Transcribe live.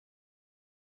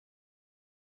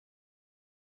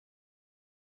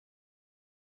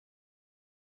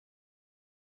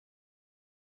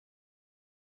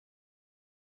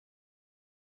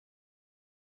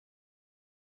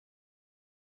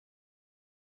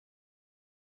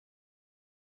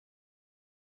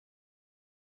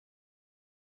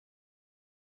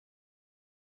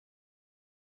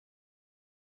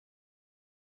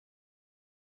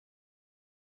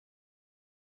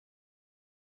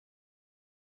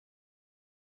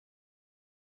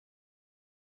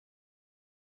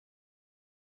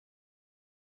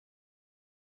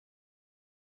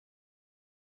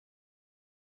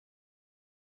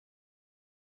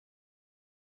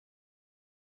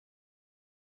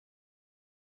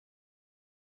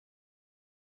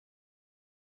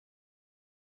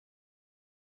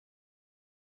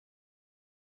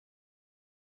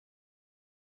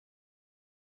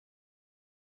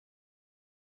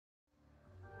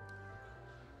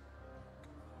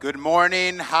Good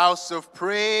morning, House of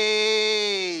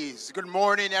Praise. Good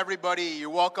morning, everybody.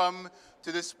 You're welcome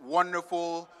to this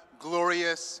wonderful,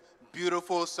 glorious,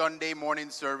 beautiful Sunday morning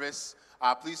service.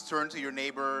 Please turn to your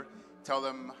neighbor, tell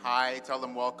them hi, tell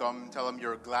them welcome, tell them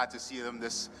you're glad to see them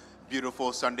this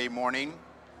beautiful Sunday morning.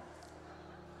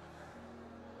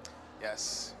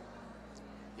 Yes,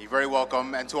 you're very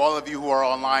welcome. And to all of you who are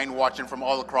online watching from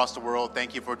all across the world,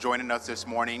 thank you for joining us this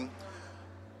morning.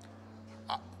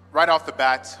 Right off the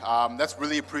bat, let's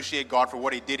really appreciate God for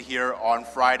what He did here on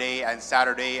Friday and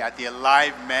Saturday at the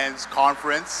Alive Men's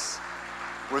Conference.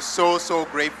 We're so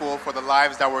grateful for the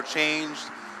lives that were changed,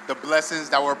 the blessings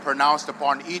that were pronounced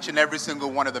upon each and every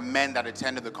single one of the men that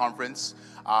attended the conference.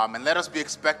 And let us be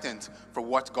expectant for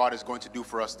what God is going to do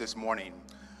for us this morning.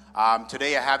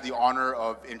 Today I have the honor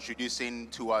of introducing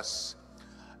to us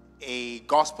a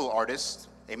gospel artist,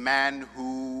 a man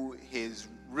who is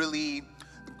really...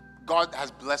 God has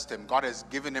blessed him. God has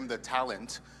given him the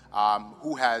talent,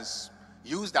 who has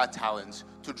used that talent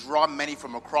to draw many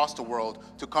from across the world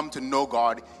to come to know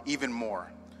God even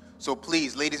more. So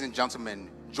please, ladies and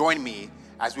gentlemen, join me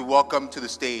as we welcome to the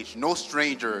stage, no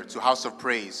stranger to House of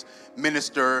Praise,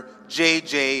 Minister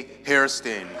J.J.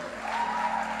 Hairston.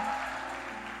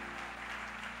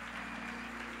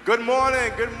 Good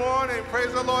morning,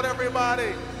 praise the Lord,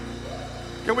 everybody.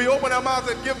 Can we open our mouths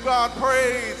and give God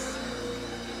praise?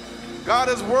 God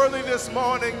is worthy this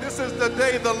morning. This is the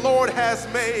day the Lord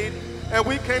has made, and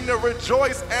we came to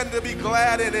rejoice and to be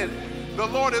glad in it. The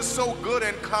Lord is so good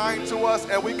and kind to us,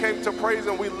 and we came to praise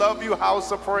Him. We love you,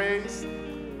 House of Praise.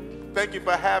 Thank you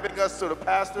for having us. To the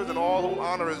pastors and all who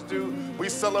honor is due, we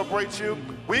celebrate you.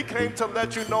 We came to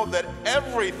let you know that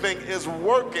everything is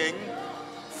working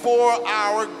for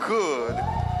our good.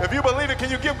 If you believe it,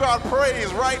 can you give God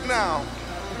praise right now?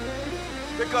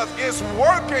 Because it's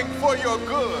working for your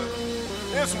good.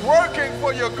 It's working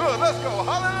for your good. Let's go.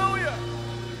 Hallelujah.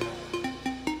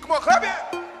 Come on, clap it.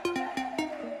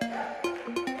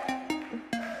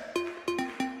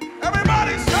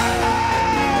 Everybody say,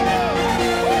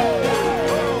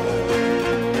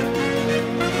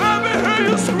 let me hear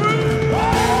you scream.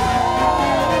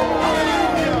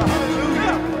 Hallelujah.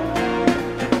 Hallelujah.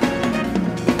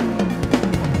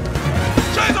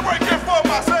 Chains are breaking for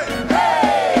my sake.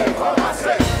 Hey, for my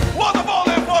sake. Walls are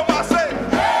falling for my sake.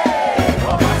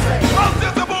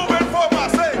 Mountains are moving for my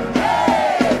sake.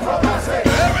 Hey, for my sake.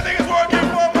 Everything is working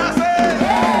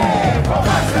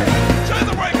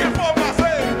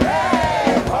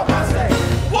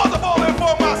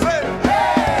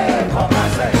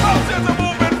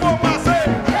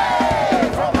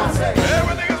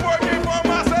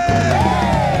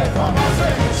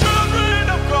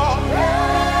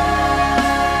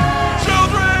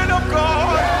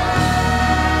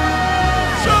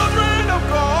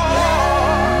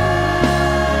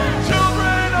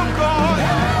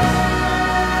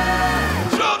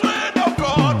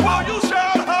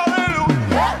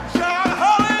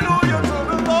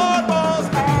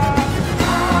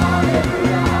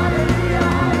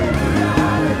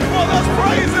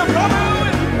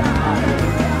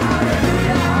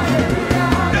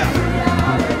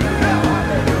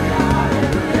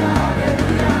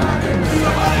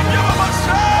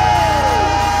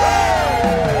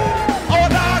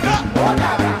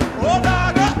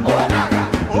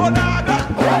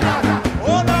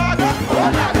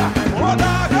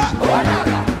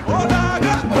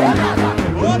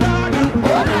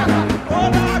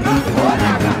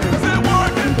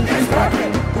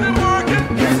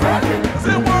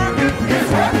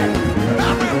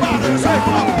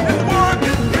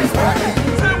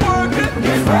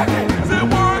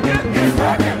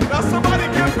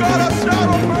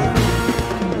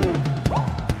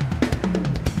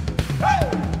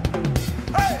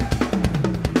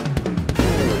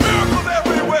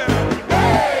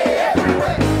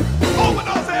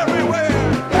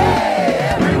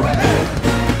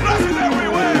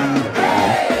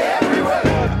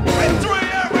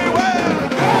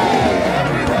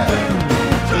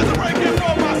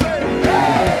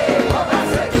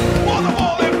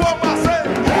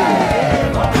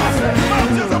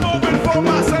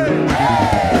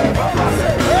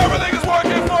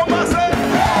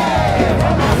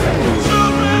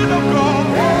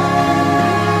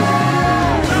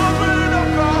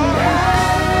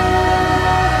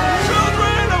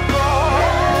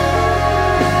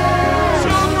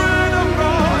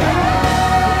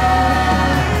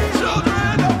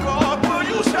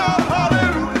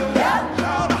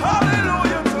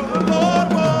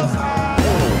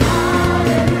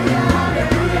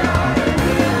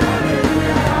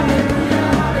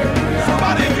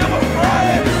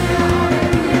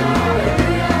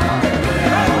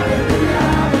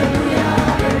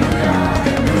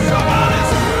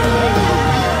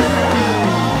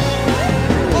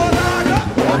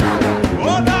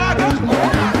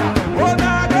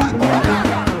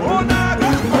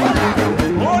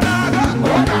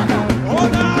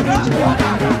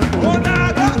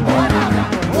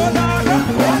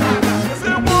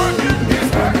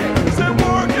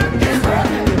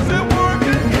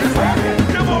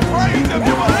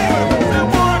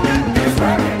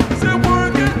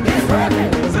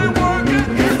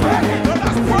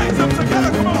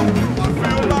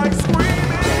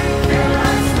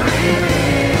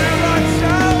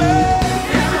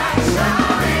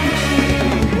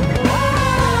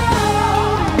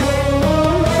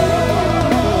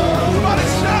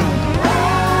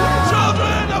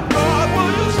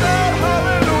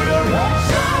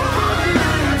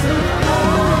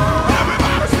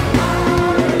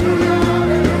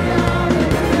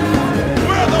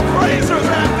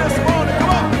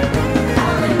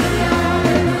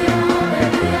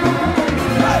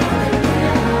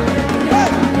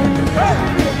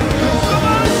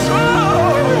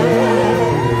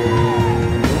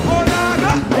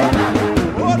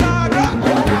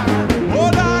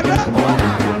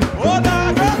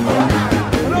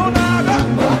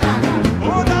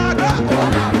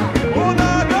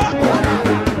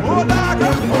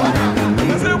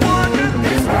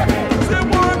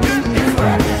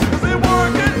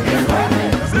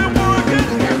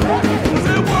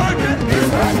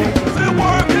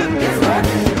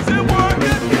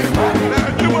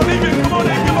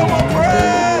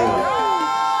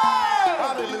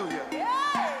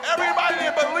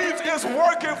believes it's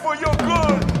working for your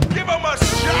good, give him a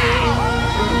shout.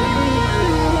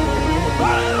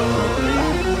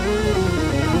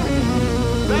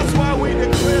 That's why we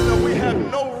declare that we have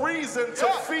no reason to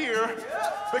fear,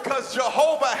 because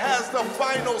Jehovah has the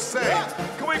final say.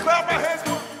 Can we clap our hands?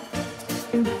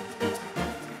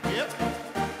 Yep.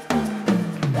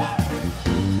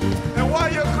 And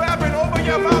while you're clapping, open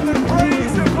your mouth and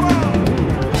praise Him.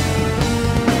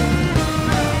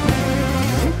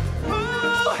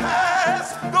 Who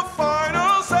has the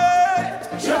final say?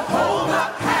 Jehovah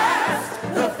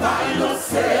has the final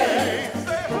say.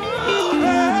 Who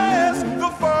has the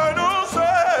final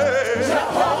say?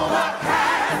 Jehovah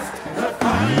has the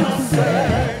final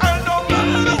say. And no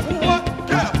matter what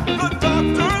the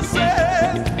doctor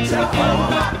says,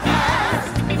 Jehovah has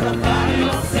the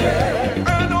final say.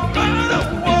 and no matter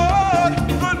what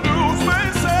the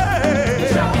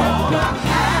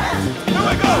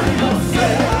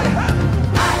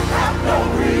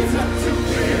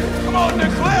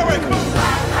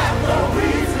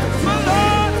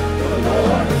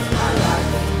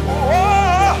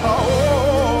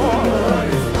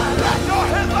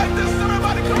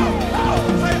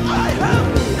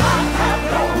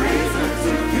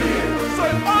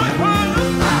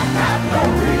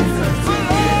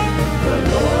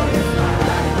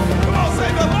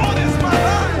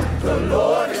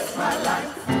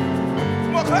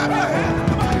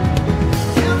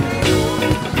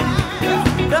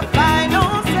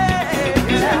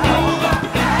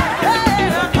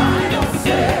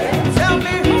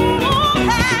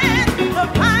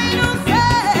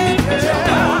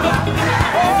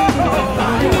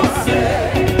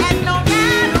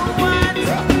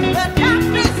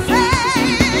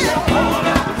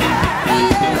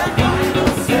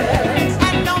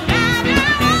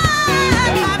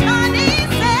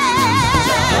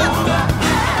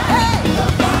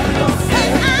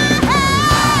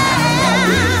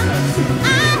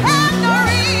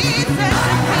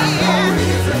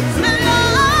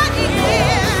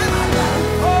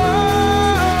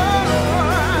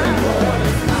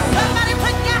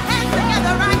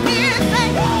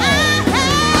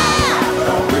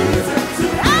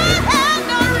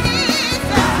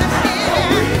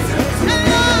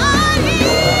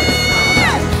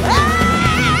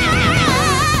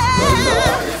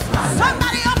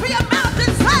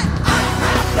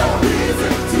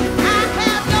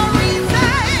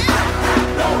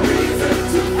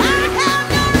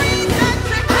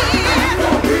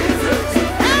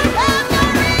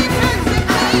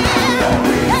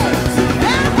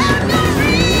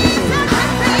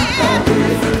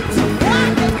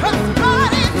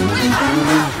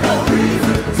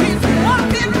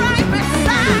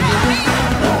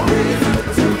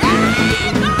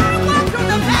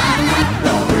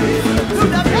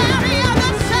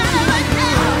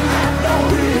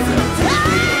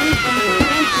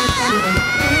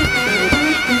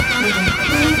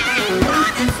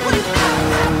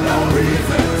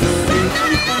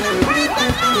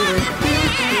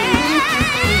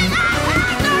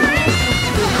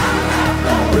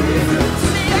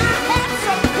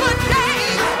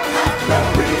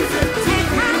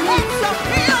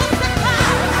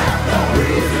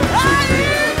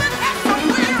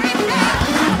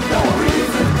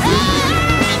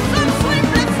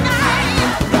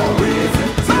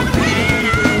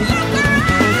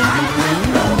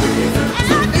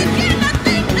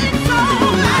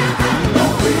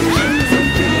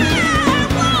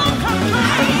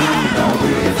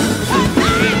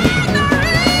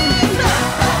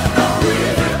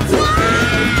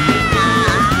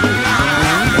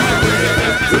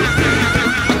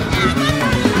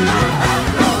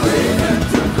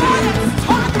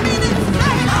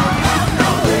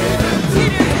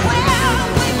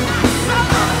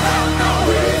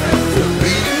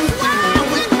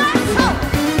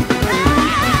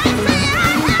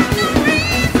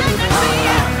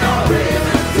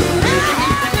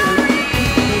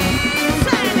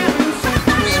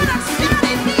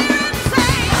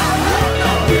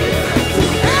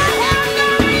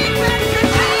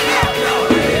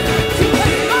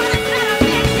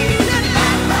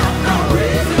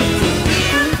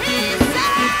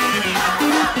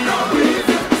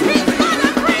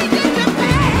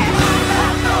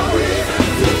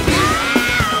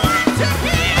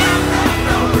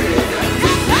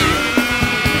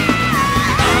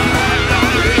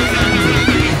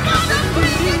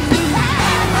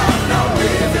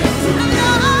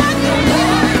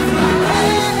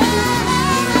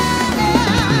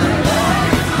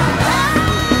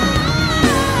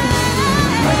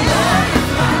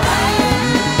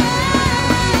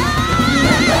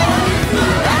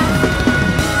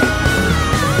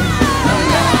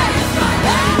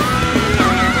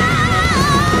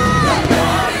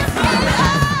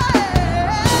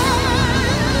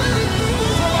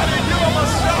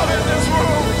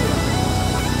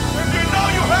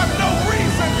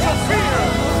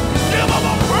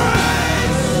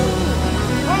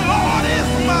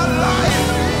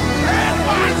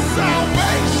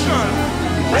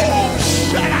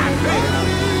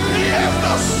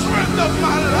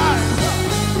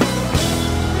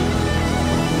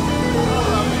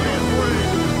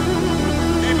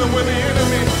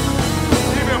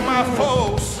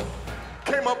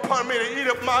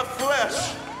the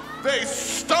flesh, they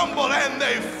stumble and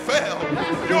they fell.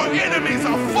 Your enemies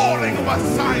are falling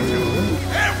beside you.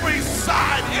 Every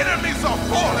side, enemies are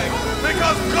falling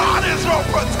because God is your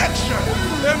protection.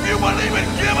 If you believe it,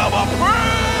 give him a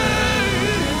praise.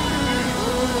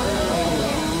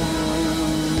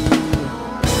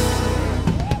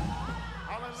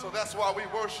 So that's why we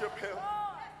worship him,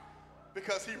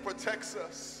 because he protects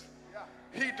us.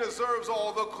 He deserves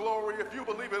all the glory. If you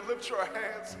believe it, lift your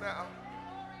hands now.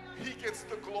 He gets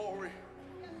the glory.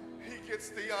 He gets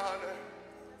the honor.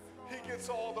 He gets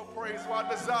all the praise. My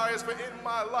desire is for in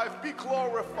my life, be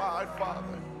glorified,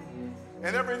 Father.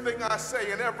 In everything I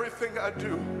say and everything I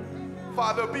do,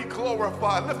 Father, be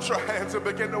glorified. Lift your hands and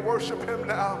begin to worship him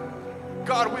now.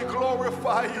 God, we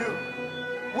glorify you.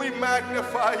 We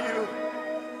magnify you.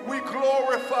 We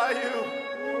glorify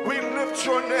you. We lift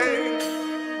your name.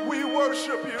 We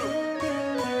worship you.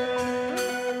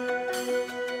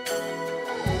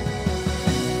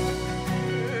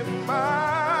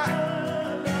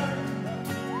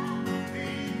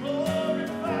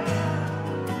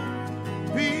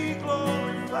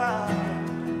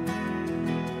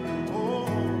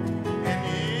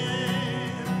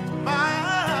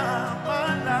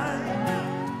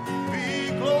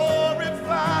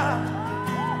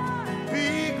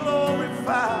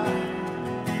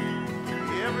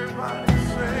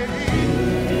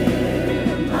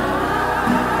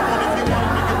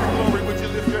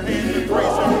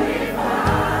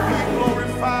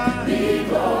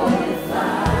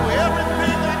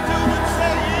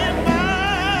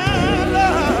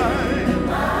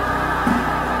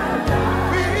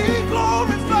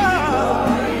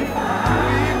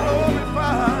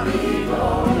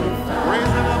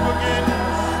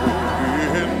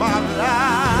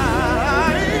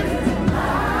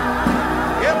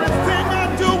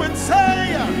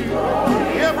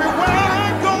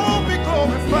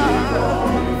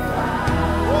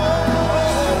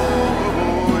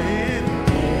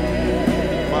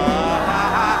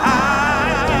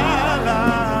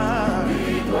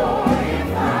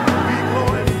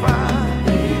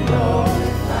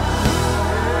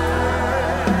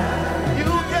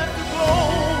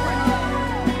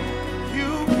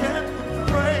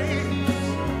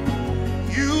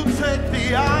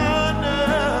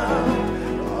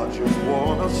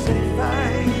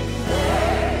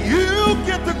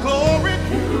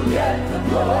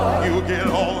 You get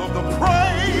all of the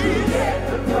praise.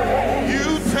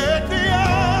 You take the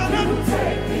honor.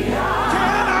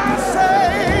 Can I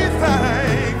say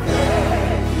thank you?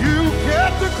 You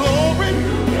get the glory.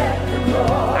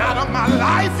 Out of my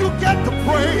life, you get the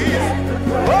praise.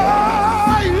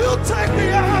 Oh, you take the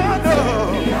honor.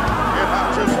 And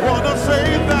I just want to say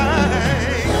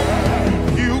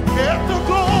thank you. You get the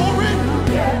glory.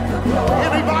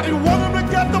 Anybody want him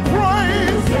to get the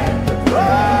praise?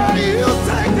 Oh, you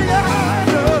take the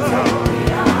honor.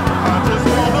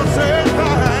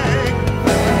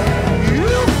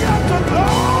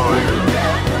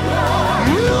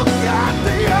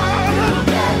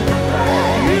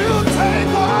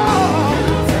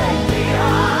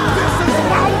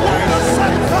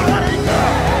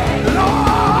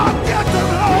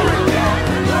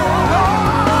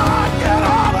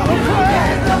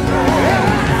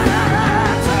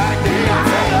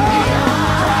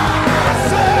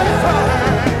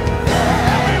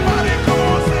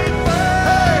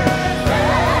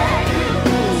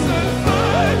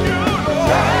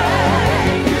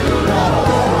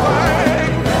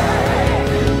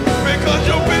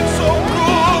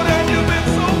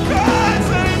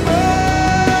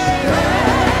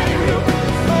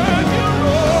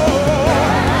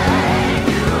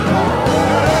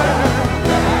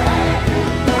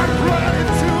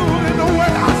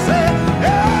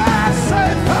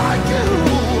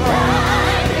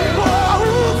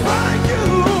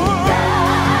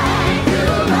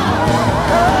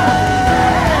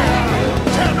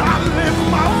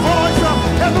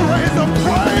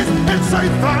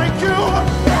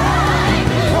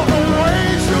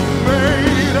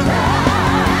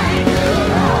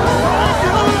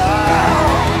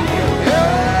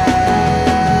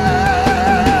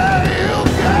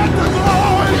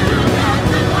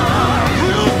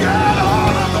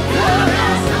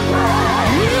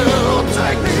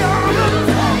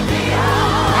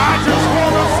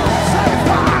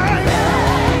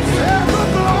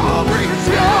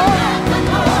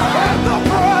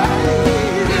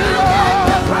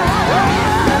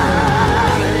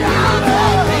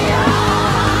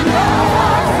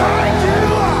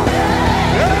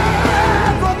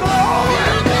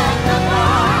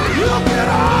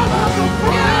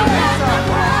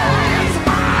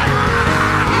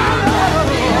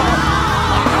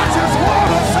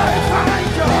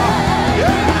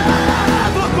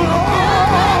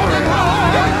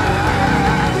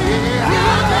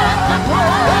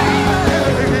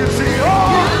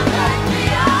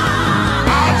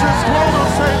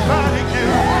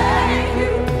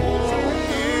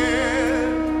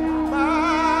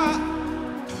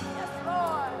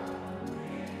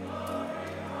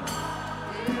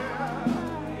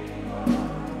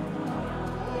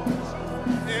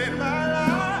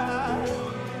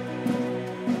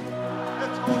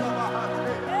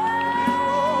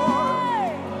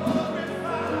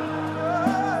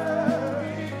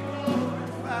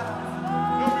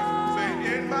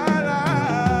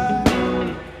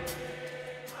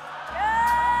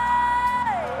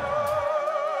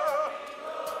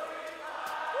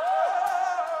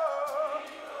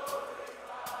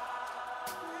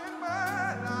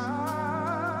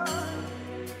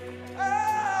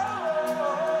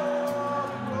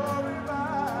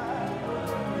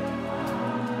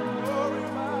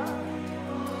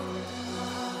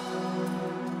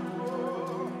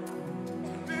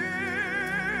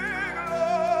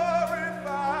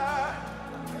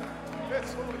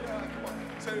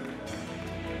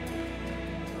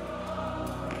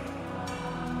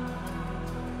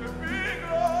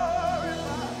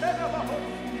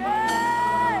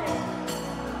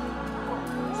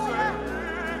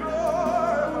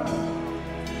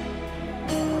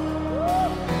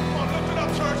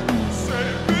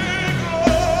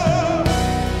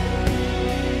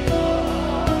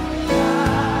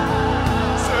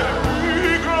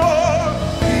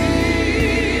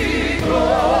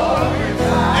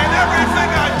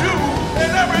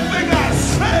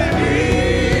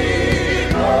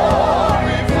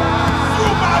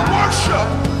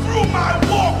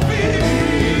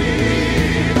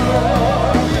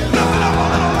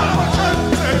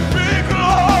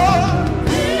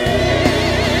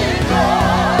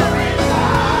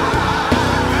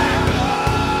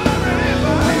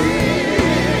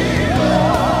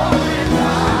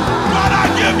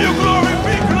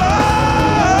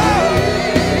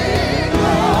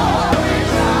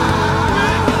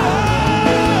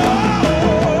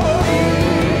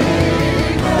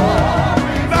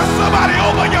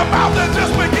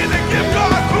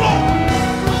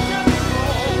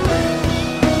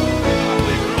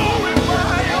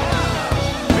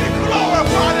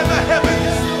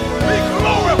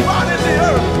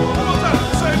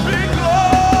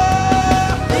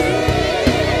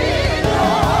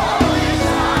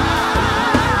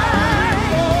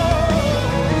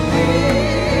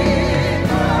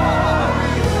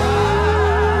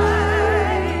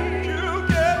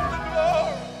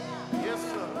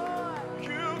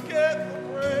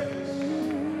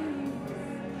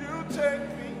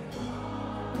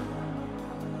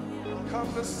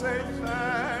 come to say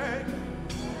thank you.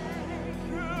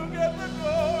 You get the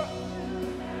glory.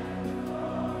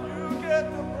 You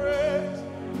get the praise.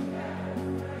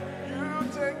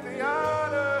 You take the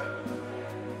honor.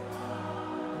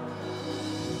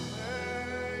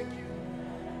 Thank you.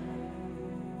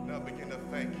 Now begin to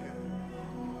thank him.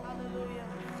 Hallelujah.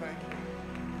 Thank you.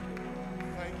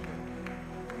 Thank you.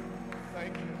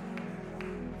 Thank you.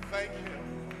 Thank him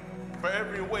for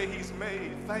every way he's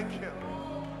made. Thank him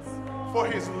for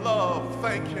his love.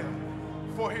 Thank him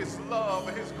for his love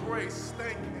and his grace.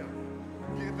 Thank him.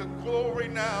 Give him glory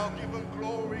now. Give him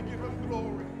glory. Give him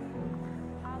glory.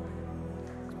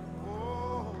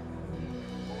 Oh.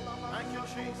 Thank you,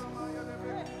 Jesus.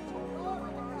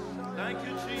 Thank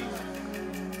you, Jesus.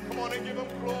 Come on and give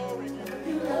him glory. Give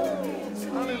him glory.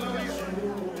 Hallelujah.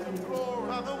 Give him glory.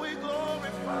 Father, we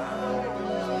glorify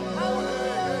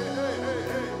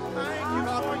Thank you,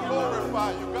 God, we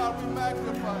glorify you. God, we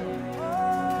magnify you.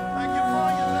 Thank you for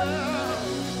your love.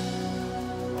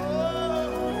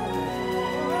 Hallelujah,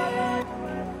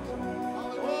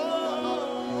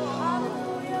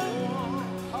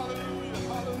 hallelujah.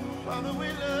 Father, we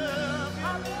love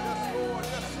you. Yes, Lord,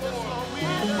 yes, Lord.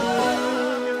 We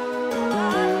love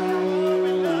you.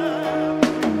 We love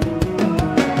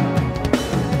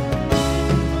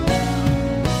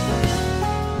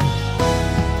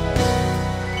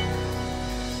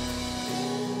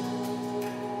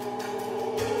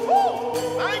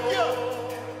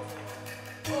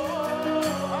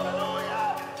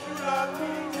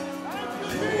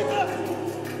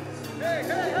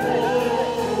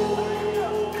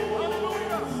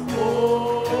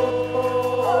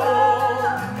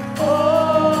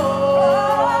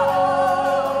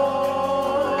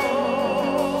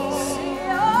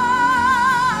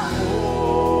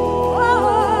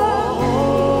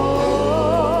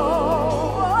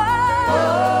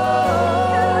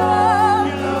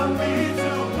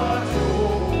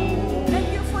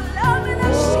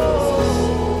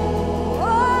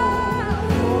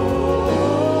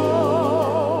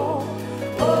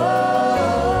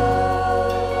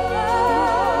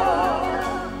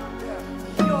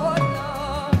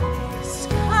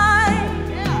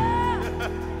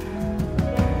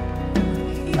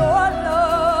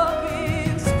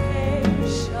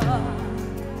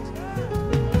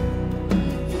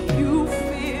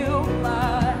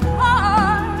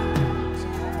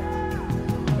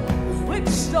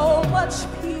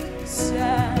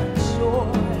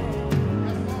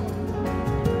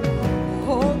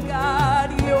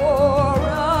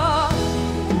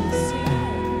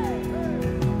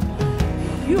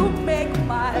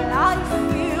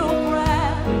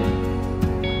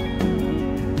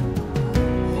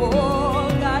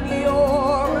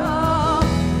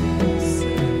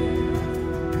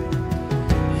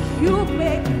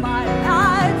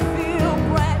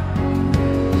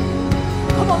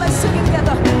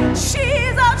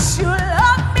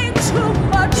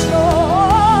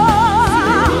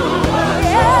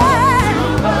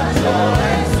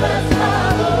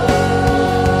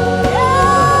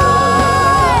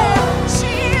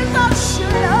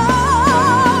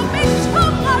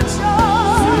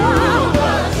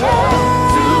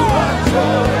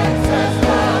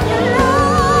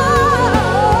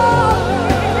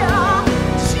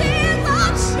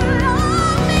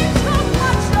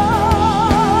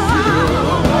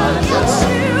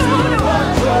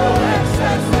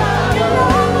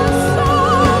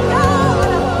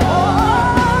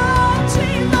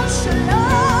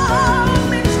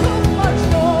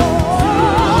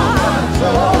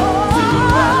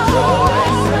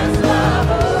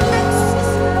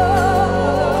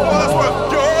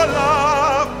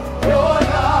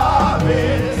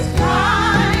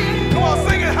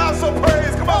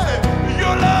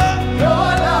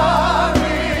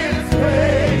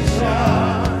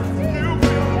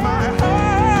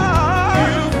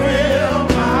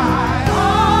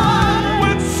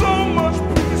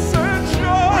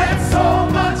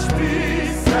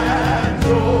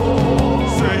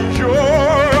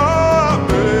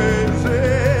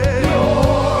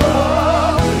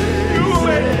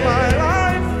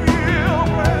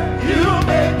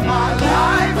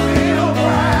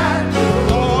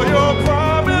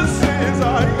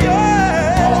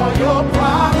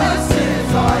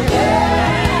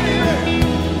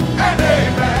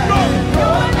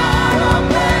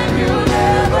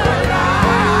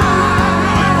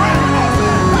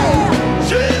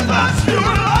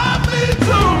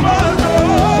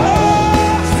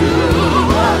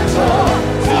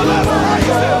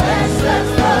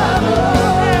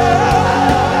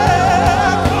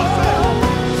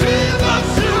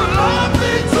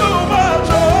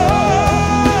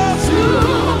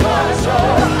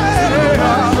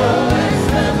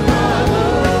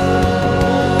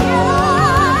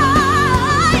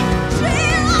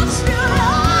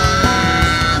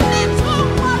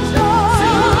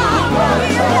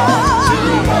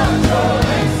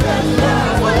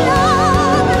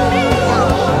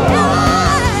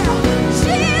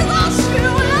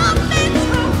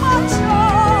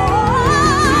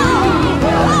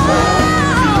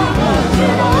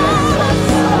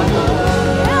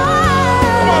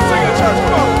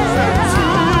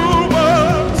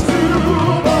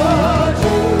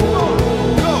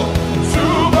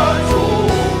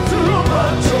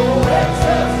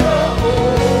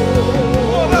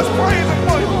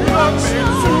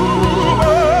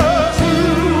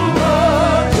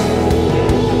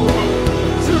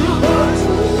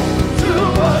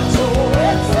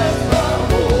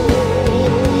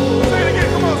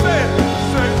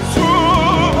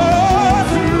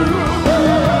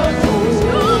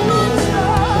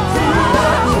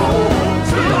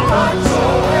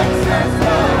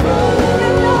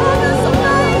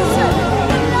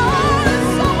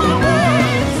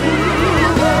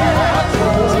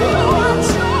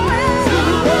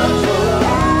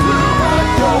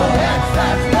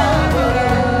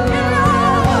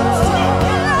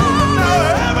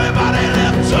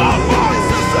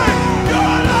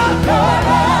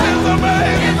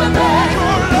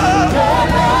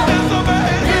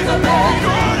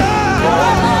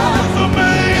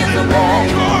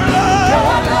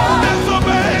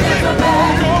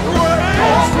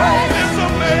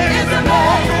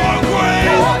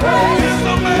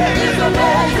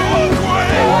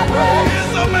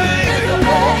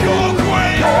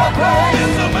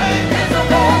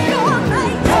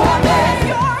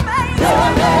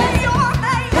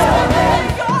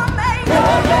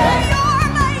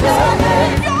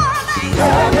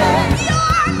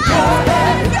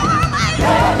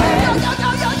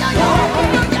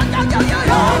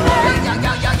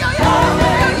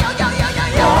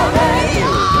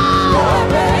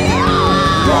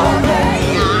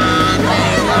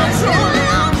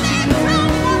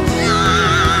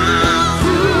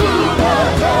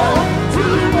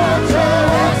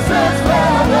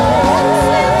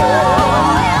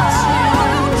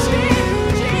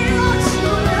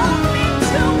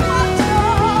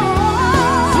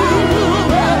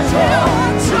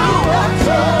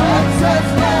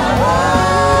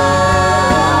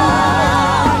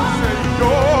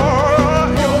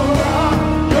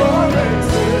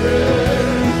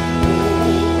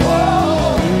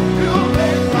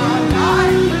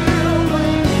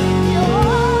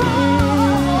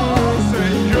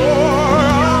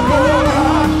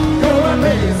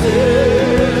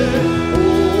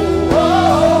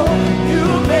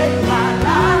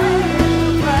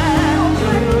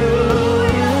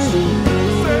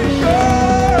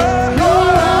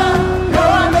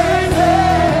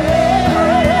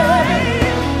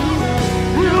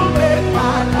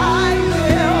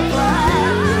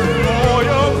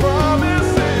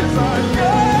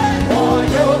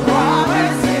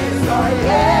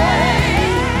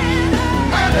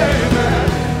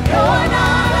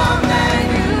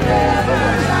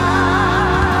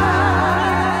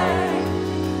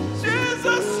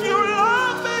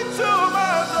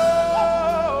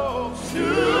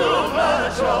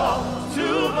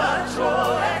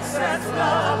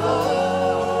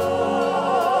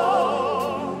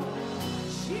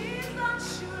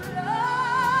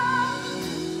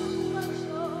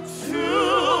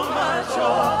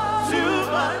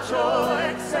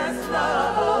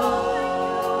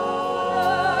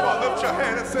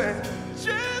say,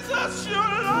 Jesus, you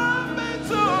love me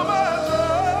too much.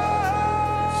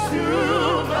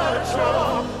 Too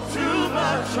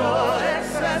much,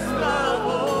 excess love.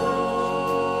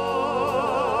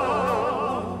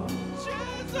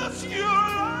 Jesus, you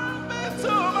love me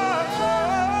too much.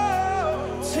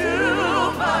 Too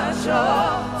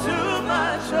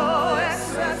much,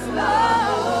 excess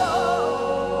love.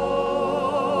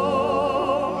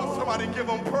 Somebody give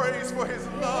him praise for his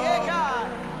love. Yeah, God.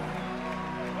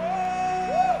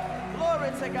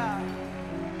 Glory to God.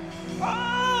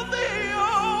 All the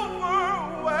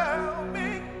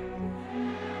overwhelming,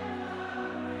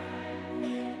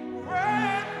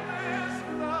 reckless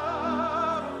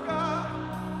love of God.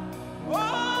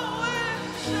 Oh, it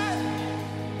shakes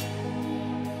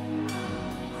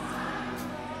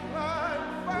my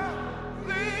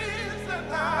families and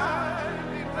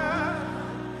 99.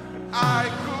 I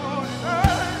could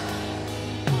earn.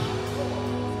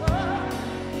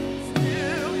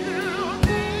 Still you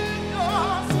give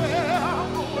yourself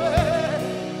away.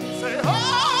 Say,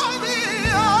 all the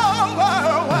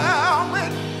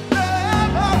overwhelming,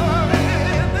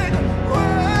 never-ending,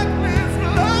 reckless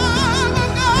love of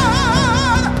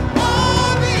God.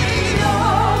 All the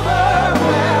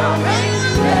overwhelming,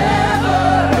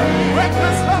 never-ending,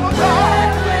 reckless love of God.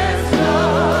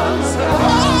 Say,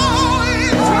 all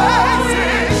it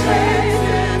traces,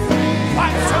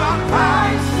 fights till I'm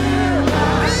found.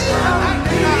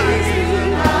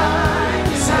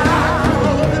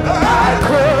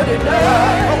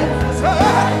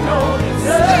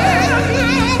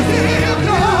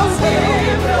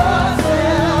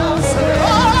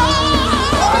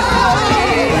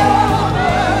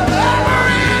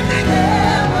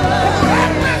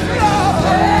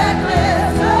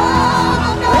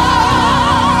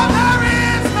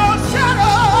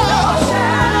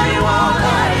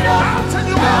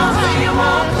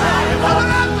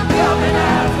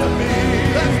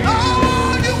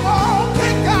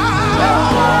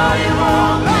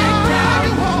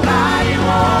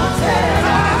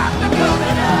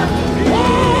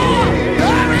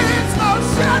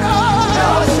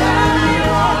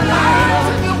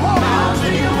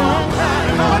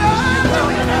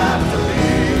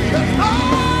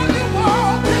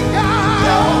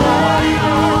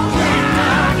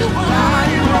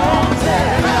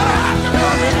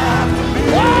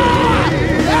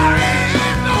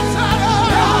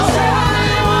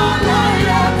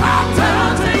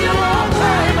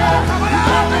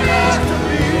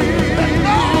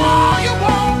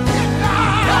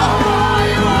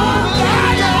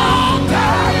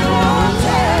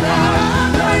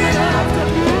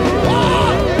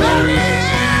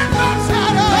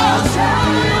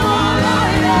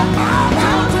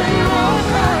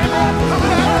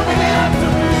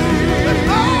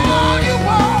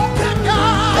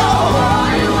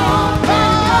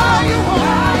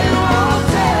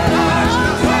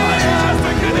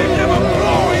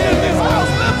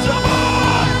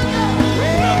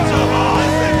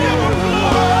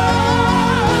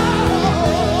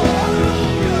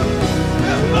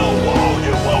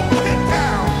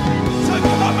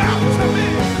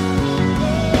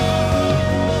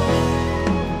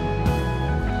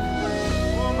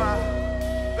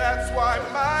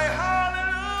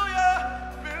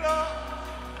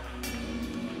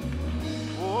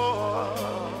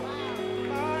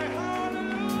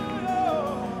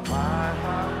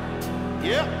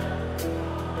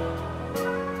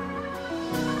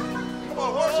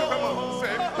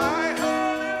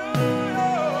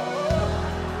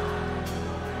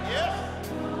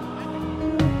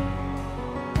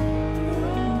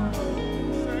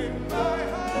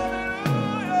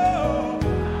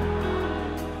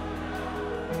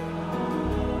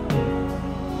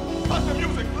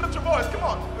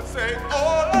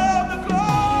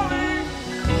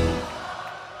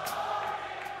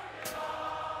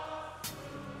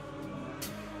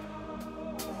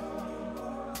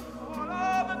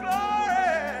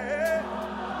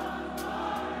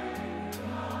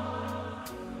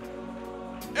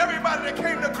 Everybody that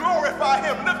came to glorify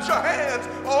him, lift your hands.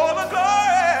 All the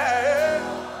glory.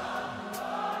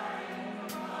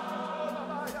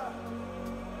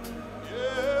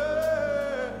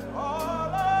 Yeah,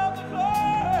 all of the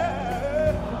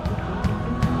glory.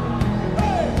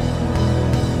 Hey.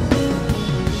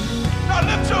 Now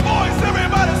lift your voice,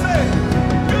 everybody say,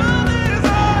 you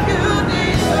deserve it.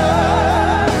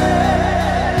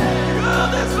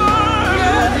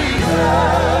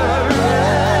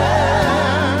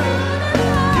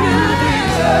 You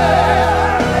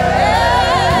deserve it.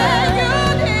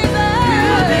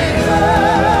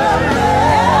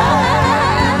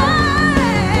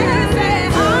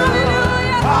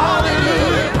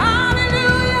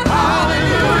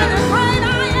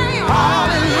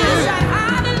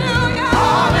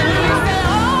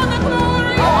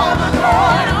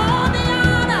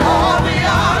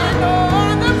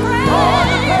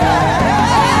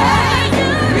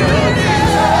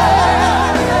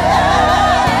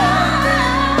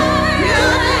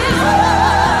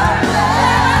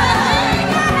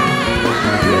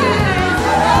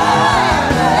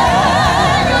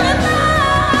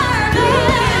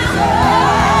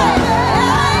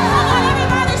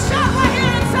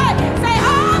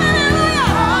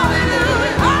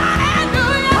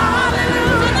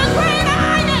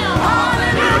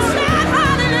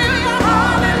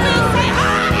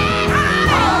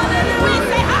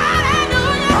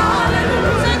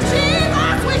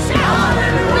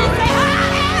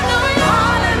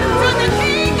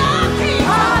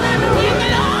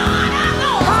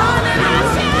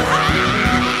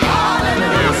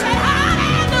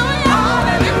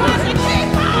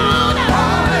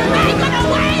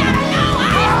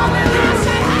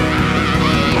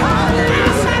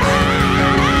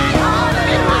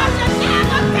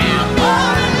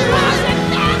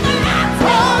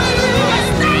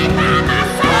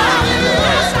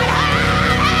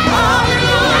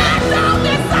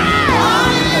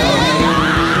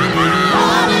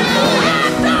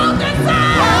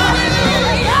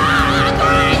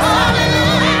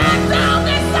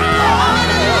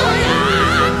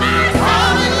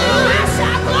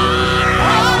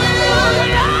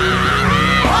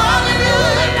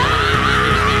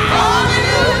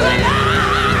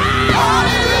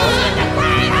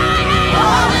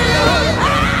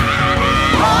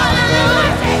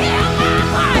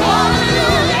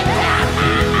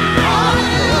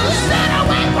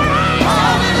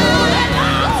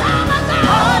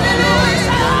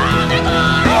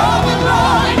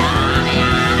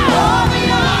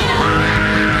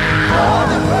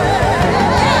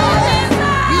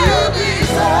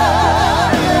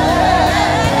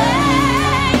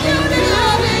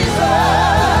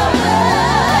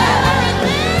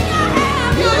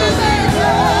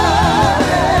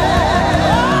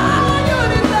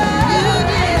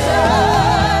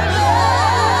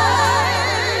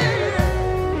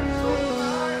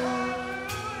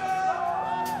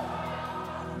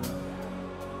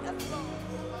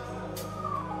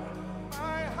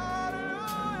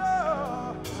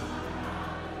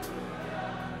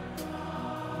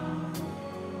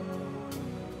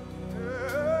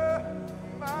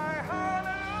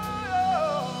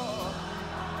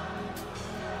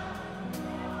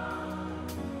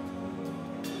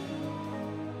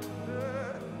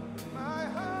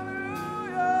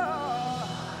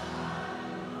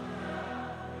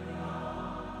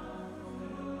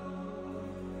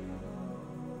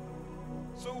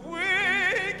 So we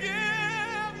give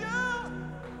you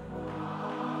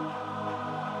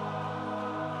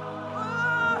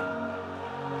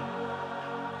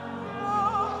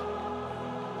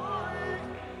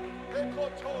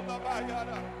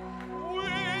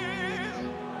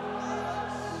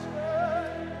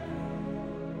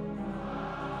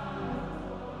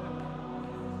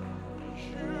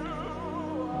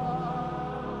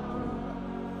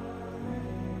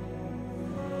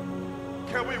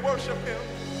Can we worship him?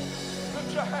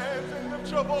 Lift your hands and lift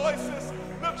your voices.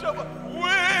 Lift your voice. We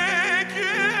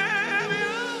give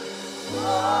you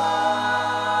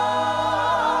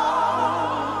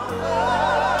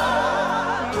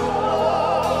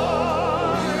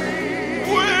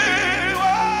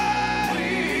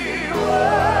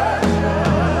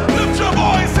lift your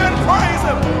voice and praise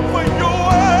him for your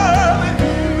worthy.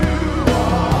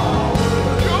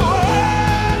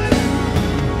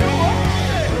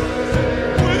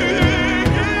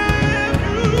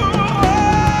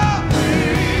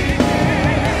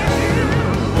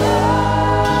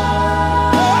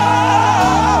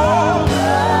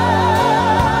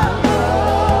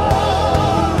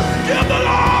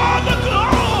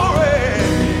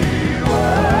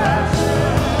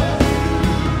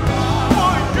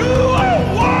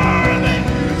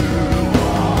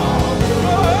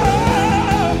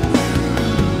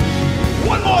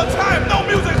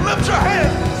 Lift your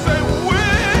hands, say we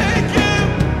give.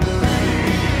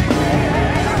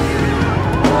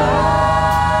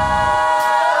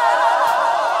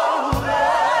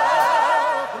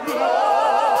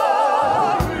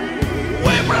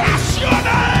 We bless your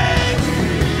name.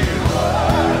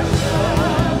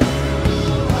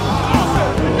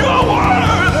 You're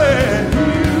worthy.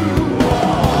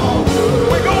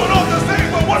 We're going on to sing,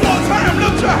 but one more time,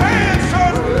 lift your hands,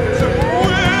 church. Say,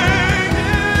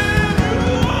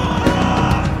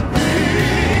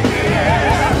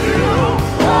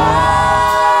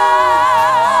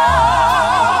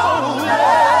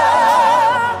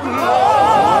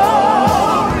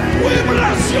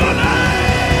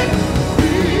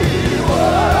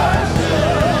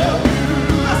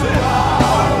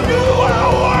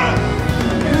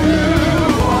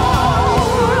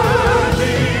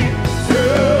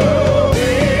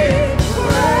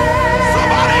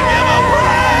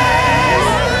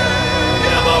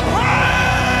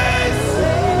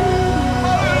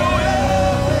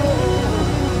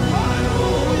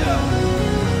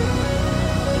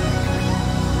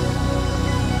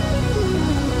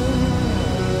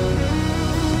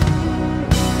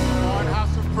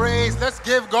 Let's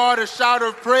give God a shout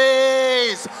of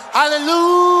praise. Hallelujah.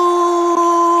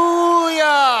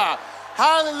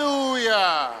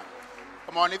 Hallelujah.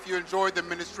 Come on, if you enjoyed the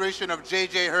ministration of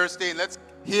J.J. Herstein, let's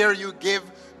hear you give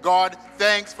God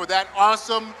thanks for that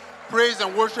awesome praise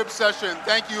and worship session.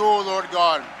 Thank you, oh Lord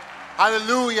God.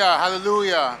 Hallelujah.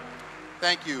 Hallelujah.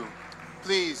 Thank you.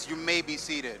 Please, you may be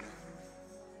seated.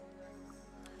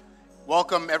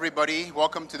 Welcome, everybody.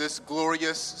 Welcome to this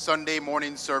glorious Sunday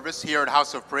morning service here at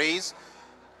House of Praise.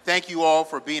 Thank you all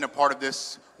for being a part of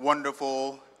this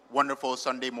wonderful, wonderful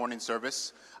Sunday morning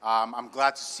service. I'm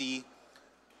glad to see,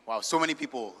 wow, so many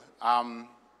people.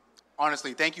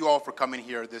 Honestly, thank you all for coming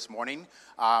here this morning.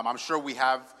 I'm sure we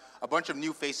have a bunch of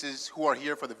new faces who are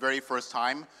here for the very first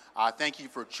time. Thank you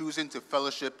for choosing to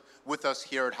fellowship with us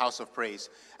here at House of Praise.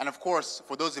 And of course,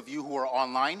 for those of you who are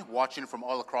online, watching from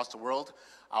all across the world,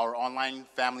 our online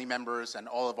family members and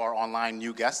all of our online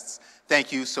new guests,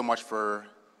 thank you so much for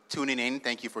tuning in.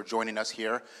 Thank you for joining us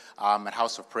here at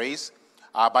House of Praise.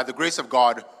 By the grace of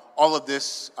God, all of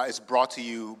this is brought to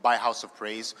you by House of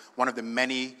Praise, one of the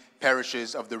many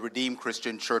parishes of the Redeemed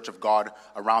Christian Church of God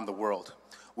around the world,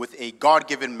 with a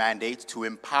God-given mandate to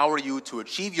empower you to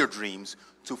achieve your dreams,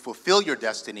 to fulfill your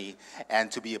destiny, and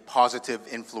to be a positive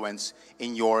influence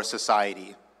in your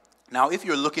society. Now, if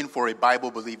you're looking for a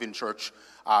Bible-believing church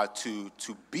to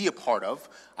be a part of,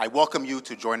 I welcome you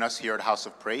to join us here at House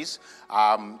of Praise.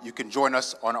 You can join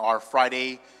us on our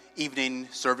Friday evening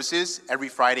services every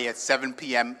Friday at 7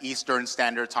 p.m. Eastern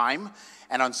Standard Time.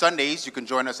 And on Sundays, you can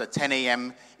join us at 10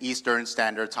 a.m. Eastern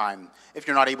Standard Time. If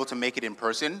you're not able to make it in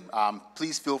person,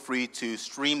 please feel free to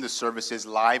stream the services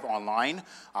live online.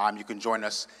 You can join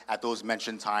us at those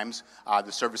mentioned times.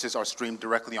 The services are streamed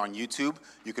directly on YouTube.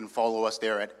 You can follow us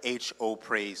there at HO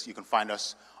Praise. You can find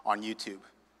us on YouTube.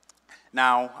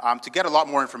 Now, to get a lot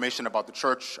more information about the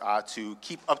church, to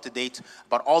keep up to date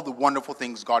about all the wonderful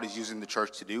things God is using the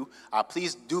church to do,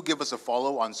 please do give us a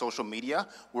follow on social media.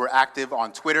 We're active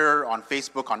on Twitter, on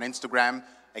Facebook, on Instagram.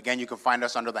 Again, you can find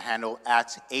us under the handle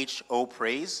at HO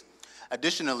Praise.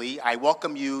 Additionally, I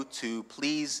welcome you to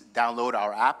please download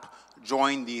our app,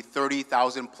 join the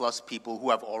 30,000 plus people who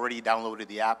have already downloaded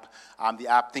the app.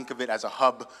 Think of it as a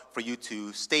hub for you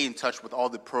to stay in touch with all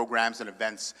the programs and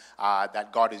events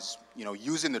that God is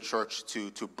using the church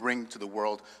to bring to the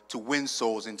world, to win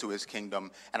souls into his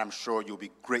kingdom. And I'm sure you'll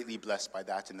be greatly blessed by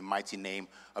that in the mighty name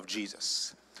of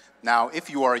Jesus. Now, if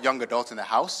you are a young adult in the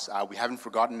house, we haven't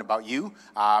forgotten about you.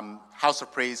 House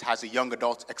of Praise has a young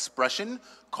adult expression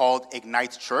called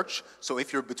Ignite Church. So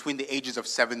if you're between the ages of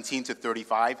 17 to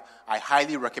 35, I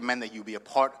highly recommend that you be a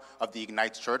part of the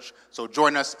Ignite Church. So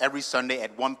join us every Sunday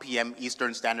at 1 p.m.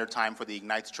 Eastern Standard Time for the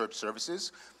Ignite Church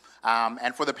services.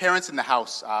 And for the parents in the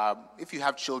house, if you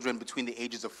have children between the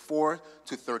ages of 4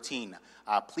 to 13,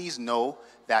 please know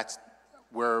that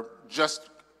we're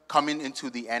just coming into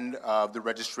the end of the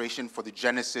registration for the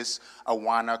Genesis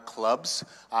Awana clubs.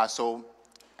 So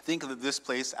think of this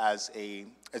place as a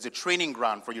training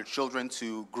ground for your children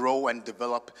to grow and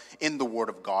develop in the Word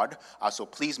of God. So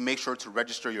please make sure to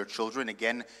register your children.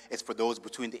 Again, it's for those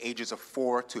between the ages of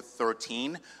 4 to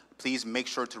 13. Please make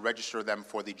sure to register them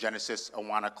for the Genesis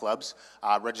Awana clubs.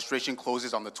 Registration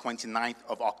closes on the 29th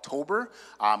of October,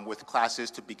 with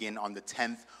classes to begin on the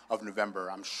 10th of November.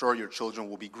 I'm sure your children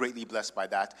will be greatly blessed by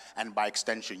that, and by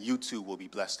extension, you too will be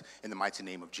blessed in the mighty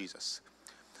name of Jesus.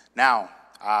 Now,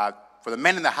 for the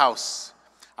men in the house,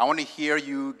 I want to hear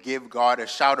you give God a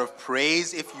shout of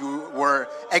praise if you were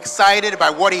excited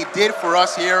by what he did for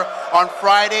us here on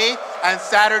Friday and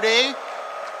Saturday.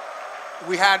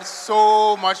 We had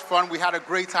so much fun. We had a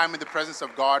great time in the presence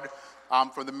of God.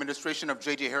 From the ministration of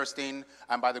J.J. Hairstein,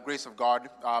 and by the grace of God,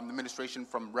 the ministration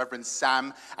from Reverend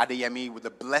Sam Adeyemi, with the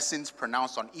blessings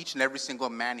pronounced on each and every single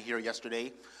man here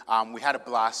yesterday. We had a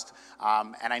blast,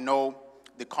 and I know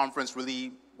the conference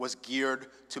really was geared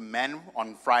to men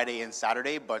on Friday and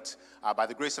Saturday, but by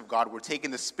the grace of God, we're taking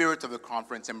the spirit of the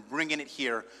conference and bringing it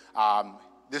here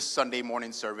this Sunday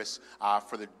morning service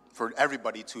for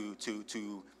everybody to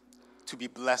be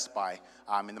blessed by,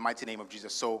 in the mighty name of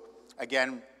Jesus. So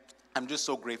again, I'm just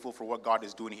so grateful for what God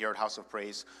is doing here at House of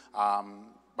Praise.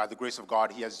 By the grace of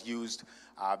God, he has used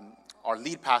our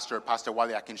lead pastor, Pastor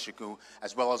Wale Akinsiku,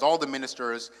 as well as all the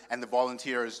ministers and the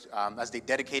volunteers, as they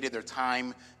dedicated their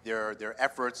time, their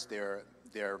efforts, their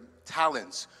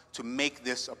talents to make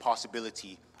this a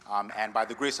possibility. And by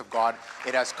the grace of God,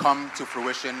 it has come to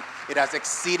fruition. It has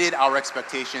exceeded our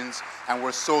expectations, and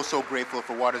we're so grateful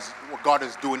for what God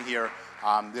is doing here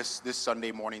this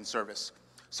Sunday morning service.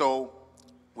 So,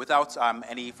 without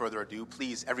any further ado,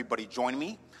 please, everybody join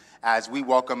me as we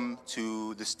welcome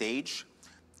to the stage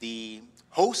the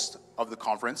host of the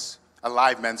conference, a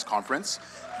live men's conference,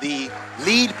 the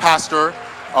lead pastor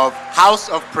of House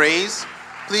of Praise.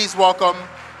 Please welcome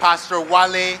Pastor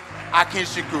Wale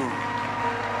Akinsiku.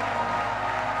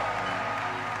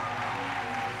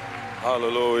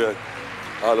 Hallelujah.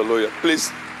 Hallelujah.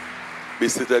 Please be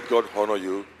seated. God honor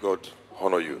you. God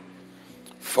honor you.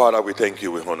 Father, we thank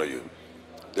you. We honor you.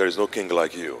 There is no king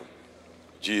like you.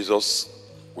 Jesus,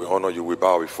 we honor you. We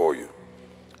bow before you.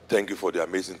 Thank you for the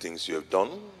amazing things you have done,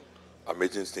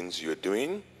 amazing things you are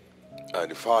doing, and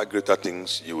the far greater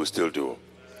things you will still do.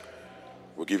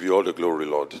 We give you all the glory,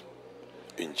 Lord.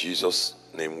 In Jesus'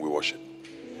 name we worship.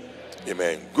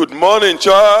 Amen. Good morning,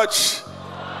 church.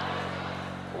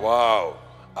 Wow.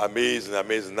 Amazing,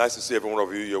 amazing. Nice to see every one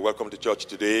of you. You're welcome to church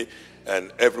today.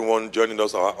 And everyone joining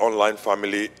us, our online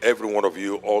family, every one of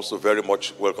you also very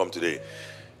much welcome today.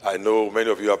 I know many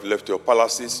of you have left your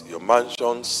palaces, your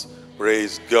mansions.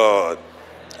 Praise God.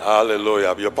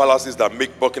 Hallelujah. Your palaces that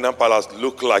make Buckingham Palace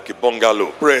look like a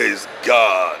bungalow. Praise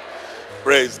God.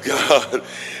 Praise God.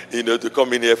 To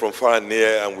come in here from far and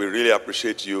near, and we really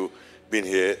appreciate you being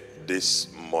here this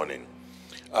morning.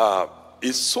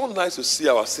 It's so nice to see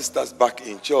our sisters back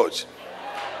in church.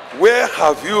 Where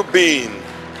have you been?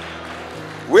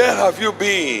 Where have you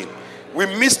been? We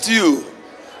missed you.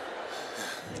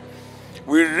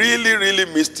 We really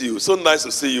missed you. So nice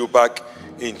to see you back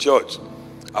in church.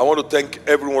 I want to thank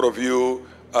every one of you,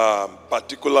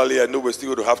 particularly. I know we're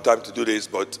still going to have time to do this,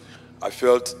 but I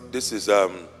felt this is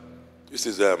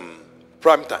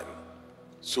prime time.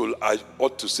 So I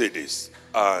ought to say this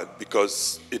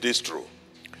because it is true.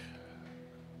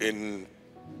 In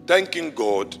thanking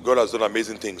God, God has done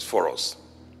amazing things for us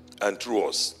and through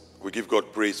us. We give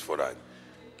God praise for that.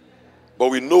 But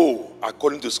we know,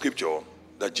 according to Scripture,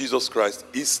 that Jesus Christ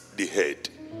is the head.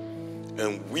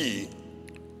 And we,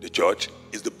 the church,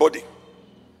 is the body.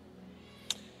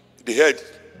 The head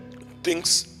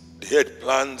thinks, the head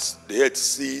plans, the head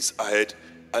sees ahead,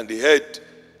 and the head,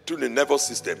 through the nervous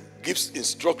system, gives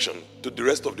instruction to the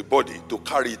rest of the body to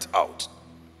carry it out.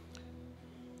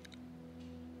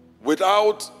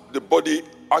 Without the body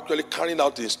actually carrying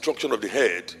out the instruction of the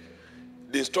head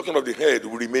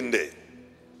will remain there.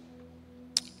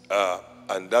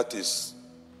 And that is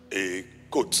a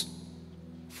quote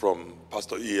from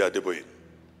Pastor Adeyemi.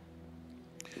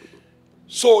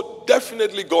 So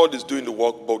definitely God is doing the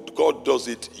work, but God does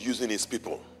it using his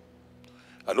people.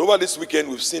 And over this weekend,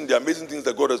 we've seen the amazing things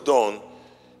that God has done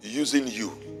using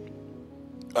you.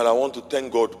 And I want to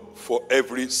thank God for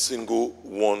every single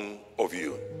one of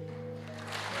you.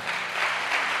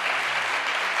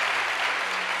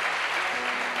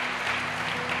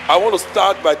 I want to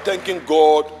start by thanking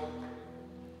God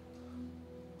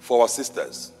for our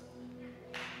sisters.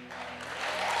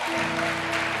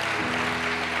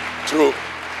 True.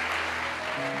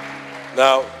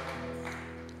 Now,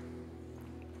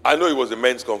 I know it was a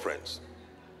men's conference,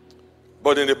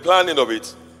 but in the planning of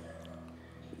it,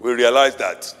 we realized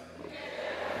that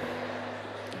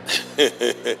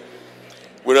it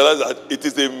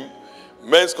is a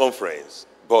men's conference,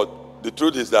 but the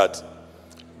truth is that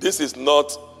this is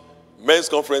not men's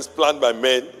conference planned by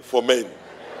men for men.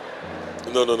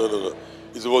 No.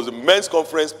 It was a men's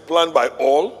conference planned by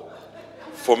all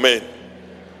for men.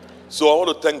 So I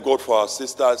want to thank God for our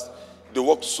sisters. They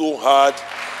worked so hard.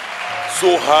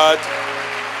 So hard.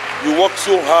 You work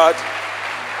so hard.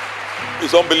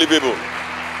 It's unbelievable.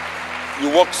 You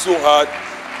work so hard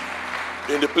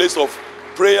in the place of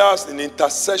prayers, in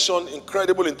intercession.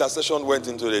 Incredible intercession went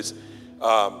into this.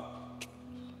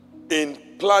 In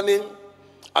planning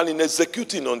and in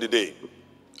executing on the day.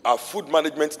 Our food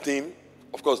management team,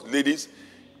 of course, ladies,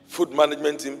 food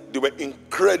management team, they were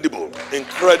incredible.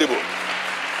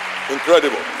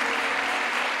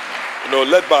 You know,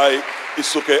 led by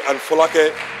Isuke and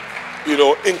Folake, you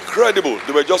know, incredible.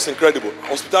 They were just incredible.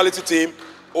 Hospitality team,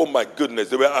 oh my goodness,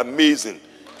 they were amazing.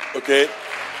 Okay?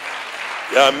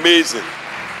 They're amazing.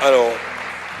 I know.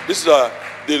 This is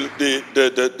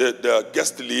the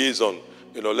guest liaison,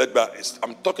 you know, led by,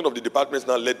 I'm talking of the departments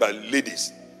now led by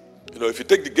ladies. You know, if you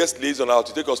take the guest liaison out,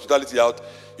 you take hospitality out,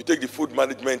 you take the food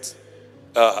management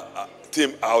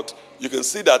team out, you can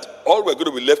see that all we're going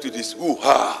to be left with is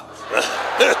ooh-ha.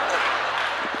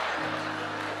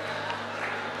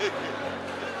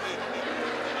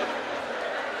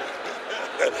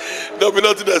 There'll be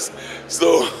nothing else.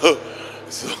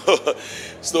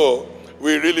 So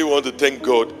we really want to thank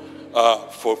God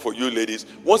for you ladies.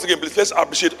 Once again, please let's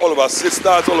appreciate all of our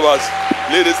sisters, all of us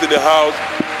ladies in the house.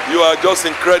 You are just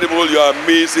incredible. You are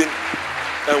amazing.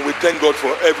 And we thank God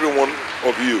for every one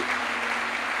of you.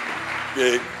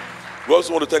 Okay. We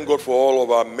also want to thank God for all of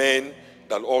our men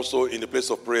that also in the place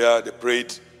of prayer, they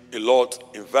prayed a lot,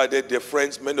 invited their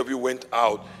friends. Many of you went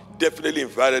out, definitely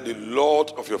invited a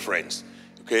lot of your friends.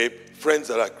 Okay, friends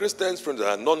that are Christians, friends that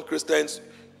are non-Christians,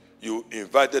 you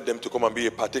invited them to come and be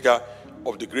a partaker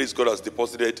of the grace God has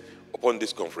deposited upon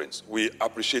this conference. We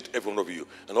appreciate every one of you.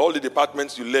 And all the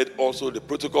departments you led, also the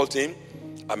protocol team,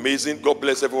 amazing. God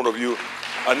bless every one of you.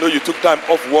 I know you took time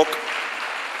off work.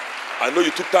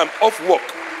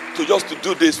 To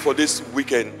do this for this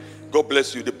weekend. God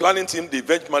bless you. The planning team, the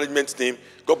event management team,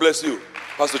 God bless you.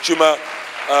 Pastor Chuma,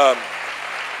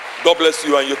 God bless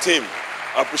you and your team.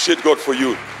 I appreciate God for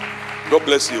you. God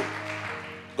bless you.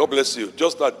 God bless you.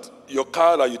 Just that your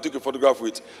car that you took a photograph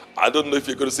with, I don't know if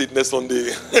you're going to see it next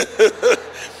Sunday.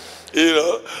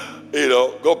 you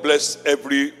know, God bless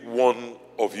every one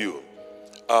of you.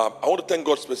 I want to thank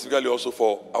God specifically also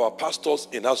for our pastors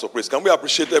in House of Praise. Can we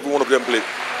appreciate every one of them, please?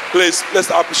 Please, let's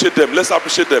appreciate them. Let's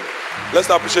appreciate them. Let's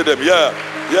appreciate them. Yeah.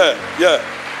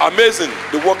 Amazing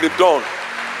the work they've done.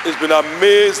 It's been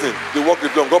amazing the work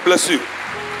they've done. God bless you.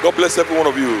 God bless every one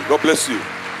of you. God bless you.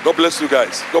 God bless you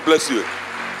guys. God bless you.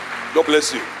 God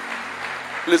bless you.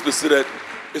 Please be seated.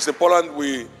 It's important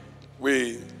we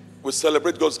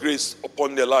celebrate God's grace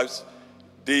upon their lives.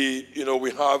 We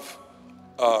have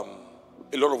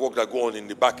a lot of work that go on in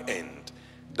the back end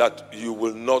that you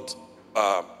will not,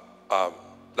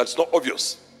 that's not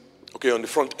obvious, okay, on the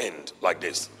front end like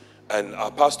this. And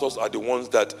our pastors are the ones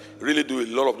that really do a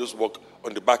lot of this work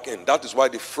on the back end. That is why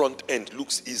the front end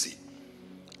looks easy.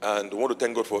 And I want to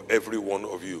thank God for every one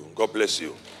of you. God bless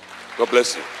you. God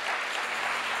bless you.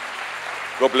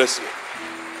 God bless you.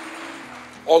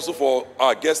 Also for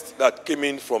our guests that came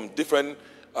in from different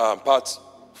parts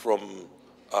from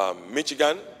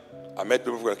Michigan. I met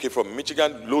people who came from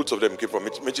Michigan. Loads of them came from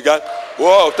Michigan.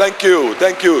 Wow, thank you.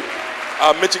 Thank you.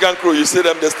 Our Michigan crew, you see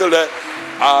them, they're still there.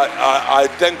 I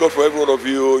thank God for every one of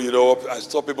you. You know, I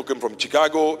saw people came from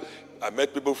Chicago. I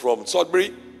met people from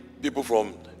Sudbury, people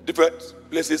from different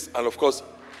places. And of course,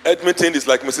 Edmonton is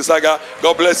like Mississauga.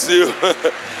 God bless you.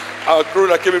 Our crew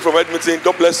that came in from Edmonton,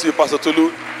 God bless you, Pastor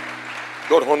Tulu.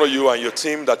 God honor you and your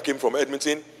team that came from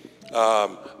Edmonton.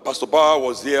 Pastor Barr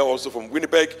was here also from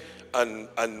Winnipeg, and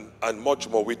much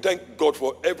more. We thank God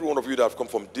for every one of you that have come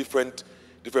from different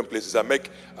places. I met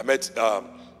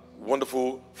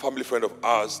wonderful family friend of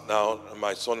ours now,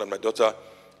 my son and my daughter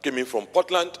came in from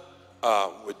Portland.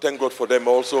 We thank God for them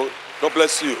also. God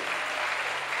bless you.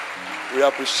 We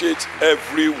appreciate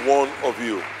every one of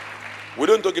you. We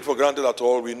don't take it for granted at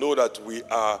all. We know that we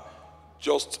are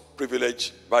just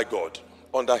privileged by God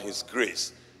under His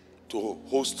grace to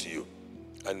host you.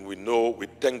 And we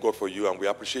thank God for you, and we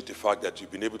appreciate the fact that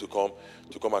you've been able to come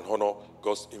and honor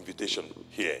God's invitation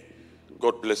here.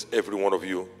 God bless every one of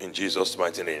you in Jesus'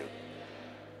 mighty name.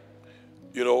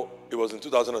 You know, it was in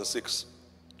 2006,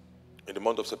 in the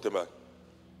month of September,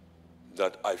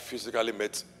 that I physically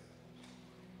met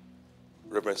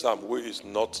Reverend Sam, who is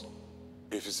not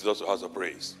a visitor to House of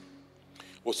Praise.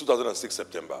 It was 2006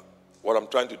 September. What I'm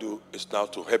trying to do is now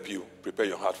to help you prepare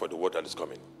your heart for the word that is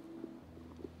coming.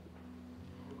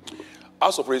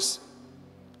 House of Praise,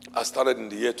 I started in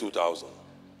the year 2000.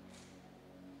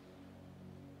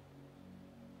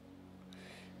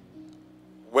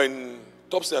 When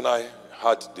Topsy and I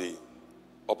had the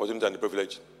opportunity and the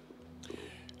privilege,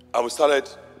 and we started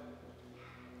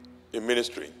in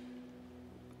ministry,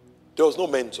 there was no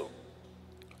mentor.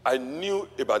 I knew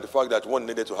about the fact that one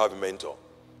needed to have a mentor.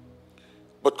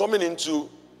 But coming into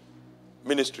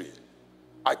ministry,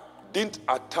 I didn't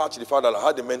attach the fact that I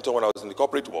had a mentor when I was in the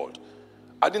corporate world.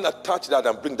 I didn't attach that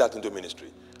and bring that into ministry.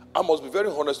 I must be very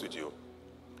honest with you.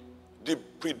 The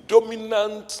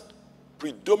predominant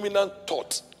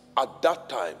thought at that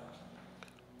time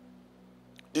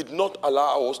did not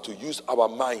allow us to use our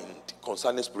mind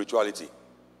concerning spirituality.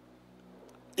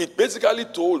 It basically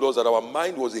told us that our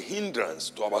mind was a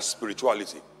hindrance to our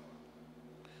spirituality.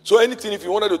 So anything, if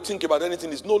you wanted to think about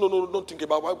anything, is no, don't think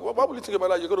about it. Why would you think about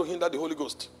that? You're going to hinder the Holy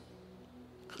Ghost.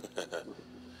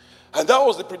 And that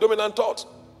was the predominant thought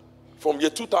from year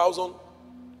 2000.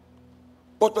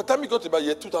 But by the time we got to about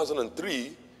year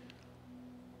 2003,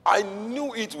 I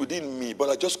knew it within me, but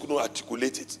I just couldn't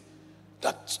articulate it.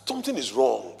 That something is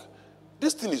wrong.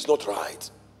 This thing is not right.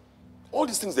 All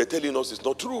these things they're telling us is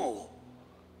not true.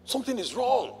 Something is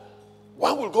wrong.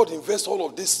 Why will God invest all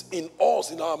of this in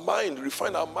us, in our mind,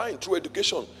 refine our mind through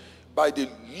education by the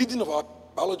leading of our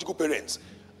biological parents?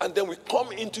 And then we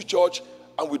come into church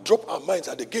and we drop our minds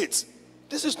at the gates.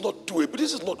 This is not doable.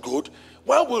 This is not good.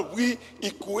 Why will we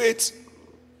equate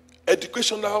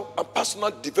educational and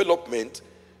personal development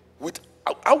with,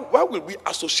 why will we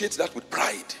associate that with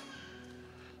pride?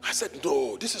 I said,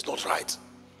 no, this is not right.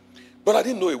 But I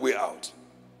didn't know a way out.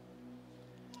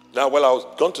 Now, while I was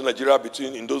gone to Nigeria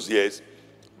in those years,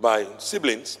 my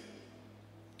siblings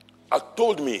had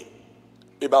told me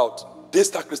about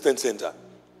Daystar Christian Center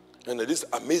and this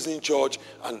amazing church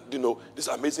and, this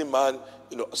amazing man,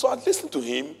 So I listened to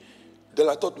him. Then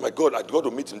I thought, my God, I'd go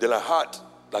to meet him. Then I heard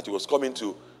that he was coming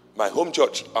to my home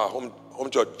church, our home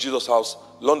church, Jesus House,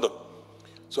 London.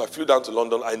 So I flew down to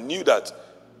London. I knew that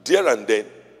there and then,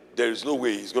 there is no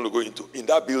way he's going to go in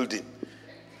that building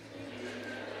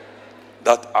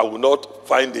that I will not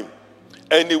find him.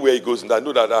 Anywhere he goes, and I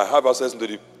know that I have access to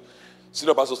the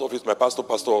senior pastor's office, my pastor,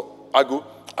 Pastor Agu.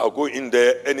 I'll go in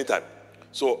there anytime.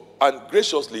 So, and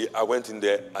graciously, I went in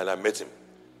there and I met him.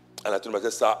 And I told him, I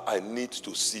said, sir, I need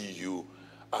to see you.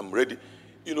 I'm ready.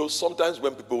 Sometimes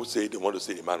when people say they want to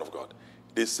see the man of God,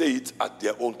 they say it at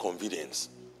their own convenience.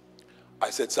 I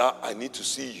said, sir, I need to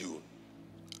see you.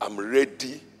 I'm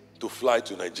ready to fly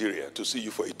to Nigeria to see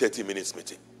you for a 30-minute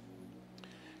meeting.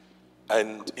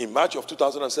 And in March of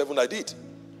 2007, I did.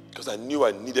 Because I knew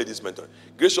I needed this mentor.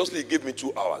 Graciously, he gave me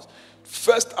 2 hours.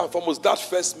 First and foremost, that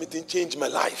first meeting changed my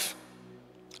life.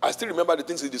 I still remember the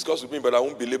things he discussed with me, but I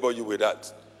won't belabor you with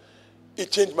that.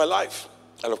 It changed my life.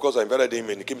 And of course, I invited him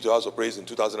and he came to House of Praise in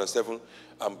 2007.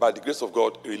 And by the grace of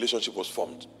God, a relationship was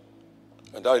formed.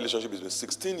 And that relationship has been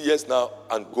 16 years now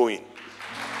and going.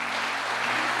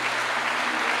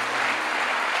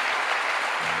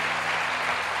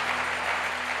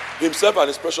 Himself and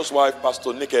his precious wife,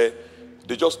 Pastor Nike,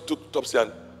 they just took Topsy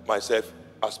and myself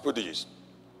as prodigies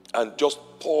and just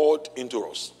poured into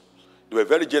us. They were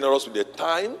very generous with their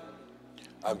time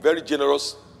and very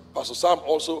generous. Pastor Sam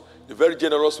also, they're very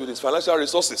generous with his financial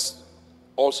resources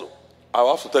also. I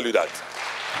have to tell you that.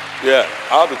 Yeah,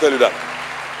 I have to tell you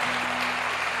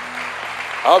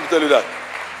that.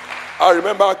 I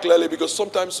remember clearly because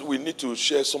sometimes we need to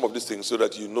share some of these things so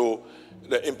that you know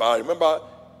the impact. I remember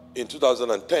in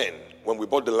 2010 when we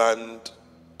bought the land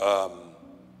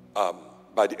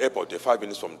by the airport, 3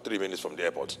 minutes from the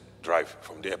airport, drive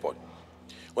from the airport.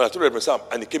 When I told Reverend Sam,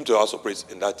 and he came to the House of Praise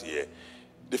in that year,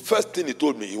 the first thing he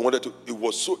told me, he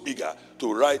was so eager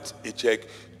to write a check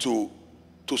to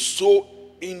sow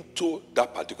into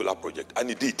that particular project. And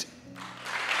he did.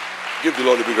 Give the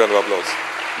Lord a big round of applause.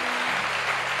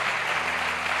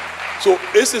 So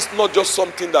this is not just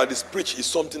something that is preached, it's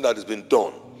something that has been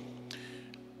done.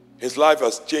 His life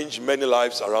has changed many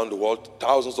lives around the world.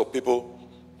 Thousands of people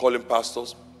call him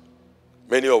pastors.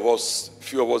 Many of us,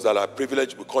 few of us that are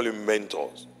privileged, we call him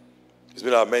mentors. He's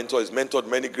been our mentor. He's mentored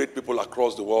many great people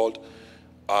across the world,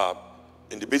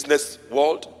 in the business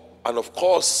world, and of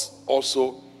course,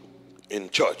 also in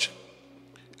church.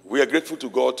 We are grateful to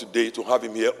God today to have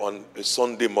him here on a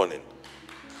Sunday morning.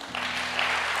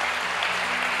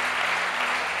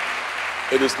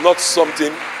 It is not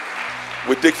something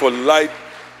we take for light.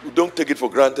 We don't take it for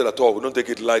granted at all. We don't take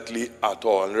it lightly at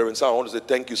all. And Reverend Sir, I want to say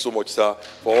thank you so much, sir,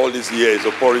 for all these years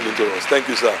of pouring into us. Thank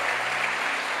you, sir.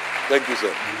 Thank you,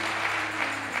 sir.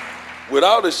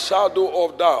 Without a shadow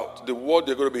of doubt, the word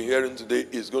you're going to be hearing today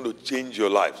is going to change your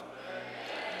life.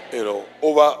 You know,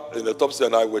 over in the Topsy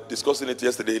and I were discussing it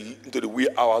yesterday into the wee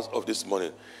hours of this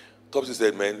morning. Topsy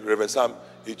said, man, Reverend Sam,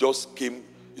 he just came.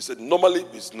 He said, normally,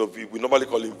 we normally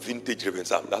call him vintage Reverend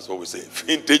Sam. That's what we say.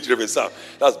 Vintage Reverend Sam.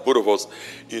 That's both of us.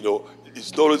 You know,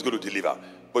 it's not always going to deliver.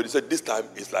 But he said, this time,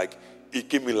 it's like he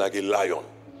came in like a lion.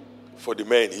 For the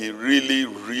man, he really,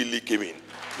 really came in.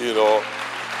 You know.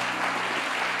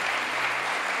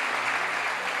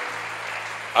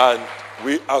 And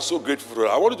we are so grateful for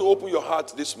that. I want you to open your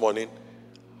heart this morning.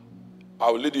 I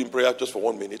will lead you in prayer just for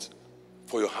 1 minute.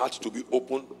 For your heart to be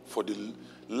open for the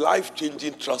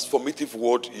life-changing, transformative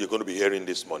word you're going to be hearing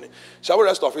this morning. Shall we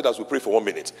rest our feet as we pray for 1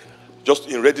 minute? Just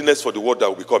in readiness for the word that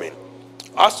will be coming.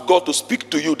 Ask God to speak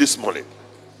to you this morning.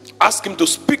 Ask him to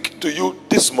speak to you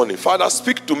this morning. Father,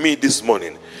 speak to me this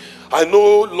morning. I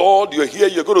know, Lord, you're here.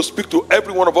 You're going to speak to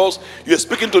every one of us. You're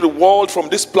speaking to the world from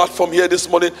this platform here this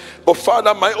morning. But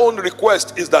Father, my own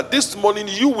request is that this morning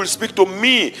you will speak to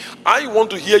me. I want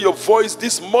to hear your voice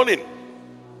this morning.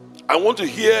 I want to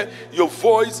hear your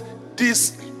voice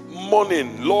this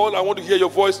morning. Lord, I want to hear your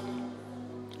voice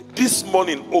this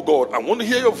morning, oh God. I want to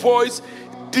hear your voice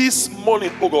this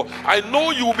morning, oh God. I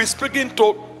know you will be speaking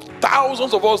to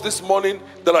thousands of us this morning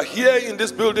that are here in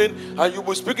this building, and you'll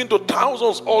be speaking to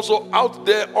thousands also out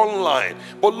there online.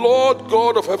 But Lord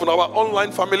God of heaven, our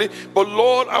online family, but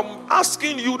Lord, I'm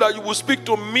asking you that you will speak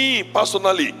to me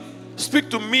personally. Speak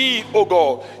to me, oh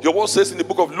God. Your word says in the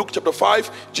book of Luke chapter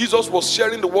 5, Jesus was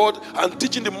sharing the word and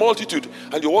teaching the multitude.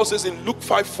 And your word says in Luke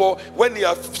 5:4, when he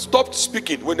had stopped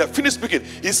speaking, when he had finished speaking,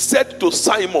 he said to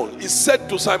Simon,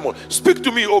 speak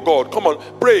to me, oh God. Come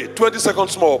on, pray. 20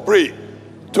 seconds more, pray.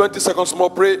 20 seconds more,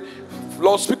 pray.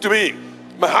 Lord, speak to me.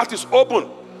 My heart is open.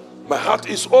 My heart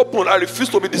is open. I refuse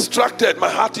to be distracted. My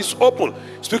heart is open.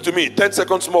 Speak to me. 10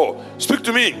 seconds more. Speak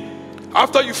to me.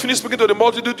 After you finish speaking to the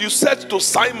multitude, you said to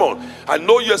Simon, I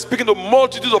know you are speaking to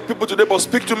multitudes of people today, but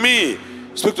speak to me.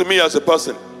 Speak to me as a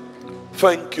person.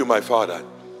 Thank you, my Father.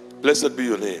 Blessed be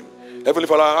your name. Heavenly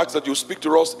Father, I ask that you speak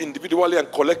to us individually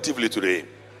and collectively today.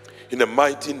 In the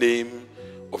mighty name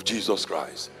of Jesus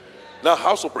Christ. Now,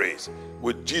 house of praise,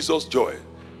 with Jesus' joy,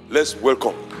 let's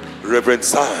welcome Reverend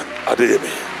Sam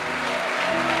Adeyemi.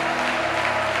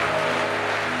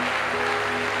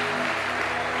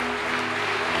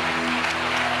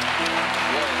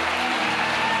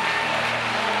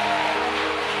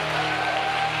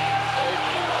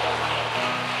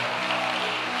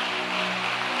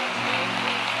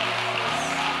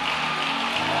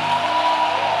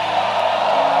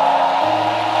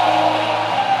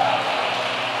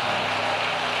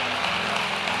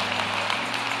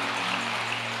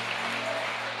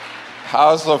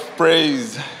 House of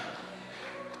praise.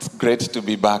 It's great to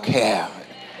be back here.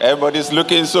 Everybody's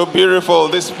looking so beautiful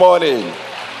this morning.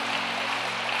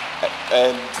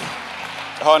 And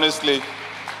honestly,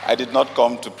 I did not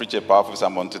come to preach a powerful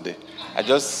sermon today. I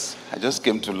just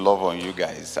came to love on you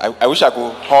guys. I wish I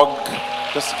could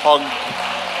just hug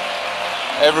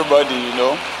everybody, you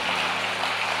know.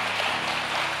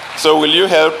 So will you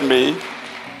help me?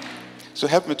 So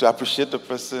help me to appreciate the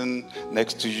person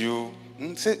next to you.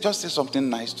 Just say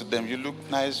something nice to them. You look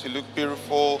nice, you look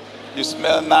beautiful, you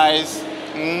smell nice.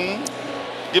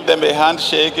 Give them a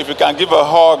handshake. If you can give a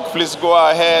hug, please go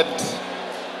ahead.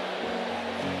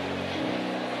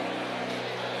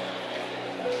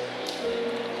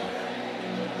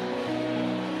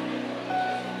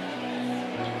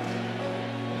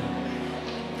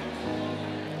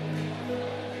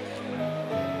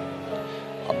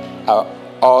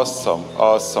 Awesome,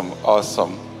 awesome,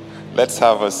 awesome. Let's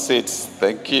have a seat.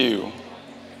 Thank you.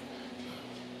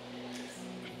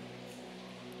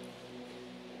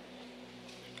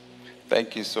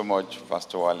 Thank you so much,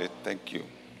 Pastor Wale. Thank you.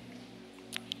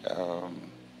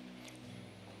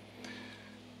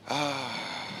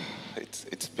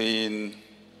 It's been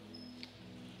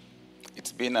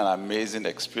an amazing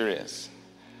experience,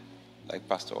 like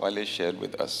Pastor Wale shared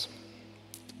with us.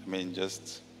 I mean,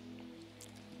 just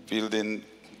building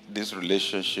this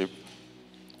relationship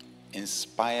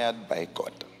inspired by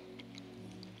God.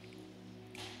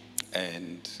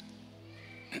 And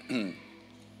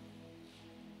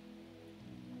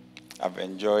I've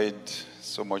enjoyed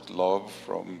so much love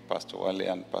from Pastor Wale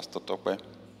and Pastor Tope.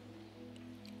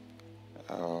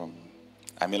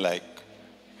 I mean, like,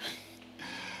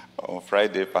 on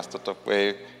Friday, Pastor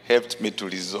Tope helped me to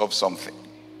resolve something,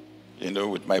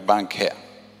 with my bank here.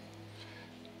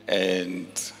 And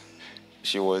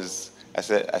I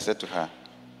said to her,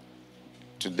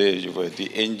 today you were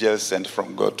the angel sent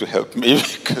from God to help me,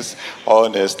 because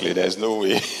honestly, there's no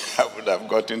way I would have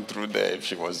gotten through there if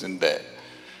she wasn't there,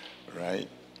 right?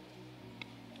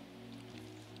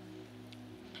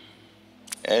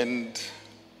 And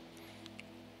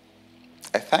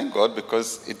I thank God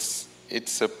because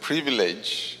it's a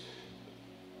privilege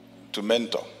to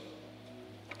mentor.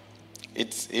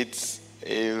 It's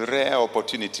a rare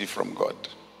opportunity from God.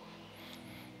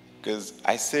 Because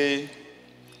I say,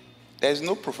 there's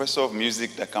no professor of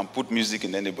music that can put music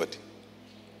in anybody.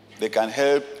 They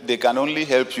can only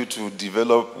help you to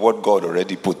develop what God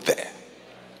already put there.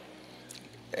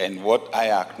 And what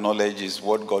I acknowledge is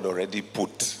what God already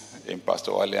put in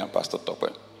Pastor Wale and Pastor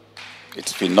Tope.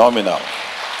 It's phenomenal.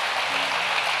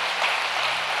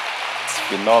 It's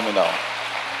phenomenal.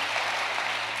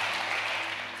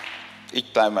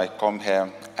 Each time I come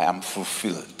here, I am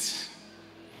fulfilled.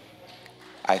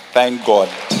 I thank God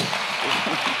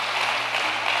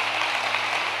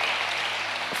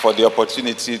for the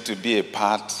opportunity to be a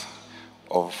part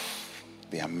of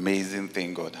the amazing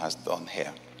thing God has done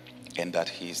here and that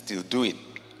He is still doing.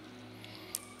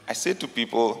 I say to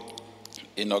people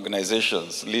in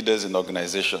organizations, leaders in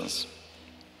organizations,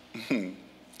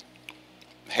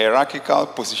 hierarchical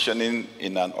positioning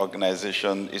in an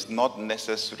organization is not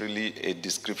necessarily a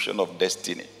description of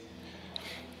destiny.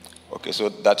 Okay, so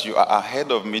that you are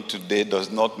ahead of me today does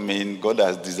not mean God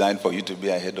has designed for you to be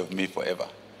ahead of me forever.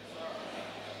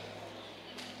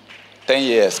 10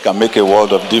 years can make a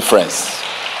world of difference.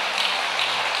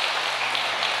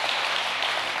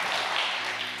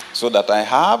 So that I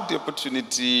have the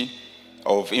opportunity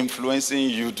of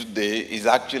influencing you today is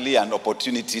actually an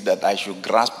opportunity that I should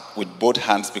grasp with both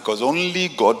hands, because only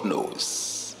God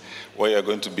knows where you're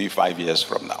going to be 5 years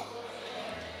from now.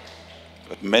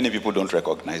 But many people don't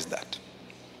recognize that.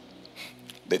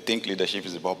 They think leadership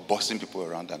is about bossing people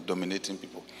around and dominating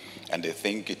people. And they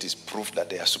think it is proof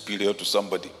that they are superior to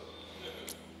somebody.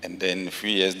 And then a few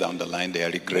years down the line, they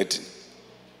are regretting.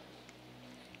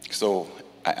 So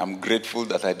I am grateful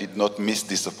that I did not miss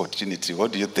this opportunity.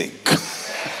 What do you think?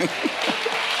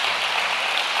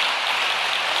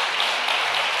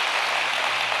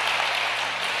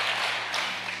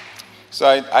 So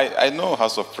I know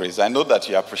House of Praise. I know that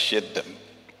you appreciate them.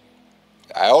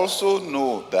 I also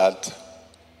know that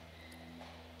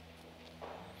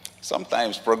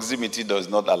sometimes proximity does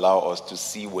not allow us to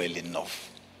see well enough.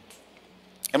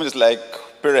 I mean, it's like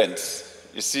parents.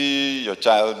 You see your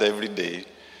child every day,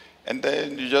 and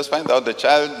then you just find out the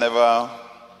child never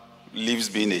leaves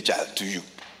being a child to you.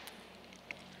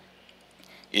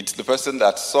 It's the person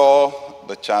that saw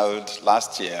the child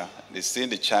last year, they see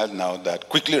the child now, that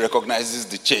quickly recognizes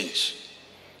the change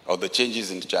or the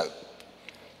changes in the child.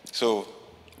 So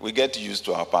we get used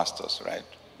to our pastors, right?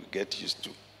 We get used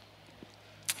to.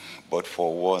 But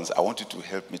for once, I want you to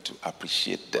help me to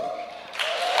appreciate them.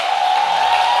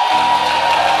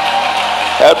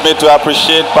 Help me to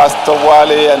appreciate Pastor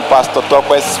Wale and Pastor Tope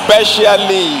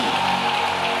especially.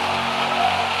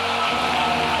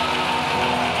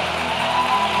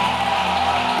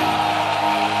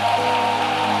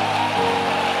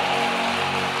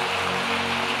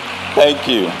 Thank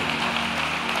you.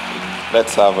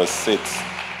 Let's have a seat.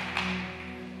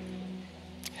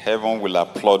 Heaven will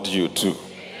applaud you too.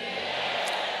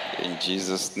 In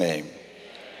Jesus' name.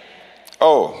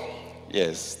 Oh,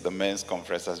 yes, the men's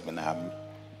conference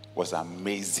was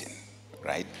amazing,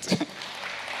 right?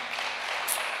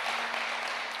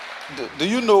 Do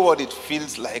you know what it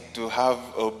feels like to have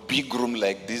a big room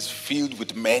like this filled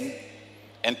with men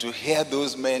and to hear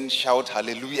those men shout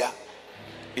hallelujah?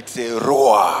 It's a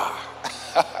roar.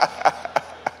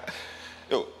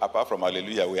 Oh, apart from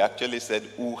hallelujah, we actually said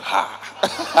ooh-ha.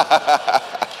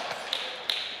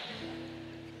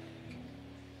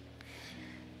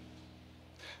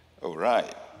 All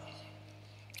right.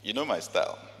 You know my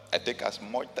style. I take as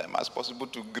much time as possible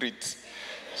to greet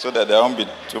so that there won't be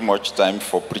too much time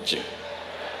for preaching.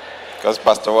 Because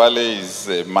Pastor Wale is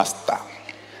a master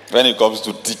when it comes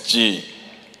to teaching.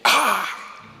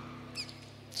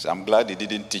 So I'm glad he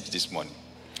didn't teach this morning.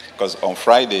 Because on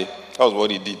Friday, that was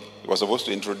what he did. He was supposed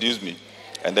to introduce me.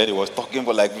 And then he was talking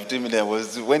for like 15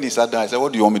 minutes. When he sat down, I said,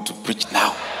 what do you want me to preach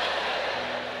now?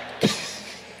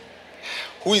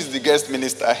 Who is the guest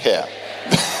minister here?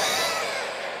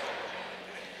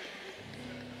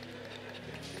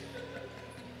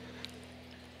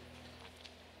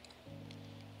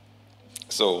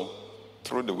 So,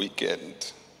 through the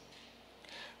weekend,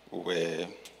 we were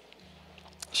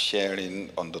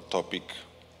sharing on the topic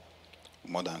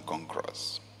More Than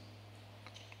Conquerors.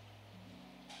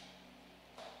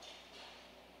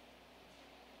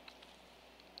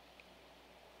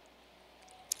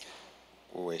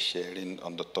 We were sharing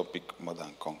on the topic More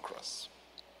Than Conquerors.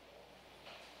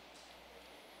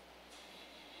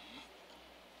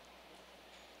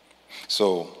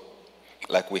 So,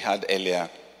 like we had earlier,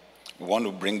 we want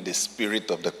to bring the spirit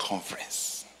of the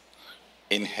conference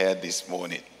in here this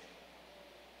morning.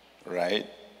 Right?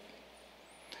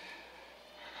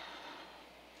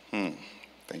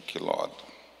 Thank you, Lord.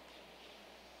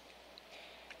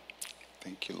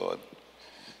 Thank you, Lord.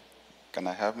 Can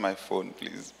I have my phone,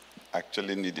 please?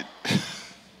 Actually need it.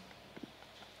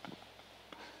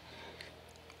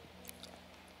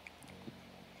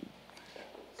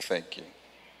 Thank you.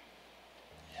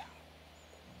 Yeah.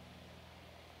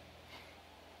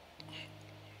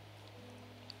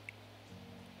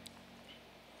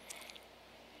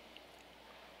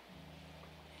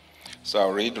 So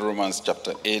I'll read Romans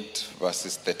chapter 8,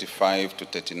 verses 35 to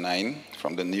 39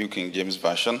 from the New King James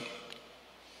Version.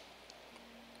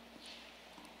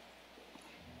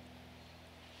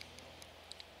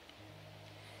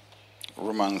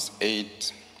 Romans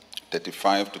 8,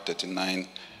 35 to 39,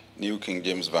 New King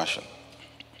James Version.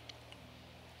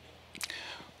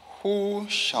 Who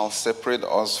shall separate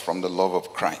us from the love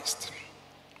of Christ?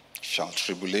 Shall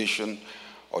tribulation,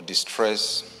 or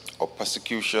distress, or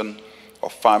persecution, or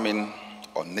famine,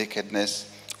 or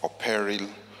nakedness, or peril,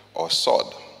 or sword?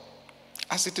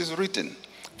 As it is written,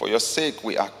 for your sake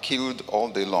we are killed all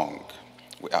day long.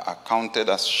 We are accounted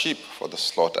as sheep for the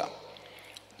slaughter.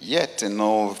 Yet in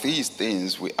all these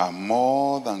things we are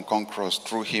more than conquerors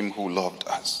through him who loved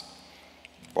us.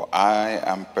 For I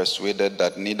am persuaded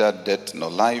that neither death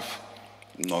nor life,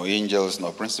 nor angels,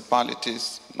 nor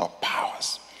principalities, nor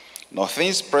powers, nor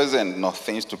things present, nor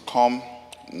things to come,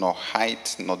 nor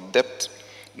height, nor depth,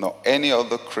 nor any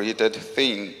other created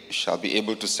thing shall be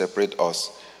able to separate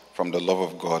us from the love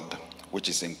of God, which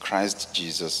is in Christ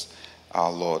Jesus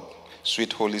our Lord.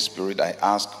 Sweet Holy Spirit, I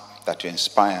ask that you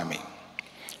inspire me.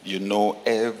 You know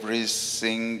every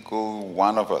single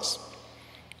one of us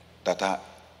that are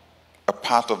a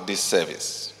part of this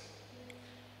service,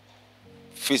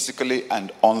 physically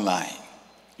and online.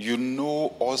 You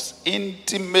know us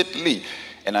intimately,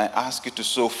 and I ask you to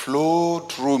so flow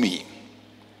through me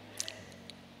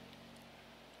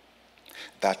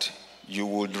that you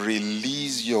would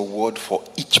release your word for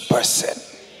each person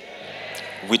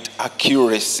with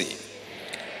accuracy.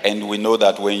 And we know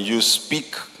that when you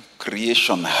speak,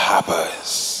 creation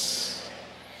harbors,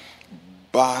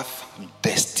 birth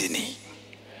destiny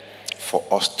for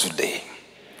us today.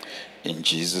 In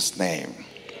Jesus' name.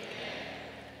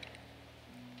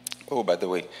 Oh, by the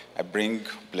way, I bring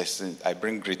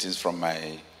greetings from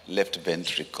my left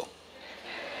ventricle.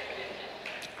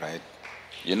 Right?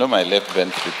 You know my left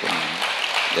ventricle?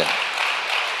 Yeah.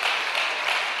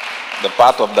 The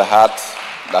part of the heart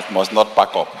that must not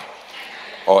pack up,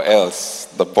 or else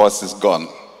the boss is gone.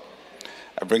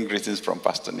 I bring greetings from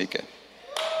Pastor Nike.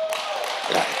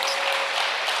 Right.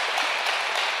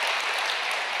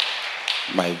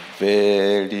 My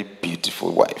very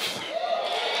beautiful wife.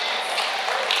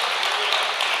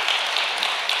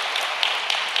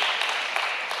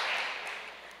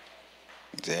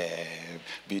 The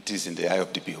beauty is in the eye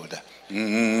of the beholder.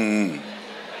 You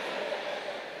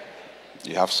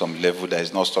have some level that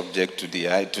is not subject to the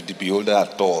eye, to the beholder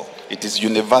at all. It is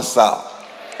universal.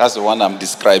 That's the one I'm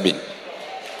describing.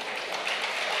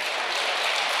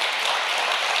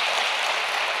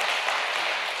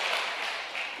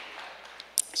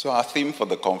 So our theme for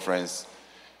the conference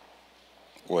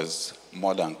was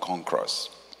More Than Conquerors.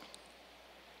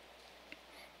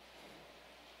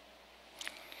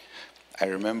 I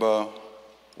remember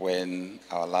when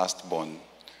our last born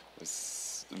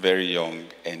was very young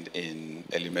and in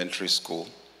elementary school,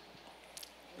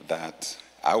 that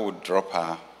I would drop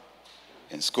her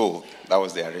in school. That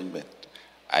was the arrangement.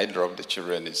 I dropped the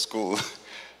children in school,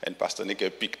 And Pastor Nike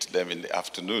picked them in the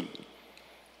afternoon.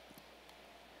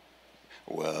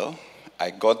 Well, I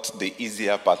got the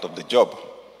easier part of the job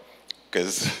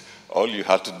because all you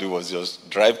had to do was just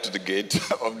drive to the gate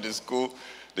of the school,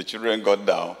 the children got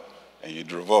down, and you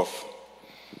drove off.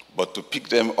 But to pick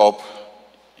them up,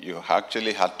 you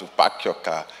actually had to park your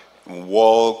car and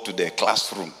walk to their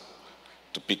classroom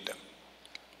to pick them.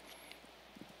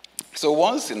 So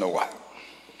once in a while,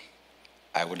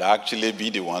 I would actually be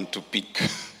the one to pick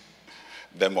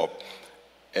them up.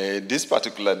 This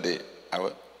particular day,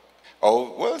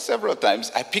 several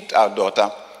times, I picked our daughter,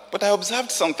 but I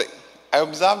observed something. I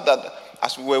observed that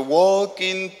as we were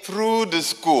walking through the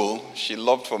school, she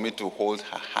loved for me to hold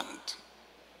her hand.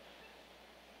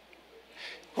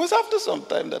 It was after some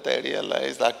time that I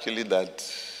realized actually that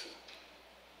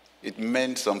it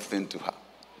meant something to her.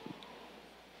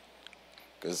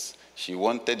 Because she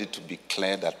wanted it to be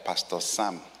clear that Pastor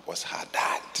Sam was her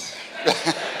dad.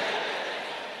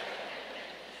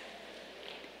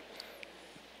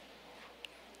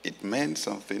 It meant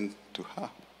something to her,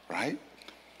 right?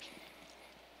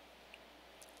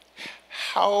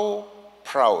 How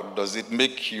proud does it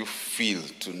make you feel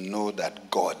to know that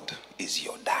God is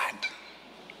your dad?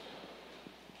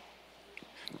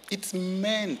 It's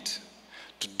meant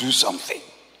to do something.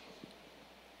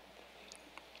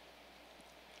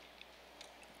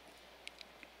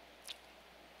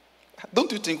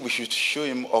 Don't you think we should show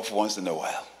him off once in a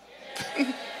while?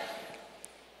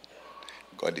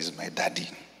 God is my daddy.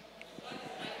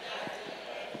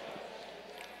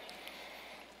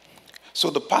 So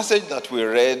the passage that we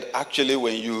read, actually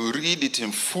when you read it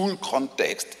in full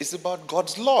context, is about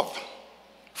God's love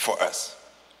for us.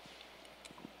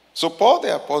 So Paul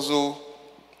the Apostle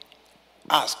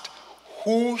asked,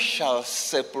 who shall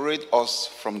separate us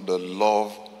from the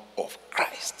love of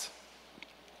Christ?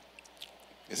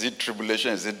 Is it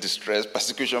tribulation? Is it distress,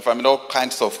 persecution, famine, all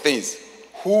kinds of things?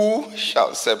 Who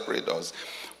shall separate us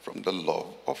from the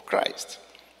love of Christ?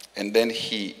 And then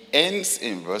he ends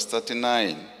in verse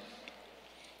 39,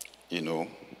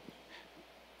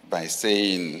 by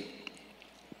saying,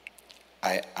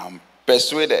 I am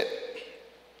persuaded.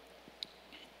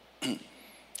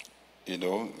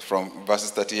 From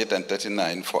verses 38 and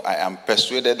 39, for I am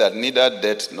persuaded that neither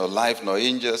death, nor life, nor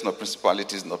angels, nor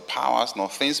principalities, nor powers, nor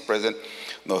things present,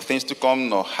 nor things to come,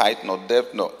 nor height, nor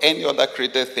depth, nor any other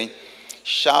created thing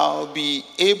shall be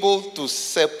able to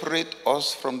separate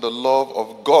us from the love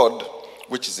of God,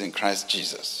 which is in Christ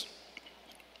Jesus.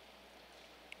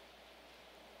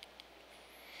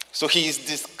 So he is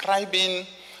describing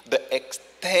the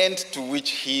extent to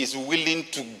which he is willing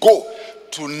to go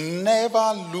to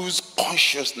never lose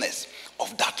consciousness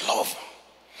of that love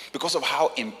because of how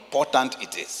important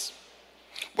it is.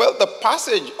 Well, the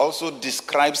passage also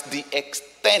describes the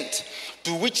extent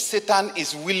to which Satan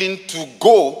is willing to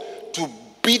go to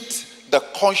beat the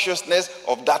consciousness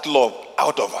of that love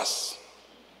out of us.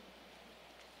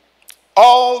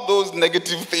 All those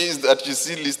negative things that you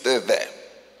see listed there.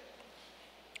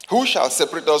 Who shall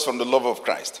separate us from the love of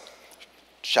Christ?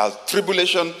 Shall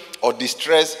tribulation or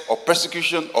distress or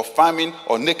persecution or famine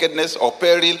or nakedness or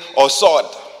peril or sword?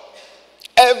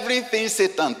 Everything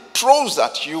Satan throws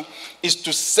at you is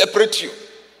to separate you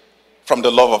from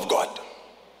the love of God.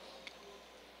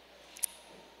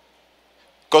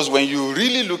 Because when you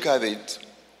really look at it,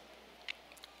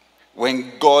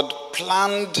 when God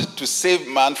planned to save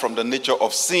man from the nature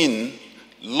of sin,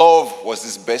 love was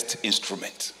his best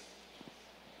instrument.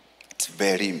 It's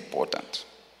very important.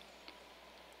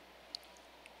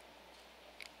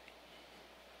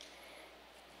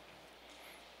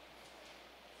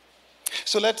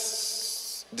 So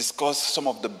let's discuss some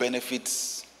of the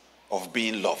benefits of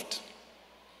being loved.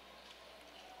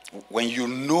 When you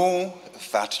know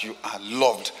that you are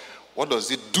loved, what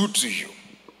does it do to you?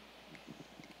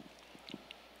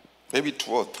 Maybe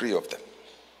 2 or 3 of them.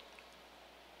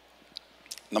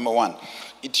 Number 1,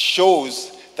 it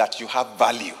shows that you have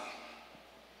value.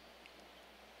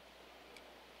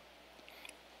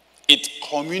 It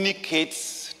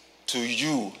communicates to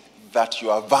you that you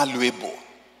are valuable,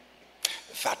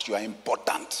 that you are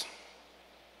important.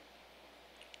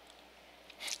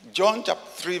 John chapter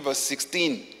 3 verse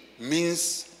 16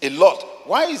 means a lot.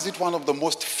 Why is it one of the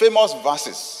most famous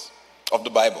verses of the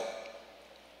Bible?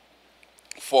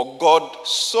 For God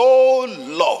so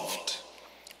loved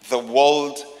the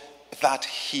world that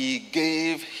he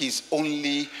gave his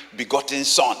only begotten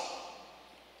Son.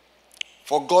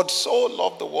 For God so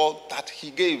loved the world that he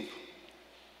gave.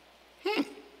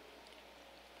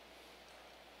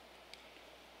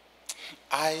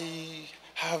 I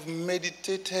have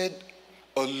meditated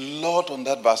a lot on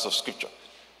that verse of scripture.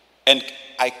 And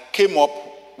I came up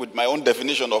with my own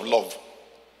definition of love.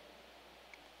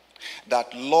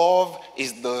 That love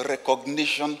is the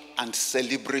recognition and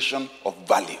celebration of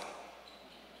value.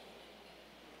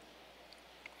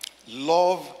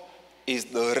 Love is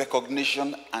the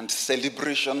recognition and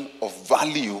celebration of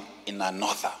value in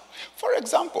another. For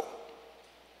example,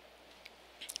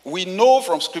 we know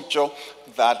from Scripture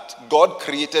that God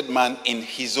created man in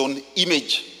his own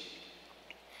image.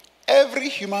 Every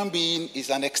human being is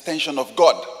an extension of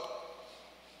God.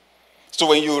 So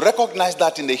when you recognize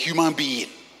that in a human being,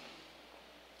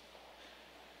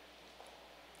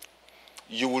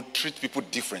 you will treat people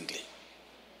differently.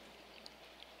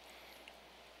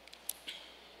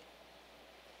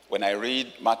 When I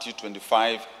read Matthew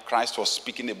 25, Christ was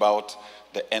speaking about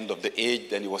the end of the age,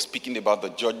 then he was speaking about the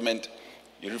judgment.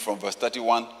 You read from verse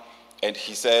 31, and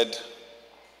he said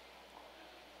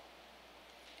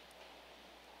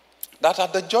that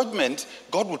at the judgment,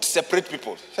 God would separate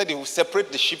people. He said he would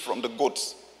separate the sheep from the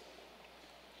goats.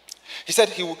 He said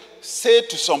he would say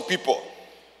to some people,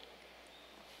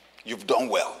 "You've done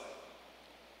well.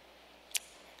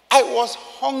 I was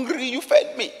hungry, you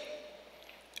fed me.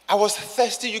 I was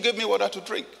thirsty, you gave me water to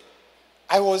drink.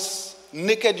 I was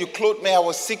naked, you clothed me. I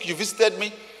was sick, you visited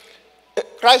me."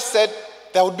 Christ said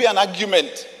there would be an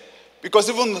argument, because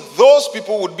even those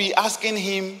people would be asking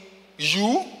him,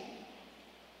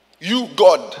 You,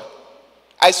 God,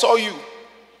 I saw you.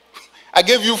 I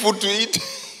gave you food to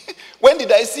eat. When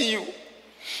did I see you?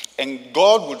 And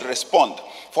God would respond,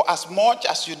 "For as much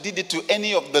as you did it to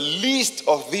any of the least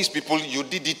of these people, you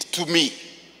did it to me."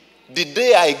 The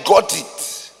day I got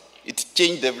it, it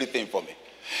changed everything for me.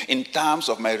 In terms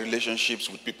of my relationships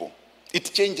with people,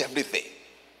 it changed everything.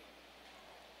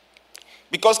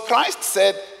 Because Christ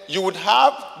said you would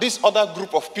have this other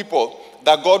group of people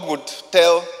that God would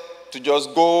tell to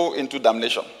just go into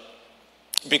damnation.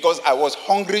 Because I was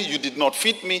hungry, you did not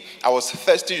feed me. I was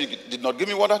thirsty, you did not give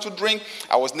me water to drink.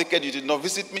 I was naked, you did not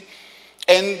visit me.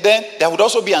 And then there would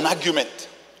also be an argument.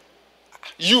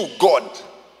 You, God,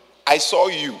 I saw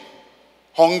you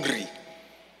hungry.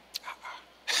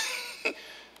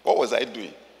 What was I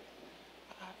doing?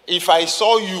 If I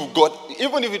saw you, God,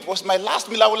 even if it was my last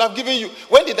meal, I would have given you.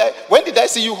 When did I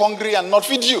see you hungry and not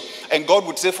feed you? And God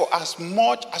would say, "For as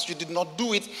much as you did not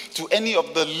do it to any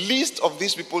of the least of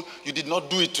these people, you did not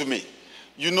do it to me."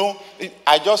 You know,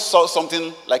 I just saw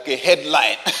something like a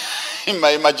headline in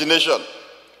my imagination.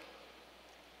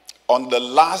 On the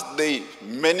last day,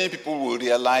 many people will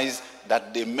realize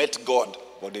that they met God,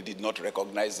 but they did not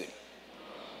recognize him.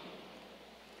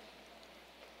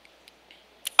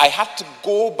 I had to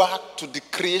go back to the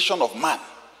creation of man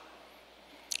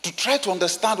to try to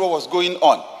understand what was going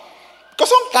on. Because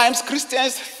sometimes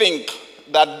Christians think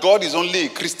that God is only a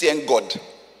Christian God,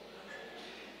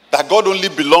 that God only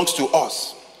belongs to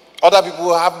us. Other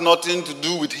people have nothing to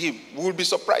do with him. We will be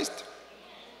surprised.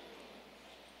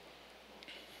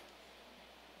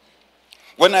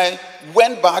 When I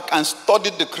went back and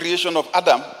studied the creation of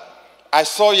Adam, I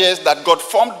saw, yes, that God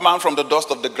formed man from the dust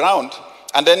of the ground.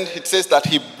 And then it says that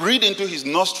he breathed into his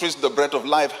nostrils the breath of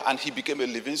life, and he became a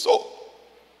living soul.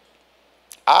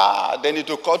 Then it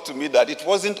occurred to me that it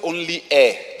wasn't only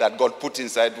air that God put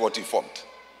inside what he formed.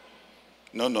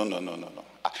 No.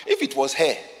 If it was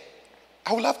hair,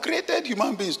 I would have created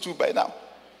human beings too by now.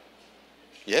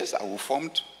 Yes, I will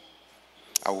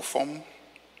form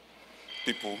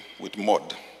people with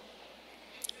mud,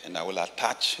 and I will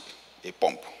attach a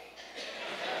pump.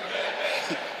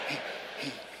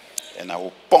 And I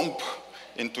will pump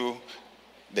into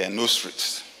their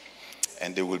nostrils,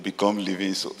 and they will become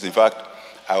living souls. In fact,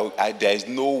 there is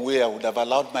no way I would have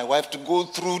allowed my wife to go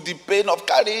through the pain of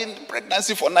carrying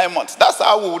pregnancy for 9 months. That's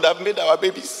how we would have made our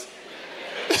babies.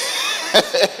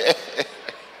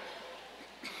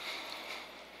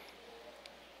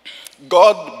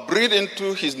 God breathed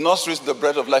into his nostrils the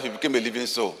breath of life. He became a living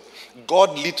soul.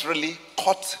 God literally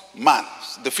cut man.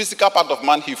 The physical part of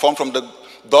man he formed from the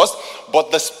dust, but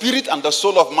the spirit and the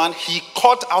soul of man he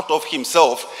cut out of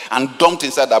himself and dumped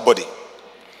inside that body.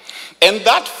 And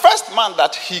that first man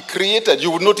that he created, you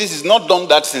will notice he's not done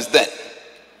that since then.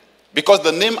 Because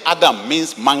the name Adam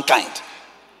means mankind.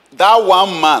 That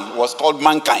one man was called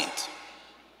mankind.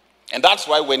 And that's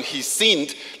why when he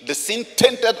sinned, the sin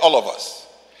tainted all of us.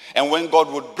 And when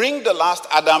God would bring the last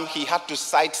Adam, he had to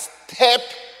sidestep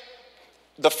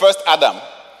the first Adam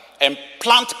and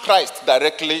plant Christ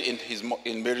directly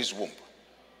in Mary's womb.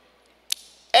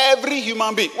 Every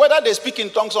human being, whether they speak in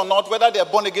tongues or not, whether they are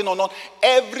born again or not,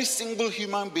 every single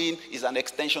human being is an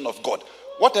extension of God.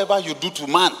 Whatever you do to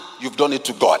man, you've done it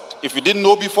to God. If you didn't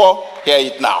know before, hear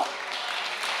it now.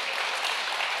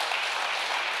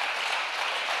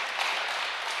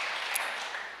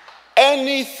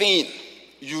 anything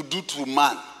you do to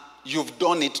man, you've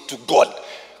done it to God.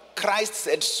 Christ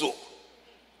said so.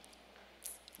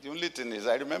 The only thing is,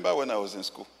 I remember when I was in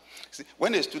school. See,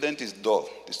 when a student is dull,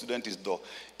 the student is dull.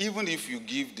 Even if you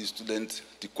give the student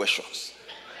the questions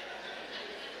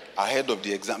ahead of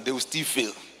the exam, they will still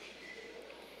fail.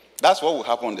 That's what will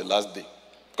happen on the last day.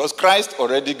 Because Christ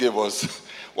already gave us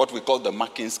what we call the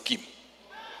marking scheme.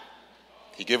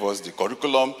 He gave us the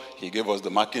curriculum, he gave us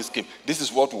the marking scheme. This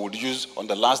is what we would use on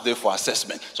the last day for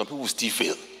assessment. Some people will still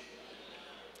fail.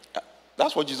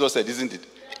 That's what Jesus said, isn't it?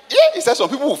 Yeah, he said some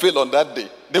people will fail on that day.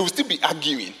 They will still be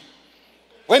arguing.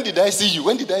 When did I see you?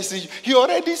 When did I see you? He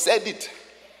already said it.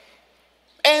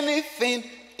 Anything.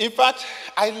 In fact,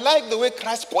 I like the way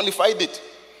Christ qualified it.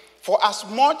 For as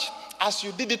much as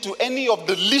you did it to any of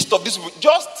the least of these people,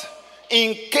 just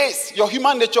in case your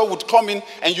human nature would come in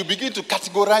and you begin to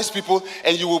categorize people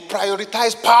and you will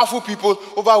prioritize powerful people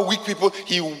over weak people,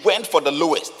 he went for the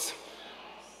lowest.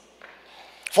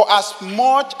 For as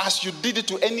much as you did it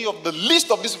to any of the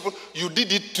least of these people, you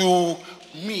did it to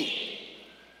me.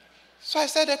 So I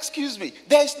said, excuse me,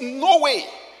 there's no way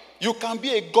you can be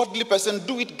a godly person,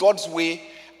 do it God's way,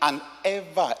 and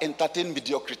ever entertain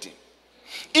mediocrity.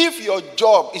 If your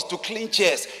job is to clean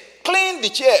chairs, clean the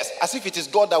chairs as if it is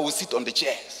God that will sit on the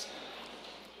chairs.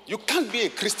 You can't be a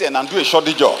Christian and do a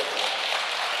shoddy job.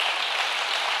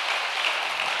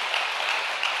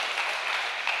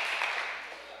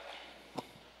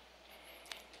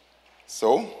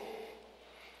 So,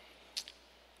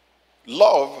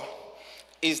 love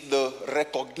is the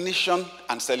recognition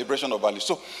and celebration of value.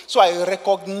 So I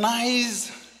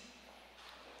recognize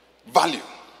value.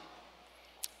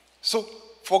 So,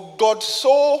 for God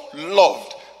so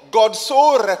loved, God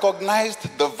so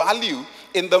recognized the value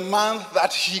in the man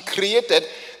that he created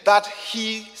that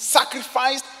he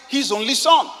sacrificed his only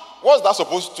son. What's that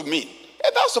supposed to mean?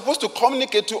 That's supposed to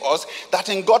communicate to us that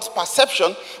in God's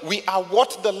perception, we are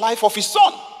worth the life of his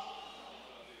son.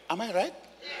 Am I right?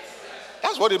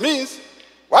 That's what it means.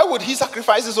 Why would he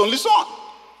sacrifice his only son?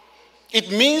 It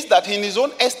means that in his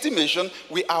own estimation,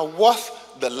 we are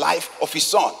worth the life of his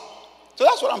son. So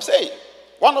that's what I'm saying.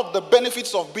 One of the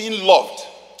benefits of being loved,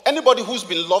 anybody who's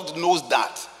been loved knows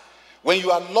that. When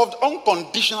you are loved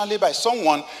unconditionally by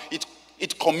someone,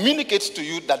 it communicates to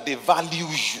you that they value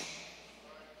you.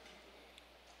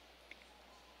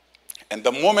 And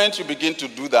the moment you begin to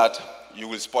do that, you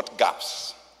will spot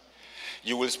gaps.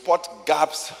 You will spot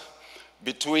gaps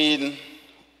between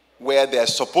where they're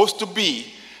supposed to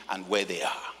be and where they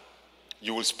are.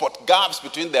 You will spot gaps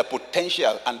between their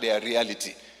potential and their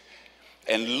reality.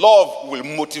 And love will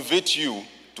motivate you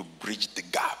to bridge the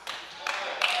gap.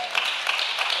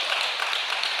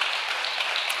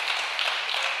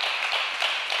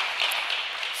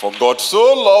 For God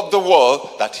so loved the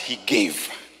world that he gave.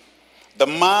 The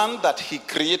man that he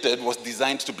created was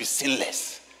designed to be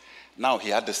sinless. Now he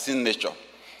had the sin nature.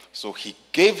 So he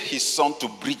gave his son to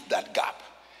bridge that gap.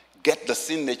 Get the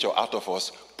sin nature out of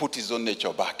us, put his own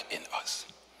nature back in us.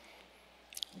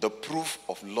 The proof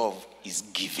of love is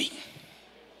giving.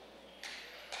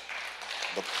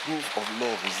 The proof of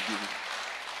love is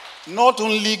giving. Not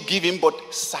only giving,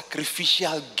 but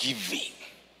sacrificial giving.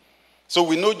 So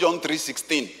we know John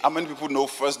 3:16. How many people know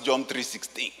 1 John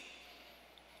 3:16?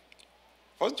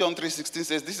 1 John 3:16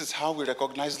 says, this is how we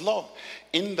recognize love,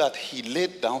 in that he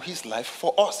laid down his life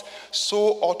for us. So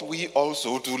ought we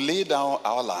also to lay down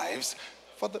our lives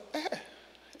for the...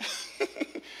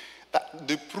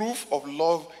 The proof of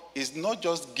love is not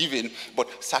just giving,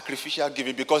 but sacrificial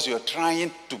giving, because you're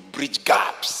trying to bridge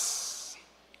gaps.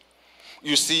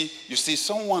 You see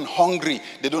someone hungry,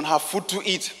 they don't have food to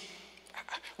eat.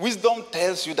 Wisdom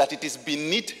tells you that it is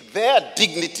beneath their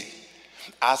dignity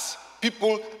as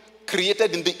people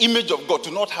created in the image of God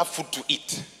to not have food to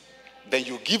eat. Then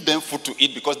you give them food to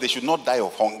eat because they should not die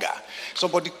of hunger.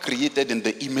 Somebody created in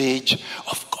the image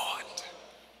of God.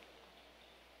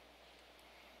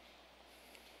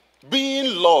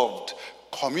 Being loved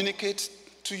communicates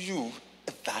to you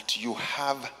that you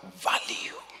have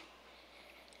value.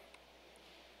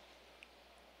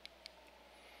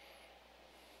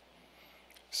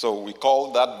 So we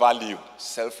call that value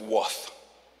self-worth.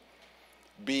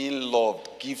 Being loved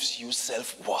gives you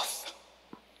self-worth.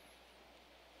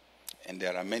 And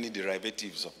there are many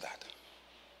derivatives of that.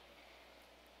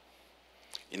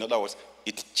 In other words,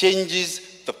 it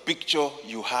changes the picture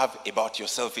you have about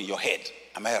yourself in your head.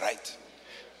 Am I right?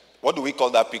 What do we call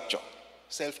that picture?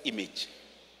 Self-image.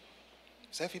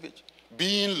 Self-image.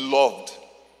 Being loved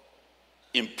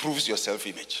improves your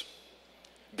self-image.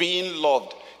 Being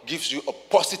loved gives you a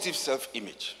positive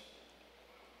self-image.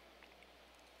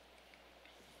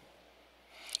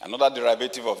 Another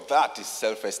derivative of that is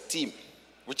self-esteem,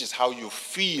 which is how you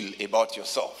feel about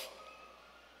yourself.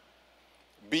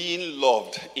 Being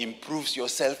loved improves your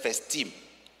self-esteem.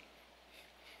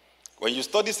 When you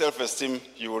study self-esteem,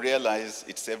 you will realize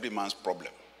it's every man's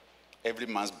problem, every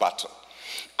man's battle.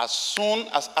 As soon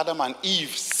as Adam and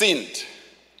Eve sinned,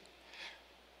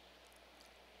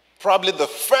 probably the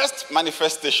first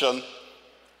manifestation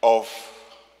of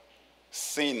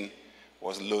sin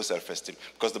was low self-esteem.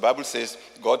 Because the Bible says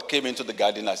God came into the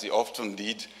garden as he often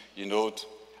did,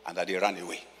 and that he ran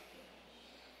away.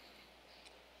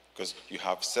 Because you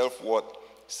have self-worth,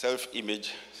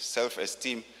 self-image,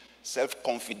 self-esteem,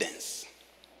 self-confidence.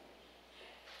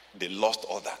 They lost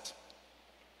all that.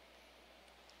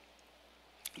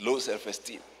 Low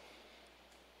self-esteem.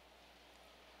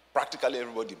 Practically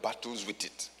everybody battles with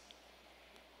it.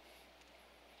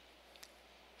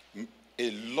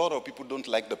 A lot of people don't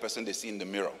like the person they see in the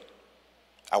mirror.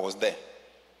 I was there.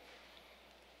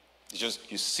 It's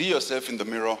just you see yourself in the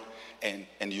mirror and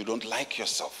you don't like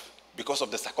yourself because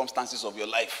of the circumstances of your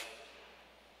life.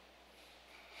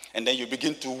 And then you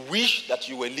begin to wish that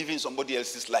you were living somebody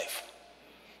else's life.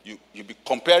 You be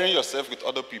comparing yourself with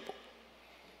other people.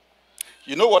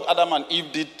 You know what Adam and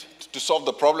Eve did to solve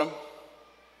the problem?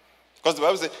 Because the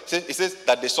Bible says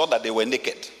that they saw that they were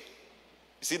naked.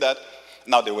 You see that?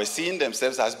 Now they were seeing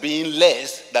themselves as being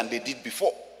less than they did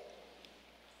before.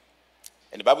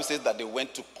 And the Bible says that they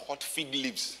went to cut fig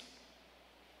leaves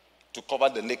to cover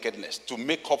the nakedness, to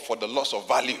make up for the loss of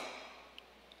value.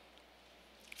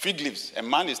 Fig leaves. A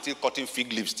man is still cutting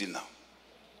fig leaves till now.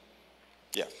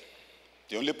 Yeah.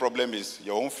 The only problem is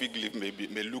your own fig leaf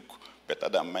may look better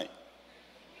than mine.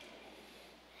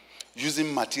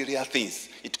 Using material things,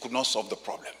 it could not solve the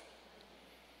problem.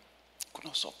 It could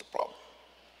not solve the problem.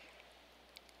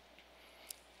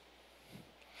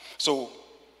 So,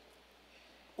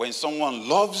 when someone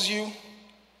loves you,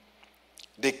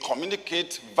 they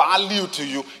communicate value to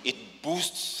you, it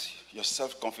boosts your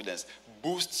self-confidence,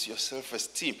 boosts your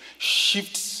self-esteem,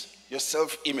 shifts your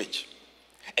self-image.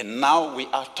 And now we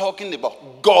are talking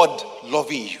about God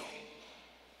loving you.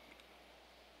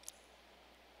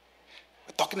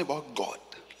 We're talking about God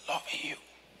loving you.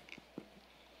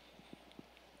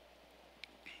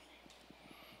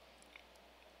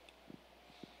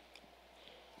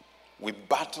 We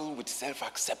battle with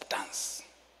self-acceptance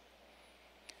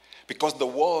because the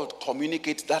world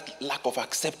communicates that lack of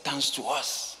acceptance to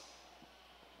us.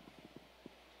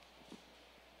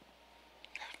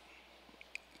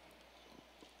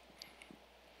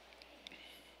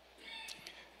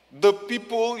 The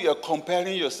people you're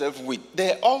comparing yourself with,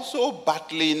 they're also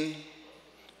battling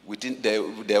within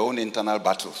their own internal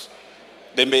battles.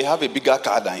 They may have a bigger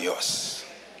car than yours.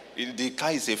 The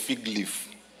car is a fig leaf.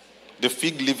 The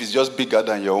fig leaf is just bigger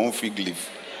than your own fig leaf.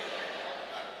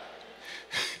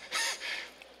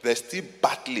 They're still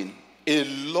battling. A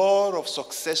lot of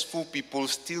successful people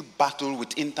still battle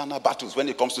with internal battles when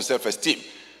it comes to self-esteem.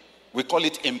 We call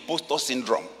it imposter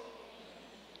syndrome.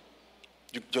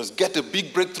 You just get a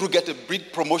big breakthrough, get a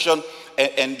big promotion,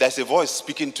 and there's a voice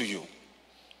speaking to you.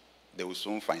 They will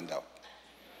soon find out.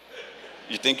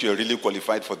 You think you're really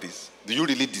qualified for this? Do you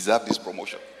really deserve this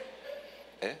promotion?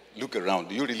 Look around.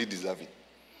 Do you really deserve it?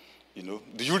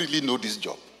 Do you really know this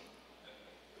job?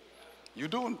 You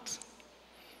don't.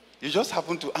 You just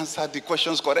happen to answer the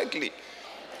questions correctly.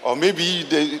 Or maybe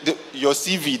your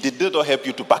CV, they did not help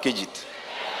you to package it.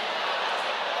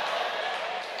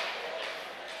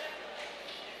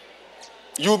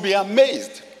 You'll be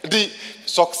amazed. The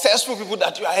successful people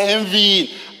that you are envying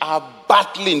are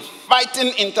battling,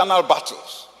 fighting internal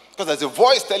battles. Because there's a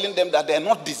voice telling them that they're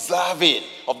not deserving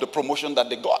of the promotion that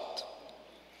they got.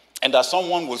 And that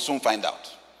someone will soon find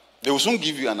out. They will soon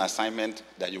give you an assignment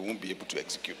that you won't be able to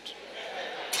execute.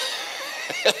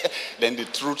 Then the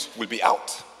truth will be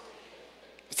out.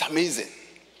 It's amazing.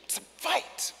 It's a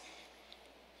fight.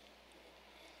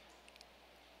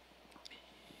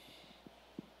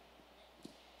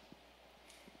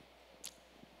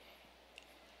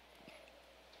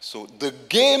 So the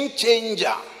game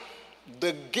changer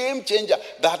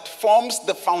that forms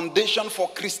the foundation for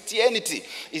Christianity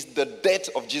is the death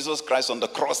of Jesus Christ on the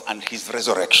cross and his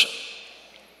resurrection.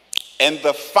 And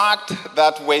the fact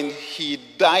that when he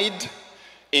died,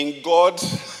 in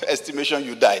God's estimation,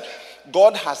 you died.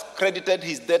 God has credited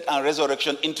his death and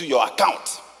resurrection into your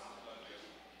account.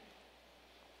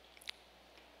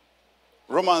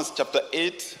 Romans chapter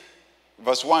 8,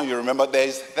 verse 1, you remember, there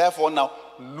is therefore now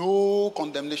no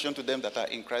condemnation to them that are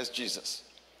in Christ Jesus.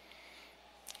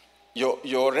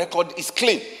 Your record is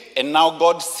clean. And now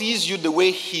God sees you the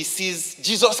way he sees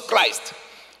Jesus Christ.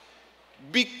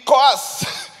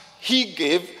 Because He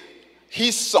gave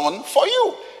his son for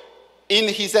you. In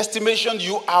his estimation,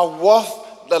 you are worth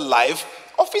the life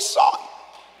of his son.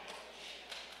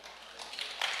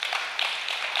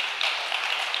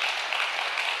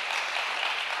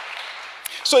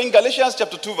 So in Galatians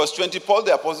chapter 2, verse 20, Paul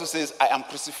the apostle says, I am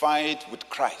crucified with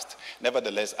Christ.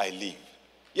 Nevertheless, I live.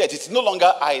 Yet it's no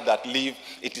longer I that live,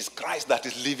 it is Christ that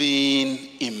is living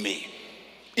in me.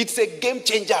 It's a game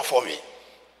changer for me.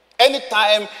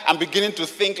 Anytime I'm beginning to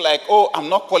think like, oh, I'm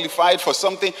not qualified for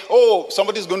something, oh,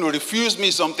 somebody's going to refuse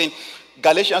me something,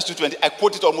 Galatians 2:20, I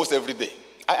quote it almost every day.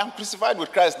 I am crucified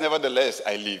with Christ, nevertheless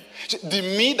I live. The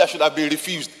me that should have been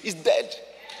refused is dead.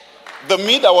 The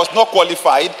me that was not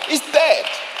qualified is dead.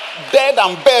 Dead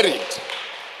and buried.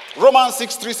 Romans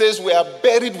 6:3 says we are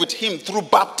buried with him through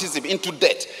baptism into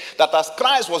death. That as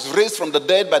Christ was raised from the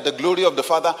dead by the glory of the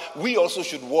Father, we also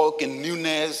should walk in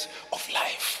newness of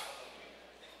life.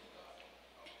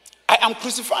 I am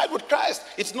crucified with Christ.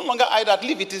 It's no longer I that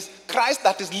live. It is Christ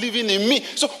that is living in me.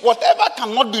 So whatever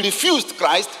cannot be refused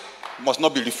Christ must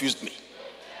not be refused me.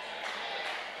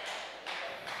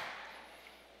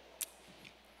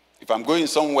 If I'm going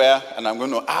somewhere and I'm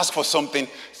going to ask for something,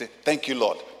 say, thank you,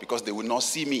 Lord, because they will not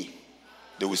see me.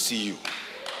 They will see you.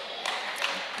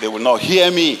 They will not hear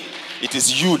me. It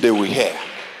is you they will hear.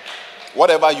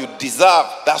 Whatever you deserve,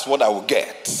 that's what I will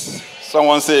get.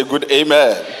 Someone say a good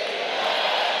amen.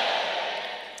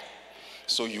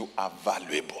 So you are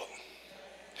valuable.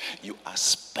 You are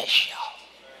special.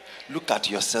 Look at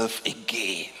yourself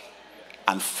again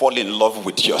and fall in love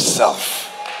with yourself.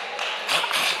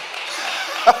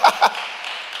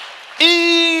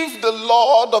 If the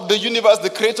Lord of the universe,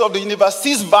 the creator of the universe,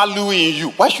 sees value in you,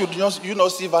 why should you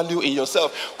not see value in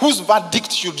yourself? Whose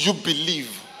verdict should you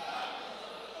believe?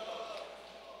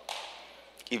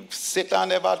 If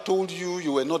Satan ever told you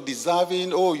you were not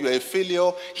deserving, oh, you are a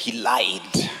failure, he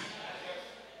lied.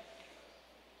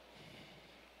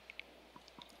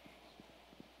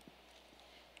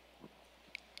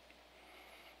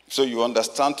 So you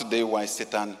understand today why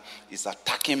Satan is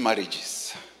attacking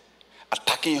marriages,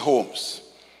 attacking homes,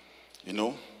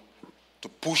 to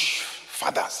push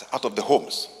fathers out of the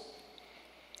homes.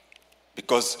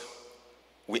 Because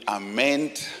we are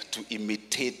meant to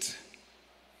imitate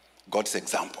God's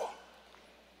example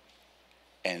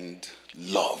and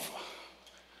love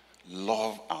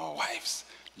our wives,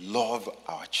 love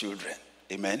our children.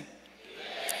 Amen?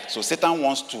 So Satan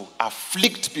wants to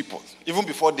afflict people. Even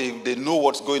before they know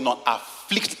what's going on,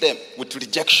 afflict them with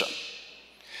rejection.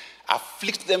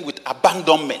 Afflict them with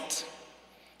abandonment.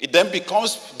 It then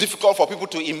becomes difficult for people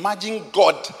to imagine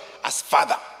God as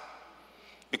father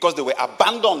because they were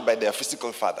abandoned by their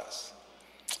physical fathers.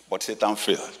 But Satan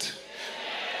failed.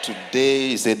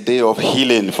 Today is a day of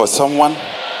healing for someone.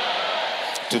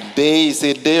 Today is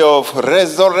a day of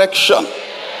resurrection.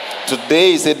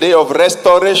 Today is a day of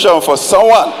restoration for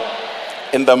someone.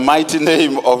 In the mighty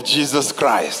name of Jesus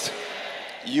Christ.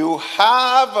 You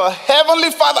have a heavenly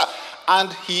Father,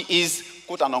 and he is,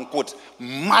 quote and unquote,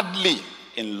 madly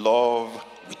in love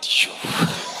with you.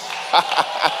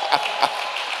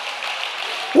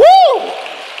 Woo!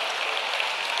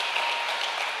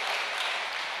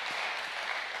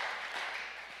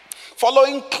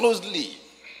 Following closely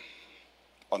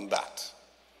on that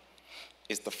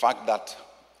is the fact that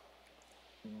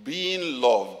being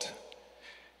loved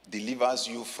delivers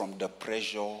you from the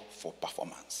pressure for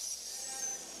performance.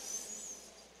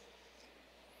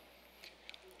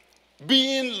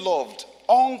 Being loved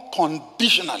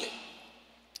unconditionally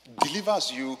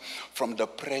delivers you from the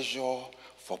pressure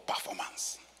for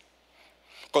performance.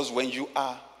 Because when you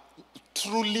are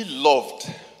truly loved,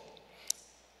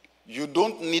 you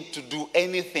don't need to do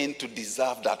anything to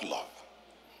deserve that love.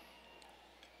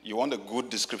 You want a good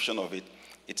description of it?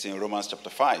 It's in Romans chapter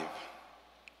 5,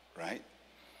 right?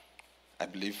 I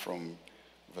believe from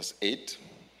verse 8.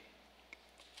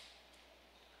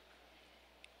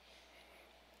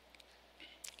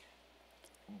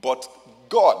 But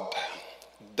God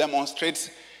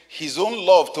demonstrates his own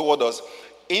love toward us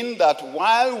in that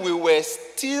while we were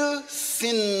still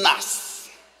sinners,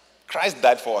 Christ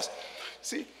died for us.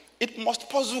 See, it must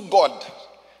puzzle God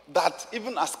that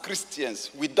even as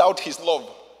Christians, without his love,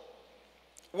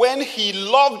 when he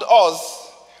loved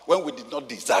us when we did not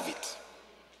deserve it.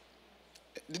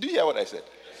 Did you hear what I said?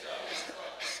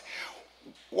 Yes,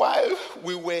 while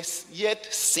we were yet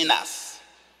sinners,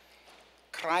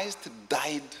 Christ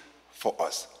died for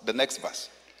us. The next verse.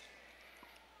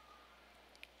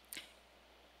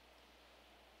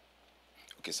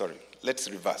 Okay, sorry. Let's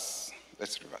reverse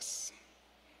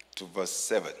to verse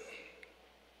 7.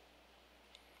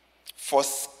 For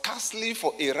scarcely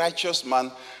for a righteous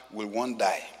man will one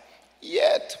die,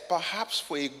 Yet, perhaps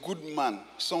for a good man,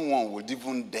 someone would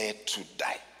even dare to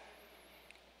die.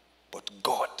 But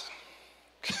God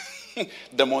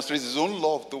demonstrates his own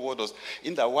love toward us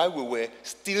in that while we were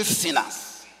still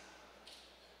sinners,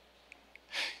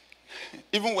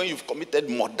 even when you've committed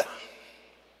murder,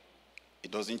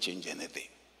 it doesn't change anything.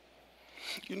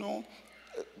 You know,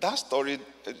 that story,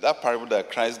 that parable that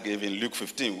Christ gave in Luke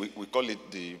 15, we call it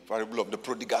the parable of the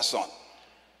prodigal son.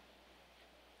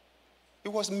 It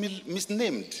was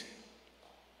misnamed.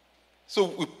 So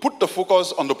we put the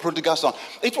focus on the prodigal son.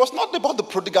 It was not about the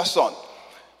prodigal son.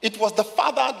 It was the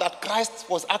father that Christ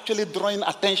was actually drawing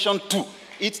attention to.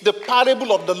 It's the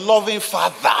parable of the loving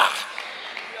father.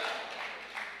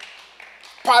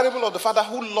 Parable of the father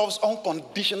who loves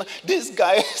unconditional. This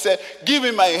guy said, give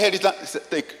me my inheritance. He said,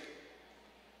 take.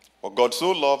 For God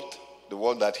so loved the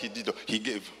world that he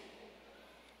gave.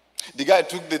 The guy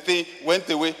took the thing, went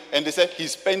away, and they said he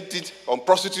spent it on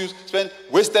prostitutes,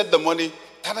 wasted the money.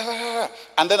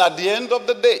 And then at the end of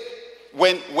the day,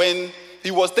 when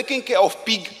he was taking care of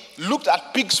pig, looked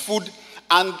at pig's food,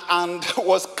 and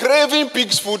was craving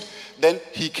pig's food, then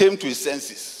he came to his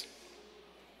senses.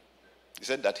 He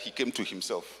said that he came to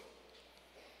himself.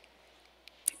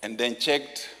 And then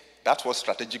checked, that's what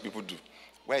strategic people do.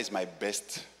 Where is my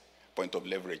best point of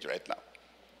leverage right now?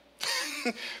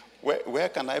 Where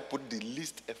can I put the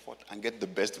least effort and get the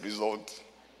best result?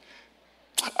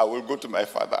 I will go to my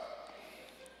father.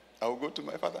 I will go to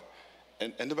my father.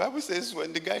 And the Bible says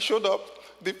when the guy showed up,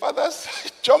 the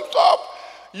fathers jumped up,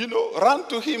 ran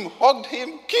to him, hugged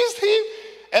him, kissed him,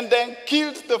 and then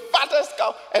killed the fattest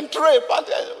cow and threw a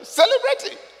party,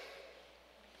 celebrating.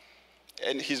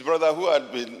 And his brother who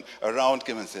had been around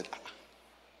came and said,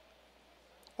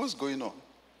 what's going on?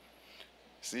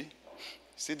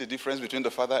 See the difference between the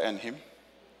father and him?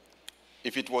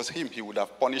 If it was him, he would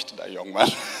have punished that young man.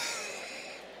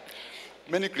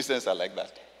 Many Christians are like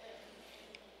that.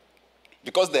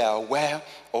 Because they are aware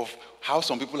of how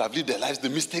some people have lived their lives, the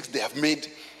mistakes they have made.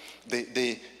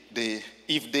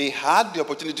 If they had the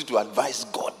opportunity to advise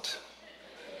God,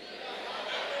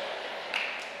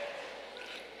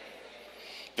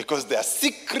 because they are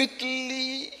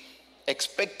secretly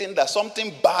expecting that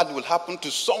something bad will happen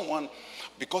to someone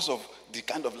because of the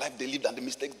kind of life they lived and the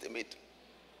mistakes they made.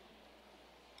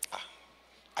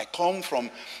 I come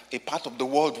from a part of the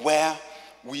world where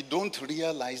we don't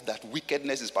realize that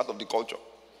wickedness is part of the culture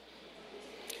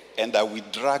and that we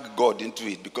drag God into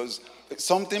it because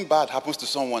something bad happens to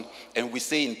someone and we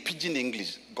say in pidgin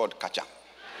English, God catch him.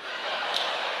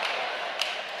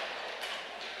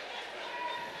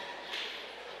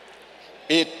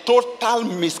 A total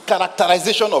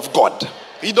mischaracterization of God.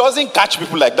 He doesn't catch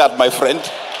people like that, my friend.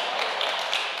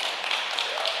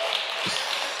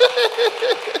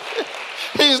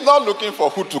 He's not looking for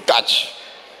who to catch.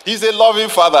 He's a loving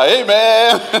father.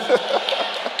 Amen.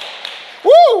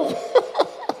 Woo!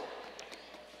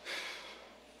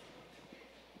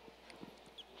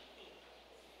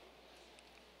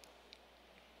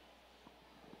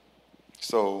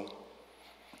 So,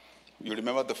 you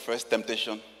remember the first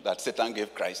temptation that Satan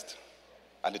gave Christ?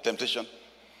 And the temptation,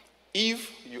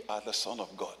 if you are the Son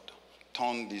of God,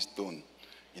 turn this stone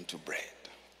into bread.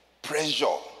 Pressure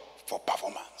for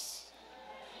performance.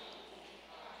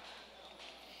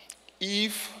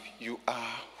 If you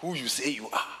are who you say you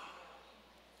are,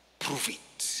 prove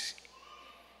it.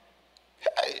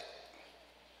 Hey.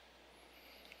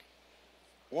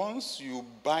 Once you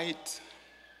bite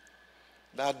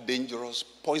that dangerous,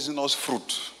 poisonous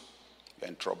fruit, you're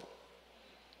in trouble.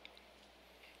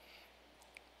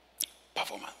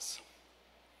 Performance.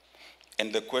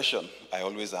 And the question I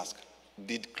always ask,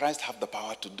 did Christ have the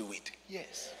power to do it?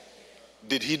 Yes.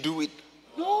 Did he do it?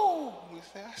 No. We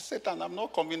say, Satan, I'm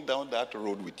not coming down that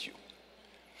road with you.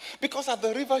 Because at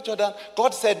the river Jordan,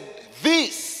 God said,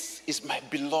 this is my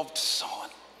beloved son,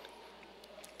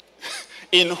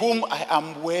 in whom I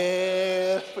am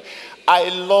well. I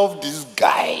love this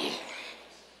guy.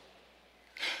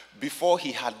 Before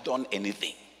he had done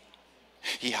anything,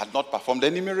 he had not performed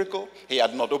any miracle, he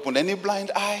had not opened any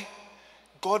blind eye.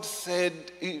 God said,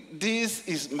 this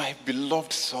is my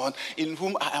beloved son, in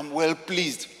whom I am well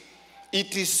pleased.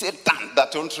 It is Satan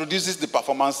that introduces the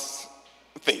performance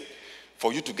thing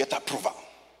for you to get approval,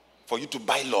 for you to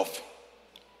buy love.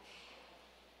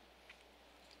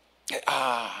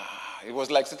 It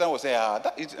was like Satan was saying,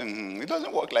 it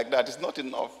doesn't work like that. It's not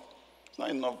enough. It's not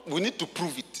enough. We need to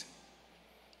prove it.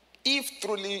 If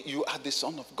truly you are the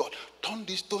Son of God, turn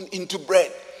this stone into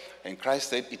bread. And Christ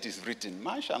said, it is written,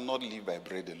 man shall not live by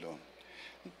bread alone.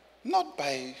 Not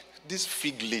by these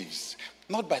fig leaves,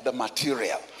 not by the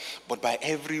material, but by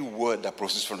every word that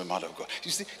proceeds from the mouth of God.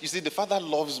 You see, the Father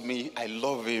loves me, I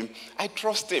love him, I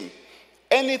trust him.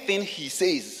 Anything he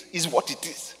says is what it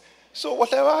is. So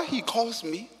whatever he calls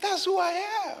me, that's who I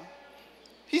am.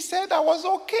 He said I was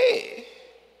okay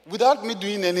without me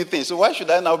doing anything. So why should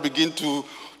I now begin to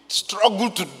struggle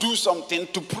to do something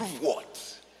to prove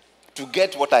what? To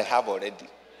get what I have already.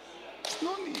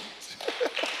 No need.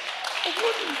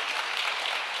 No need.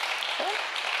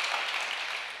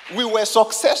 We were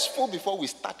successful before we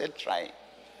started trying.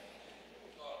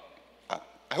 I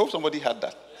hope somebody had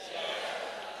that.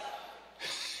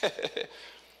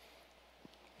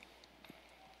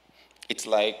 It's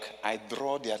like I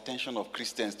draw the attention of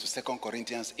Christians to 2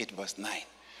 Corinthians 8 verse 9.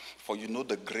 For you know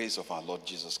the grace of our Lord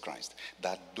Jesus Christ,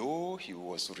 that though he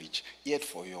was rich, yet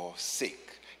for your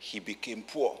sake he became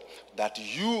poor, that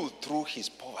you through his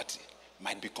poverty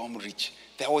might become rich.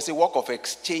 There was a work of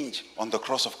exchange on the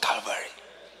cross of Calvary.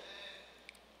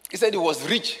 He said he was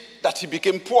rich, that he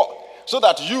became poor, so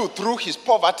that you through his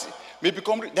poverty may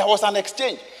become rich. There was an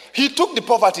exchange. He took the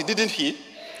poverty, didn't he?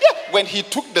 Yeah. When he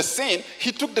took the sin,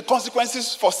 he took the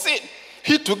consequences for sin.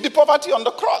 He took the poverty on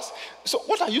the cross. So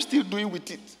what are you still doing with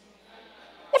it?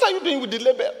 What are you doing with the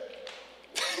label?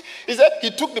 He said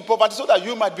he took the poverty so that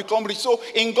you might become rich. So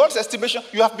in God's estimation,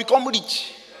 you have become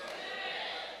rich.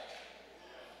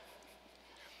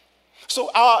 So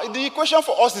the equation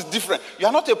for us is different. You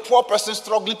are not a poor person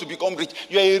struggling to become rich.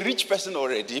 You are a rich person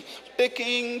already,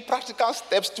 taking practical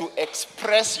steps to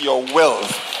express your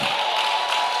wealth.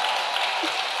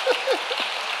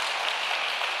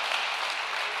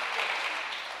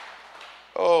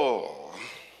 Oh.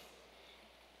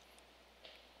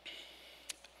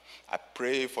 I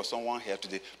pray for someone here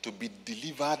today to be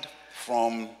delivered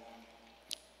from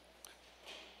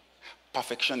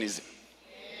perfectionism.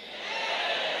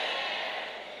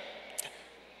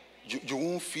 You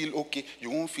won't feel okay. You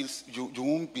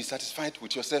won't be satisfied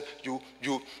with yourself.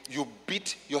 You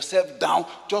beat yourself down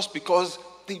just because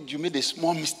you made a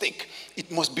small mistake. It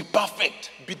must be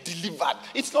perfect. Be delivered.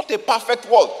 It's not a perfect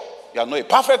world. You are not a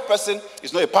perfect person.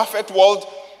 It's not a perfect world.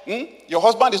 Your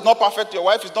husband is not perfect. Your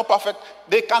wife is not perfect.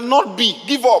 They cannot be.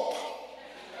 Give up.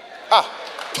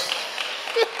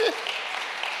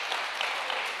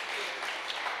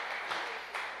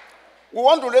 We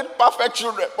want to raise perfect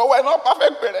children, but we're not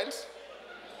perfect parents.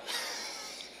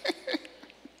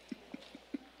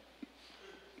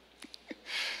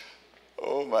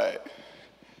 Oh my.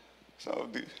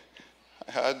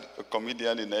 I had a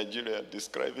comedian in Nigeria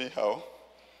describing how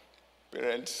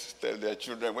parents tell their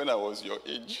children, when I was your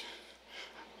age,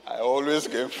 I always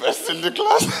came first in the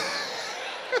class.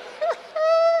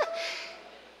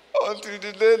 Until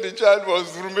the day the child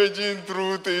was rummaging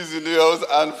through things in the house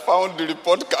and found the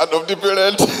report card of the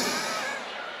parent.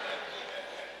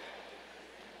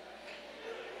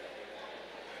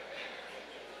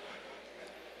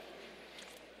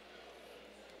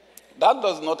 That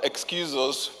does not excuse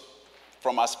us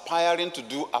from aspiring to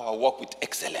do our work with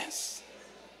excellence.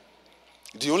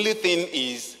 The only thing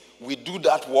is we do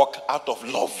that work out of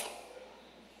love,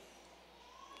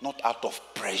 not out of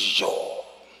pressure.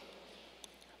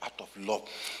 Out of love.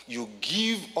 You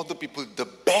give other people the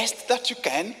best that you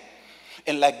can.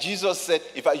 And like Jesus said,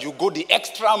 if you go the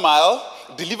extra mile,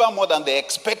 deliver more than they're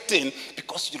expecting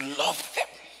because you love them.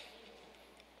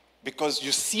 Because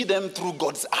you see them through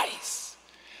God's eyes.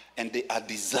 And they are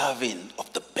deserving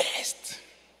of the best.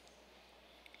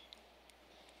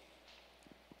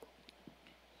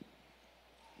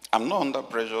 I'm not under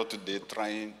pressure today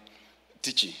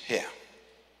teaching here.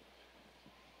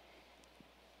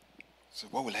 So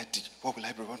what will I teach? What will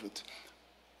I provide with?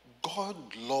 God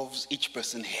loves each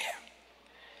person here.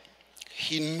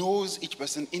 He knows each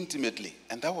person intimately.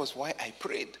 And that was why I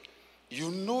prayed. You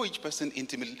know each person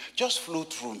intimately. Just flow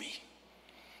through me.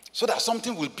 So that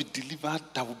something will be delivered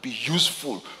that will be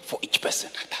useful for each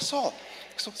person. That's all.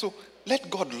 So let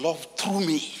God love through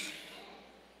me.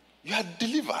 You are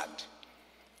delivered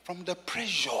from the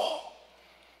pressure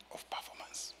of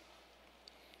performance.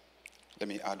 Let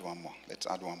me add one more. Let's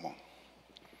add one more.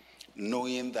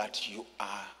 Knowing that you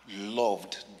are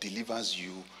loved delivers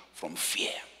you from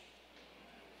fear.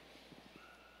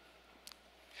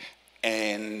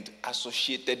 And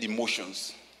associated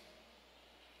emotions.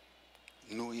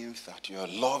 Knowing that you are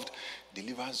loved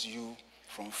delivers you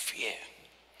from fear.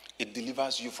 It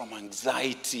delivers you from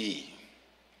anxiety.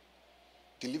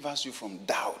 Delivers you from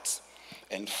doubt.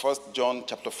 And 1 John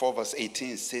chapter 4 verse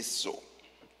 18 says so.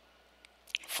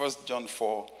 1 John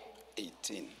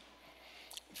 4:18.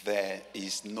 There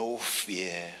is no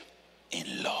fear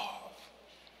in love.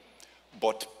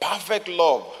 But perfect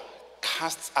love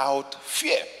casts out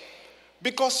fear.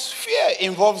 Because fear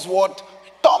involves what?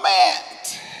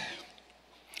 Torment.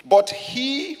 But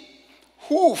he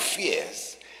who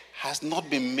fears has not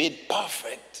been made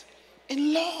perfect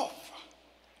in love.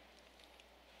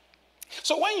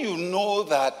 So when you know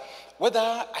that whether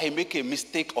I make a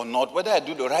mistake or not, whether I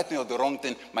do the right thing or the wrong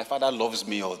thing, my Father loves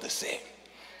me all the same.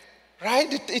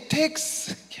 Right? It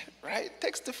takes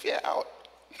the fear out.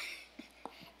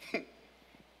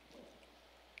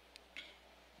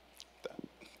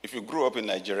 If you grew up in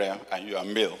Nigeria and you are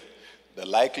male, the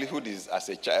likelihood is as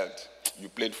a child, you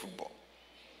played football.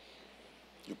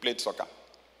 You played soccer.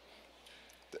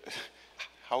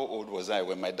 How old was I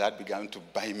when my dad began to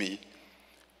buy me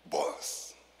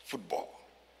balls, football?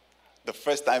 The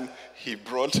first time he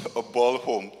brought a ball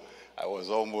home, I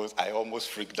almost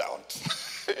freaked out.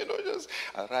 Just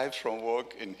arrived from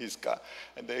work in his car,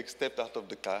 and then stepped out of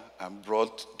the car and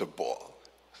brought the ball.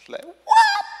 It's like, what?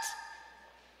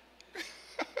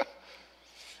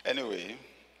 Anyway,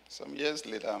 some years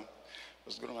later,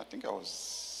 I think I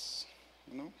was,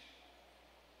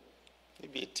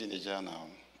 maybe a teenager now,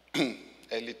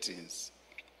 early teens.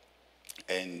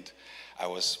 And I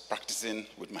was practicing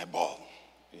with my ball,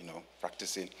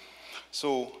 practicing.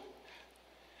 So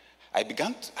I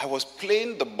was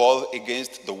playing the ball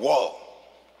against the wall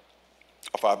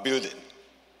of our building.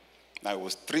 Now it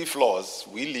was 3 floors.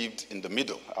 We lived in the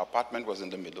middle. Our apartment was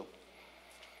in the middle.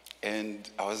 And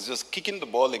I was just kicking the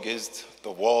ball against the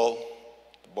wall.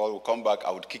 The ball would come back, I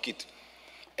would kick it.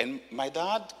 And my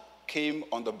dad came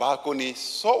on the balcony,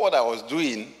 saw what I was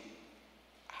doing,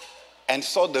 and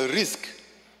saw the risk.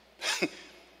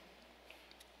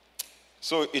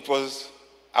 So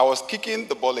I was kicking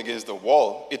the ball against the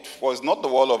wall. It was not the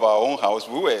wall of our own house.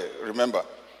 We were, remember,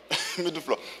 middle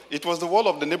floor. It was the wall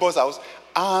of the neighbor's house,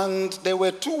 and there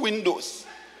were 2 windows.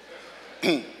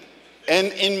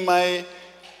 And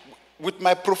with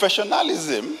my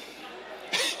professionalism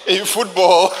in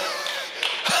football,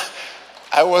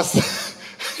 I was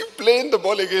playing the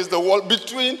ball against the wall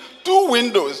between 2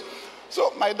 windows.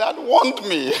 So my dad warned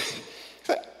me, he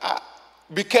said,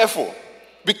 be careful,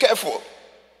 be careful.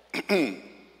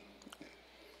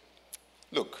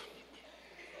 Look,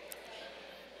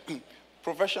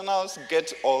 professionals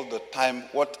get all the time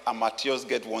what amateurs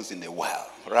get once in a while,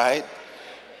 right?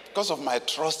 Because of my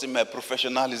trust in my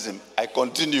professionalism, I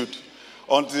continued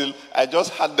until I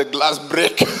just had the glass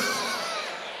break.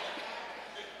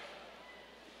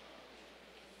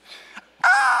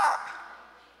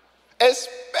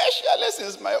 Especially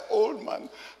since my old man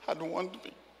had warned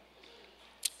me.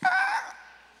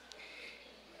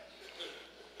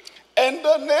 And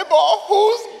the neighbor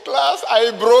whose glass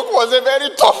I broke was a very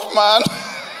tough man.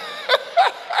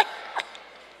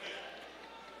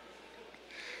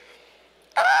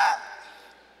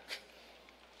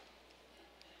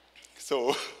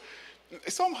 So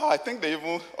somehow I think they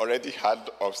even already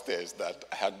had upstairs that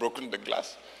I had broken the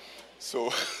glass.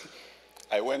 So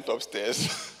I went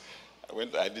upstairs.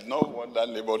 I did not want that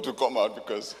neighbor to come out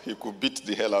because he could beat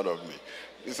the hell out of me.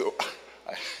 So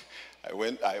I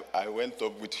went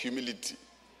up with humility.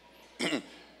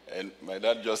 And my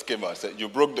dad just came out and said, "You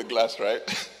broke the glass, right?"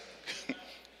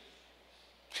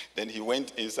 Then he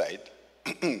went inside,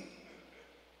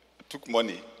 took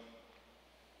money,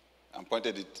 and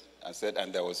pointed it and said,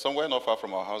 and there was somewhere not far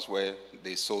from our house where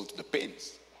they sold the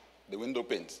paints, the window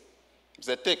paints. He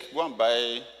said, "Take, go and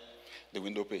buy the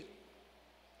window pane."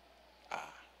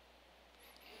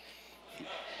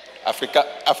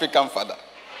 African father.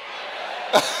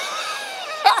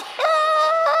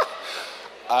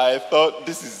 I thought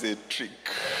this is a trick.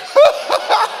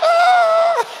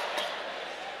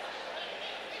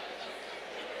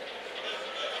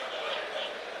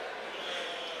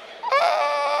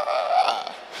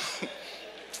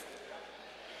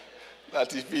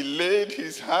 That if he laid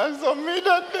his hands on me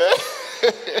that day,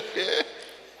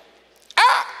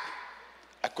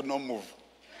 I could not move.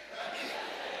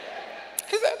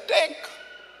 He said, "Take."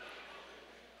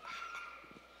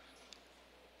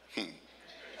 He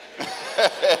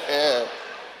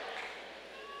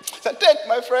said, "Take,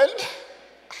 my friend."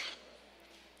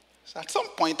 So at some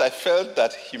point, I felt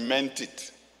that he meant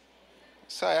it.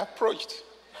 So I approached.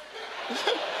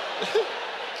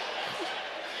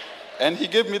 And he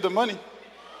gave me the money.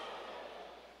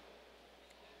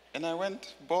 And I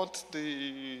went, bought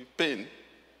the pane,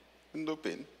 window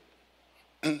pane.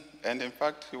 And in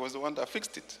fact, he was the one that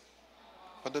fixed it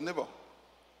for the neighbor.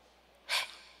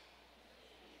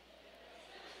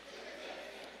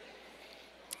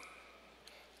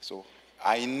 So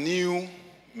I knew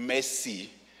mercy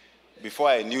before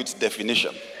I knew its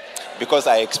definition, because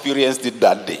I experienced it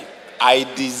that day. I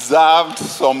deserved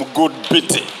some good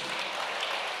beating.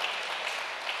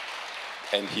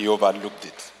 And he overlooked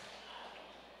it.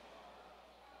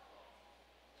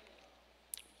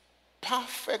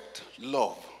 Perfect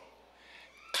love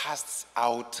casts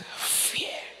out fear.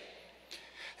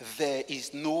 There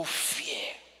is no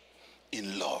fear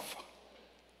in love.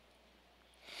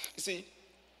 You see,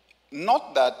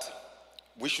 not that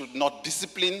we should not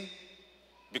discipline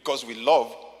because we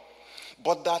love,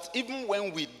 but that even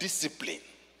when we discipline,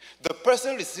 the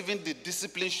person receiving the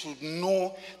discipline should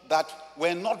know that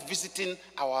we're not visiting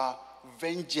our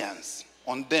vengeance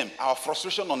on them, our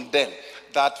frustration on them,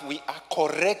 that we are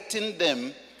correcting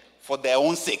them for their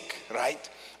own sake, right?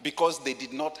 Because they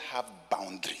did not have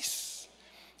boundaries.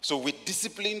 So we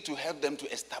discipline to help them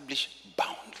to establish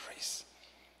boundaries.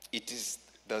 It is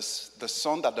the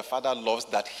son that the father loves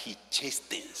that he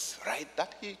chastens, right?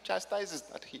 That he chastises,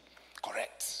 that he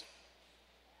corrects.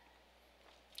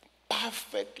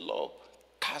 Perfect love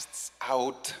casts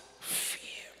out fear.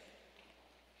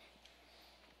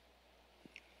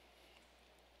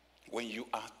 When you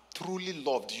are truly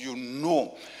loved, you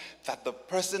know that the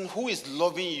person who is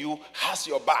loving you has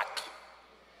your back.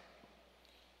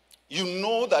 You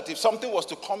know that if something was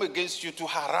to come against you to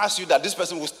harass you, that this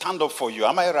person will stand up for you.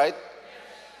 Am I right?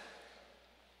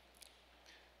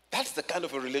 That's the kind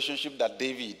of a relationship that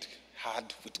David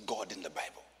had with God in the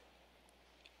Bible.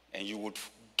 And you would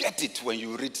get it when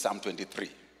you read Psalm 23,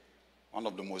 one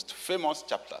of the most famous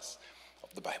chapters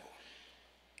of the Bible.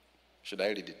 Should I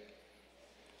read it?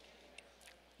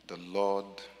 The Lord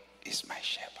is my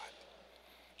shepherd.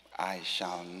 I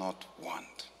shall not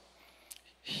want.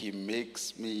 He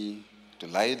makes me to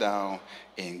lie down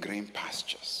in green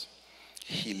pastures.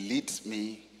 He leads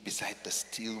me beside the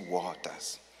still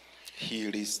waters. He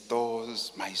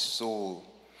restores my soul.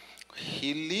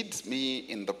 He leads me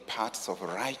in the paths of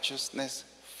righteousness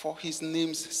for his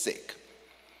name's sake.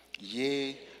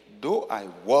 Yea, though I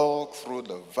walk through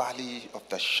the valley of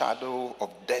the shadow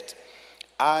of death,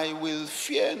 I will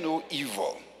fear no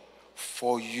evil,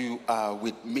 for you are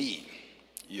with me.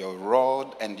 Your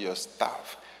rod and your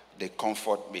staff, they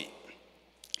comfort me.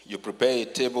 You prepare a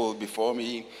table before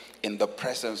me in the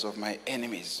presence of my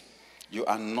enemies. You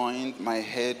anoint my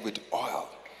head with oil.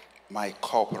 My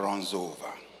cup runs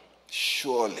over.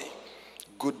 Surely,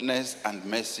 goodness and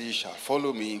mercy shall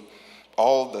follow me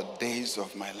all the days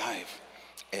of my life,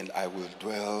 and I will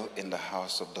dwell in the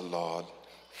house of the Lord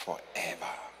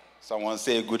forever. Someone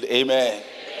say a good amen. Amen.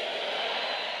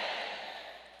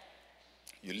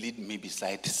 You lead me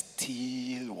beside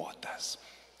still waters.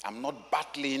 I'm not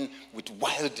battling with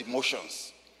wild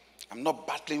emotions. I'm not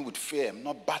battling with fear. I'm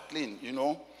not battling,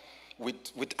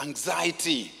 with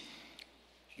anxiety.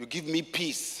 You give me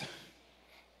peace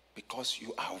because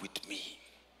you are with me.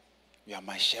 You are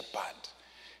my shepherd.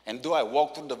 And though I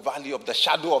walk through the valley of the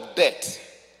shadow of death,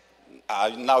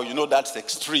 now you know that's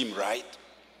extreme, right?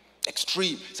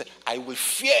 Extreme. Say, I will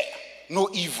fear no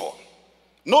evil.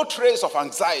 No trace of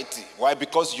anxiety. Why?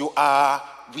 Because you are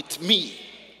with me.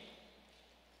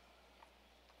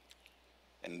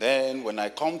 And then when I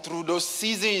come through those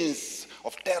seasons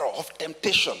of terror, of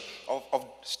temptation, of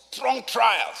strong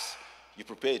trials, you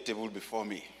prepare a table before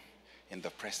me in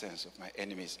the presence of my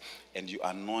enemies, and you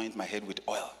anoint my head with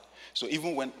oil. So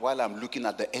even while I'm looking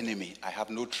at the enemy, I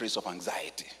have no trace of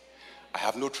anxiety. I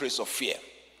have no trace of fear.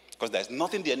 Because there's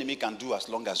nothing the enemy can do as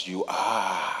long as you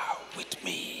are with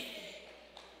me.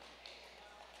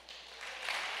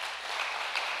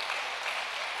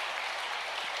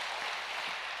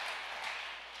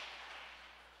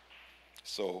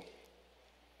 So,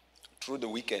 through the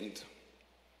weekend,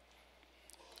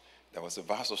 there was a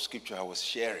verse of scripture I was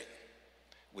sharing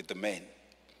with the men.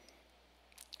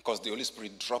 Because the Holy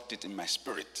Spirit dropped it in my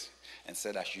spirit and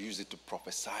said I should use it to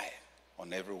prophesy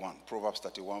on everyone. Proverbs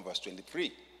 31 verse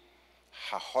 23.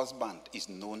 Her husband is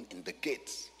known in the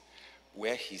gates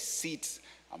where he sits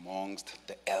amongst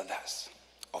the elders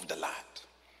of the land.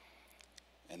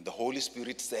 And the Holy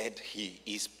Spirit said he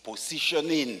is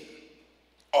positioning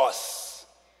us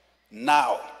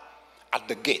now at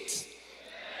the gates,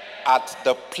 at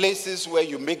the places where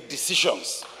you make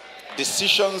decisions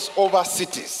over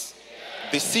cities,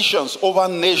 decisions over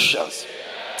nations.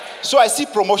 So I see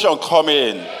promotion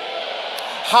coming.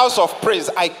 House of praise,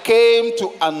 I came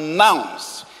to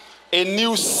announce a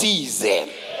new season.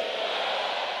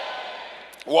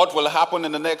 What will happen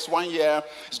in the next 1 year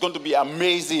is going to be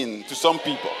amazing to some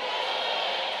people.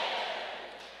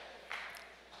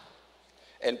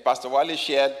 And Pastor Wale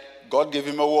shared, God gave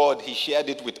him a word, he shared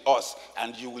it with us,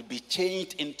 and you will be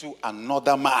changed into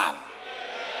another man.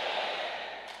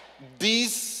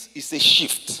 This is a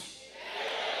shift.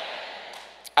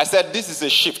 I said, this is a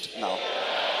shift now.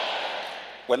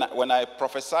 When I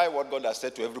prophesy what God has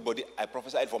said to everybody, I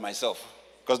prophesy it for myself.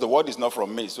 Because the word is not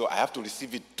from me, so I have to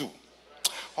receive it too.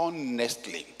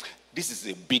 Honestly, this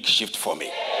is a big shift for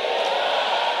me.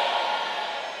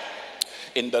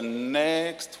 In the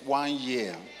next 1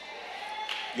 year,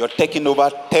 you're taking over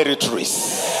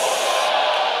territories.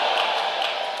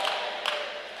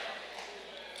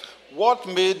 What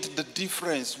made the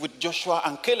difference with Joshua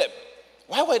and Caleb?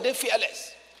 Why were they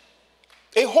fearless?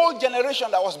 A whole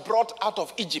generation that was brought out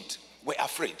of Egypt were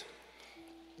afraid.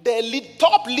 The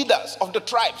top leaders of the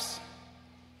tribes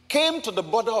came to the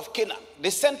border of Canaan. They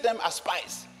sent them as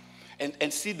spies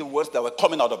and see the words that were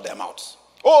coming out of their mouths.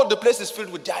 Oh, the place is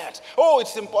filled with giants. Oh,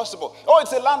 it's impossible. Oh,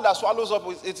 it's a land that swallows up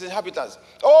its inhabitants.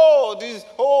 Oh, this,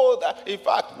 oh, that. In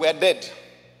fact, we're dead.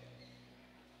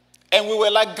 And we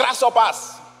were like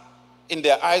grasshoppers in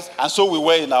their eyes, and so we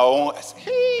were in our own eyes.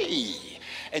 Hey!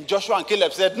 And Joshua and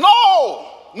Caleb said, no,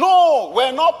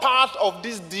 we're not part of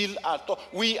this deal at all.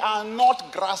 We are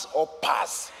not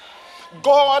grasshoppers.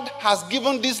 God has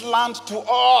given this land to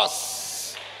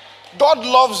us. God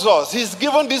loves us. He's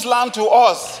given this land to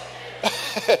us.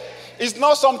 It's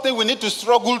not something we need to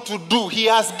struggle to do. He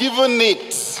has given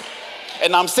it.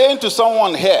 And I'm saying to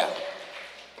someone here,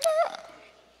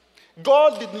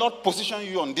 God did not position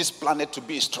you on this planet to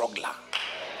be a struggler.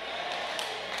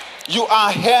 You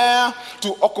are here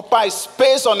to occupy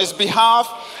space on his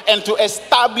behalf and to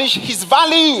establish his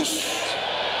values.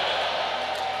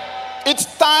 It's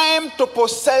time to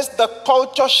possess the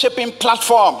culture-shaping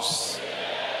platforms.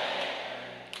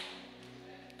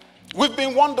 We've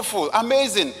been wonderful,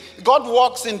 amazing. God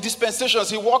works in dispensations.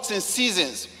 He works in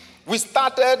seasons. We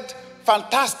started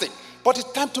fantastic, but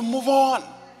it's time to move on.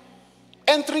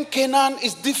 Entering Canaan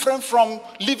is different from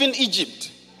leaving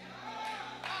Egypt.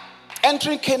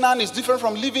 Entering Canaan is different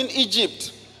from leaving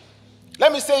Egypt.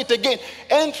 Let me say it again.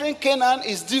 Entering Canaan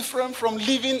is different from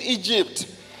leaving Egypt.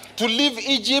 To leave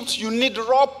Egypt, you need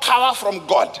raw power from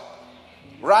God.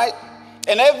 Right?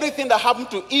 And everything that happened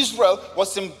to Israel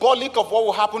was symbolic of what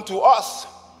will happen to us.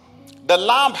 The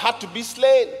lamb had to be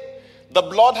slain. The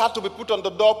blood had to be put on the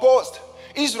doorpost.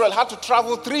 Israel had to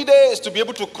travel 3 days to be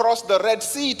able to cross the Red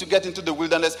Sea to get into the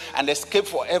wilderness and escape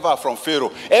forever from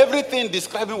Pharaoh. Everything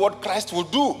describing what Christ will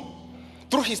do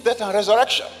through his death and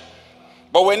resurrection.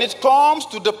 But when it comes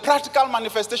to the practical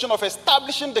manifestation of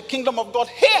establishing the kingdom of God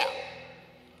here,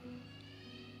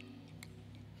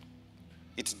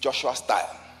 it's Joshua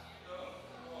style.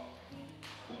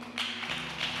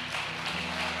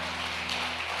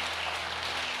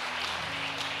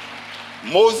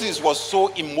 Moses was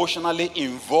so emotionally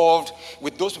involved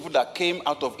with those people that came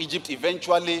out of Egypt.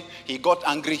 Eventually, he got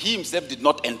angry. He himself did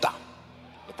not enter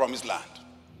the promised land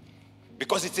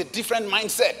because it's a different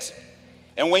mindset.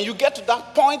 And when you get to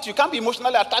that point, you can't be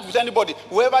emotionally attached with anybody.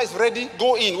 Whoever is ready,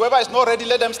 go in. Whoever is not ready,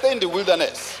 let them stay in the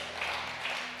wilderness.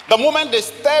 The moment they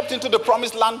stepped into the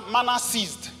promised land, manna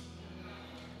ceased.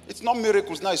 It's not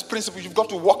miracles now, it's principles. You've got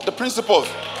to walk the principles.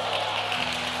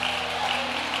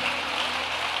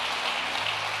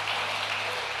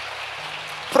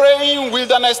 Praying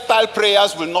wilderness-style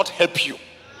prayers will not help you.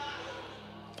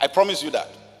 I promise you that.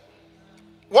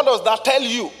 What does that tell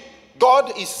you?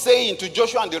 God is saying to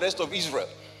Joshua and the rest of Israel,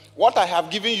 what I have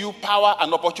given you power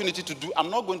and opportunity to do, I'm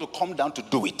not going to come down to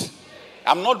do it.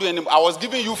 I'm not doing it. I was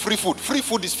giving you free food. Free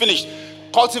food is finished.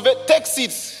 Cultivate, take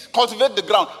seeds, cultivate the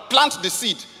ground, plant the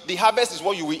seed. The harvest is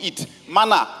what you will eat.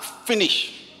 Manna,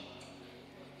 finish.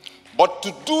 But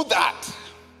to do that,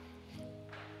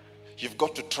 you've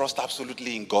got to trust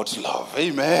absolutely in God's love.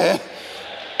 Amen.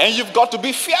 And you've got to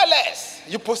be fearless.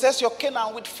 You possess your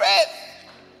Canaan with faith.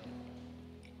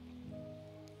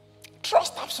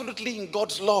 Trust absolutely in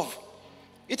God's love.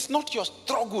 It's not your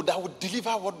struggle that will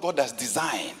deliver what God has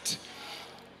designed.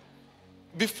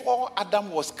 Before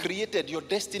Adam was created, your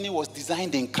destiny was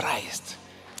designed in Christ.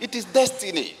 It is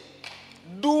destiny.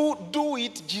 Do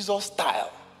it Jesus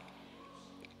style.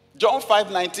 John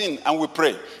 5:19, and we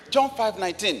pray. John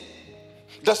 5:19.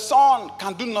 The Son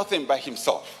can do nothing by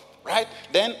himself, right?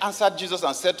 Then answered Jesus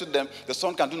and said to them, the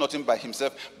Son can do nothing by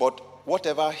himself, but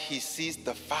whatever he sees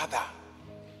the Father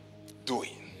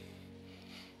doing.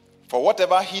 For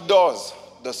whatever he does,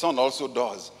 the Son also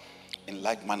does in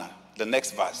like manner. The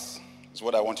next verse is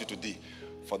what I want you to do.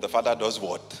 For the Father does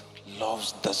what?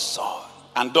 Loves the Son.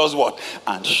 And does what?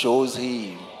 And shows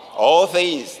him all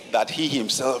things that he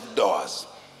himself does.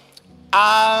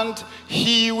 And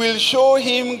he will show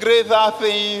him greater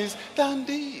things than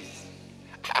these.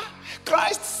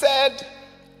 Christ said,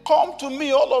 come to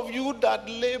me, all of you that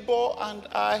labor and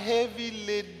are heavy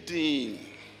laden.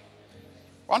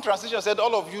 One translation said,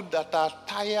 all of you that are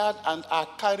tired and are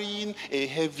carrying a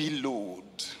heavy load.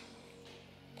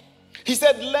 He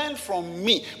said, learn from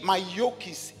me. My yoke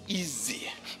is easy.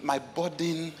 My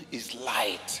burden is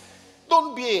light.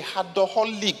 Don't be a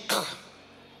hardaholic.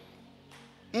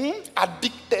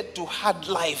 Addicted to hard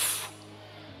life.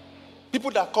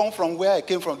 People that come from where I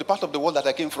came from, the part of the world that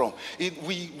I came from,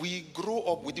 we grow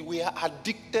up with it. We are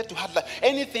addicted to hard life.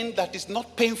 Anything that is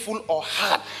not painful or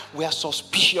hard, we are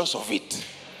suspicious of it.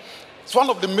 It's one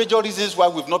of the major reasons why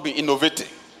we've not been innovating.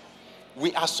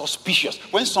 We are suspicious.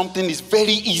 When something is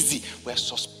very easy, we are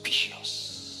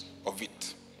suspicious of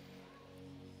it.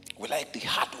 We like the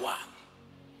hard one,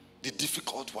 the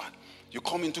difficult one. You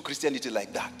come into Christianity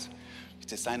like that,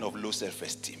 it's a sign of low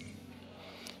self-esteem.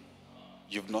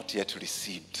 You've not yet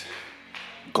received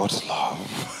God's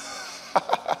love.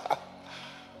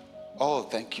 Oh,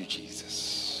 thank you,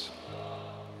 Jesus.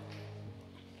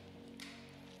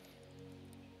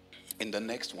 In the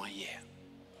next 1 year,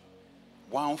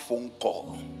 one phone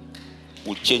call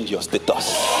will change your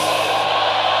status.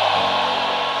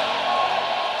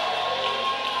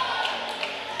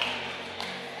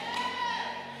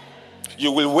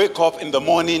 You will wake up in the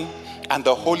morning and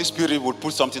the Holy Spirit will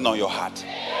put something on your heart.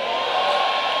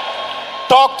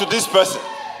 Talk to this person.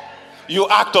 You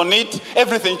act on it,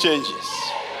 everything changes.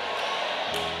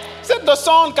 Said the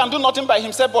Son can do nothing by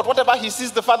himself, but whatever he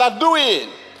sees the Father doing.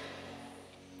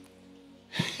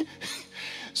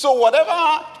 So what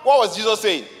was Jesus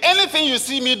saying? Anything you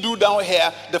see me do down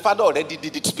here, the Father already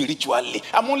did it spiritually.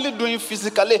 I'm only doing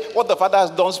physically what the Father has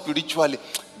done spiritually.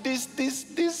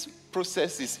 This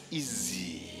process is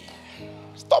easy.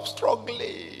 Stop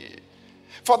struggling.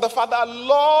 For the Father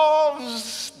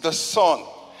loves the Son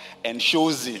and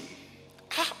shows him.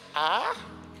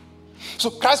 So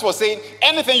Christ was saying,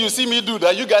 anything you see me do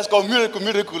that you guys call miracle,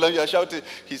 miracle, and you are shouting.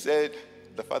 He said,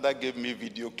 the Father gave me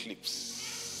video clips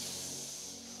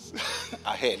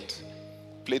ahead.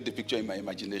 Played the picture in my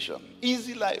imagination.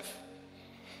 Easy life.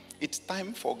 It's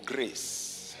time for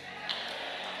grace.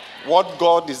 What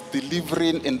God is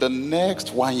delivering in the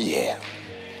next 1 year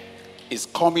is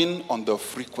coming on the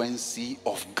frequency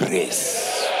of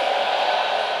grace.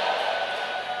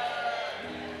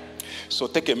 So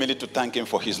take a minute to thank him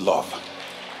for his love.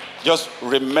 Just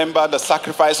remember the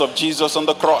sacrifice of Jesus on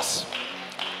the cross.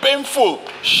 Painful,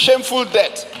 shameful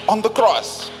death on the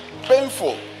cross.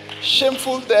 Painful,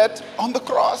 shameful death on the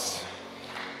cross.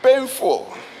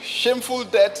 Painful, shameful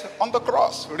death on the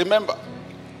cross. Remember,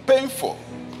 painful,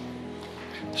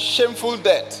 shameful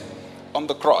death on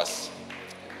the cross.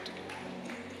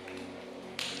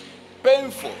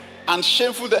 Painful and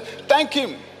shameful death. Thank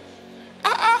him.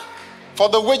 For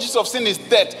the wages of sin is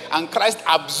death, and Christ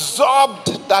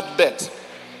absorbed that death.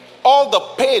 All the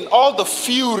pain, all the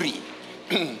fury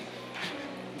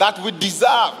that we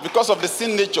deserve because of the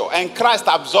sin nature, and Christ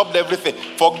absorbed everything.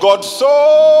 For God so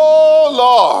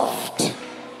loved.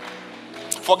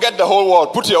 Forget the whole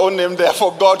world. Put your own name there.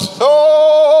 For God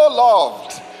so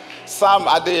loved. Psalm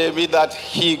Adeyemi, that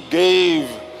he gave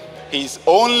his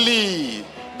only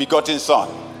begotten Son.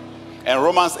 And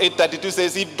Romans 8:32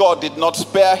 says, if God did not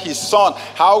spare his Son,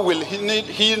 how will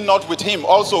he not with him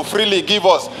also freely give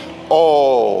us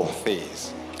all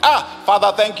things?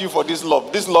 Father, thank you for this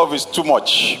love. This love is too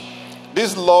much.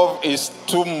 This love is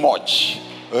too much.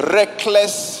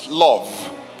 Reckless love.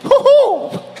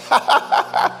 Woo-hoo!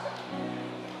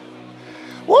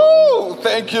 Woo!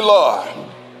 Thank you, Lord.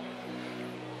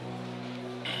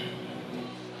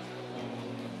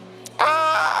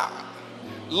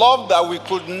 Love that we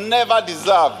could never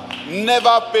deserve,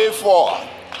 never pay for.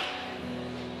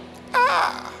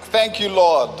 Thank you,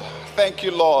 Lord. Thank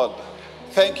you, Lord.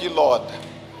 Thank you, Lord.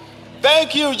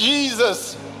 Thank you,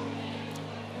 Jesus.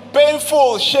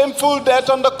 Painful, shameful death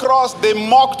on the cross. They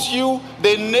mocked you.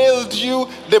 They nailed you.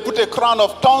 They put a crown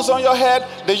of thorns on your head.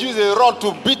 They used a rod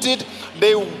to beat it.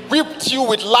 They whipped you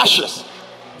with lashes.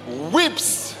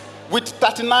 Whips with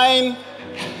 39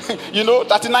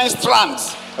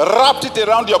 strands. Wrapped it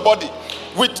around your body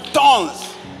with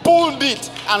thorns, pulled it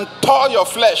and tore your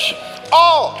flesh.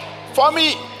 All for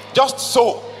me, just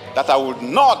so that I would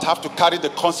not have to carry the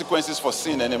consequences for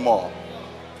sin anymore.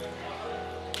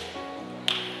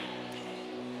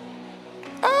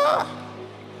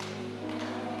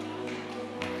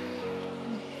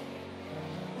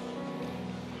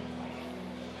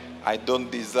 I don't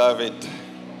deserve it.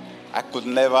 I could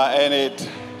never earn it.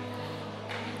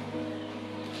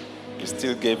 You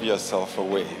still gave yourself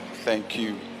away. Thank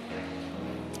you.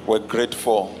 We're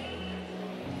grateful.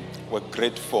 We're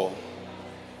grateful.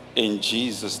 In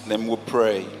Jesus' name we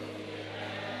pray.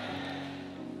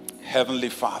 Heavenly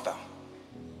Father,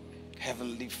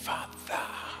 Heavenly Father.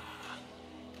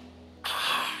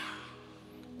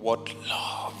 What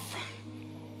love.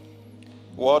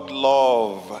 What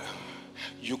love.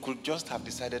 You could just have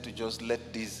decided to just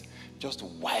let this, just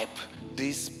wipe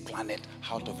this planet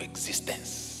out of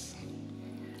existence.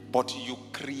 But you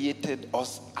created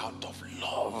us out of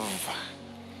love.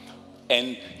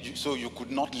 And so you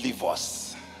could not leave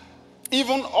us.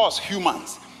 Even us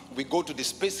humans, we go to the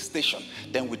space station,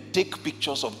 then we take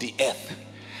pictures of the earth.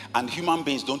 And human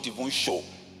beings don't even show.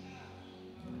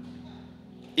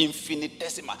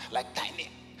 Infinitesimal, like tiny,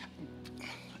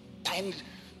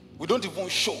 we don't even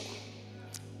show.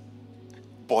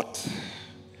 But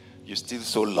you still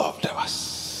so loved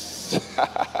us.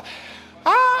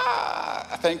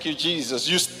 Thank you, Jesus.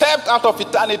 You stepped out of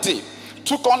eternity,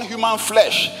 took on human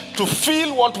flesh to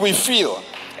feel what we feel,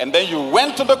 and then you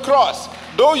went to the cross.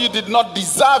 Though you did not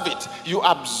deserve it, you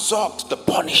absorbed the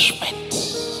punishment.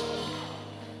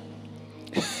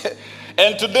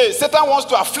 And today, Satan wants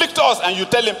to afflict us, and you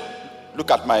tell him,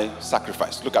 look at my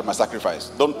sacrifice, look at my sacrifice.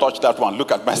 Don't touch that one,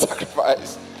 look at my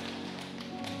sacrifice.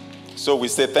 So we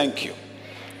say thank you.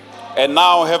 And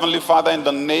now, Heavenly Father, in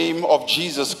the name of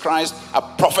Jesus Christ, I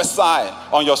prophesy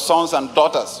on your sons and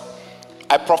daughters.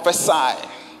 I prophesy,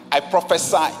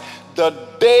 the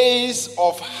days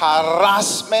of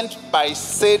harassment by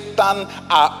Satan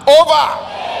are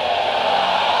over.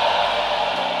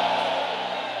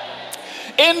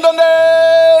 In the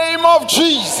name of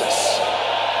Jesus,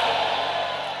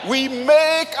 we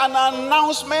make an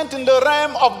announcement in the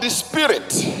realm of the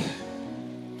Spirit.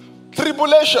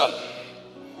 Tribulation,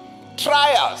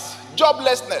 trials,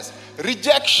 joblessness,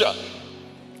 rejection,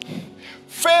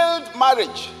 failed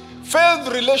marriage,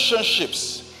 failed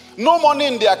relationships, no money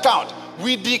in the account.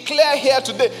 We declare here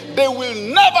today, they will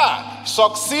never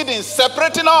succeed in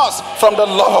separating us from the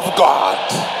love of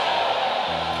God.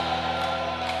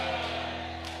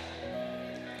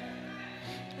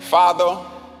 Father,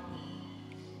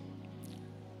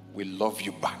 we love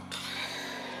you back.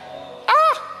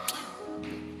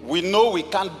 We know we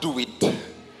can't do it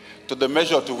to the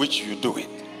measure to which you do it.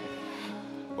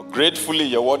 But gratefully,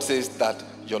 your word says that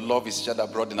your love is shed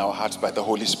abroad in our hearts by the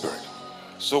Holy Spirit.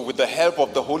 So with the help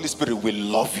of the Holy Spirit, we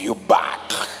love you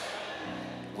back.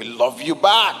 We love you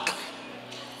back.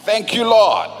 Thank you,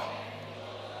 Lord.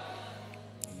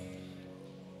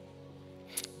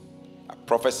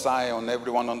 Prophesy on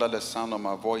everyone under the sound of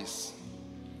my voice.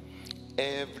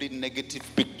 Every negative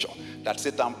picture that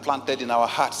Satan planted in our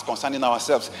hearts concerning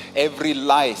ourselves, every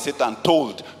lie Satan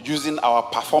told using our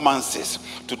performances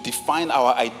to define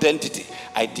our identity,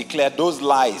 I declare those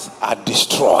lies are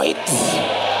destroyed.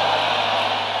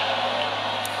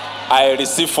 I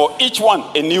receive for each one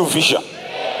a new vision.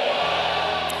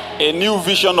 A new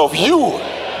vision of you.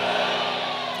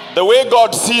 The way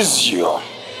God sees you.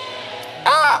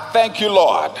 Thank you,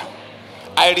 Lord.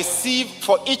 I receive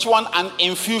for each one an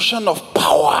infusion of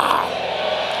power,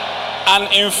 an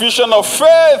infusion of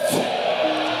faith,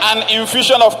 an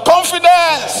infusion of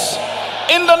confidence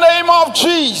in the name of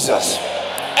Jesus.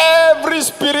 Every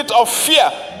spirit of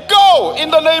fear, go in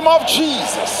the name of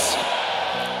Jesus.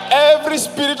 Every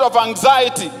spirit of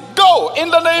anxiety, go in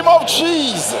the name of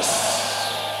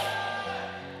Jesus.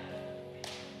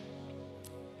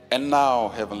 And now,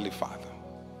 Heavenly Father,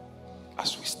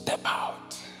 as we step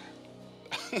out,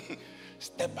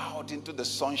 step out into the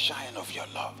sunshine of your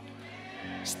love.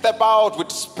 Step out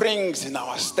with springs in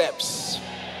our steps.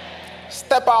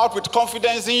 Step out with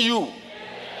confidence in you.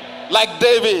 Like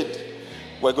David,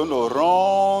 we're going to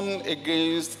run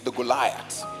against the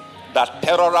Goliaths that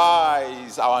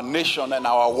terrorize our nation and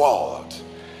our world.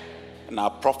 And I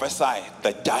prophesy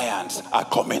the giants are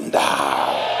coming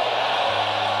down.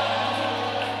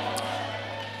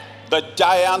 The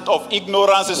giant of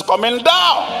ignorance is coming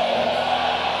down.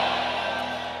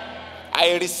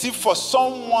 I receive for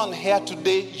someone here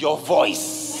today your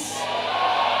voice.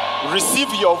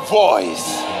 Receive your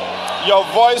voice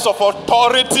of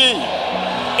authority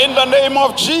in the name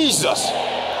of Jesus.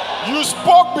 You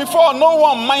spoke before, no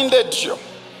one minded you.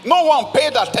 No one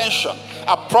paid attention.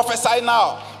 I prophesy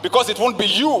now, because it won't be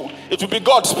you, it will be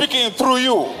God speaking through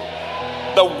you.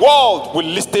 The world will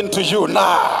listen to you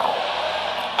now.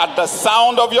 At the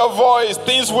sound of your voice,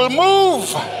 things will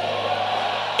move.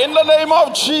 In the name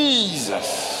of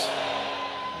Jesus.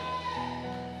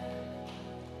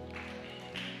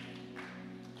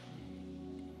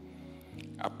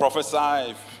 I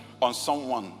prophesy on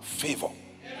someone favor.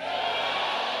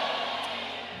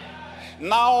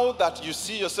 Now that you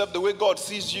see yourself the way God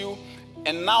sees you,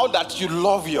 and now that you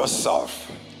love yourself,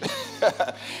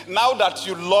 now that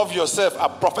you love yourself, I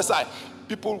prophesy,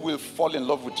 people will fall in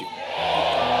love with you.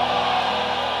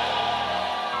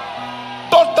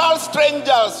 total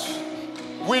strangers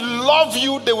will love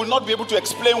you, they will not be able to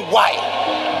explain why.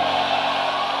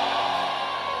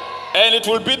 And it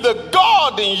will be the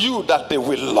God in you that they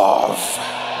will love.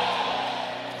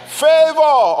 Favor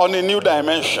on a new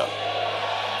dimension.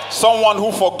 Someone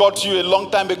who forgot you a long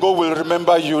time ago will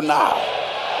remember you now.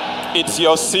 It's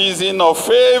your season of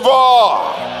favor.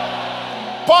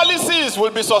 Policies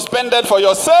will be suspended for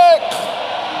your sake.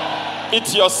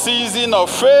 It's your season of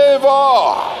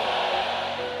favor.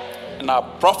 And I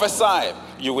prophesy,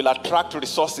 you will attract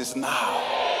resources now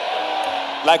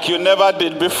like you never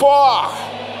did before.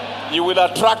 You will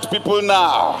attract people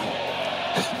now.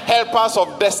 Helpers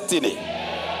of destiny.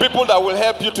 People that will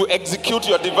help you to execute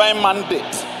your divine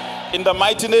mandate. In the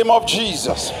mighty name of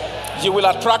Jesus, you will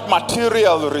attract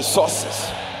material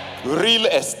resources, real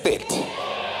estate,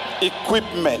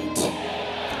 equipment,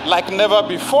 like never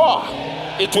before.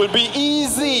 It will be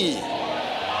easy.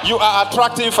 You are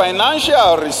attracting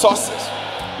financial resources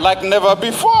like never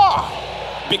before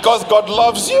because God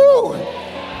loves you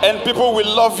and people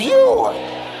will love you.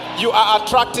 You are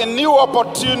attracting new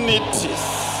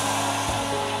opportunities.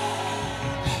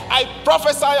 I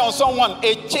prophesy on someone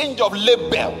a change of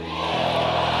label.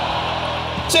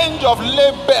 Change of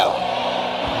label.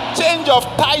 Change of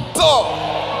title.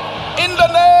 In the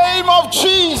name of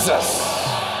Jesus.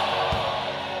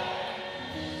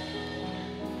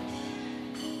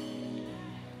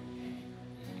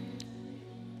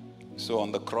 So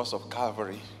on the cross of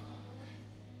Calvary,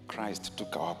 Christ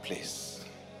took our place.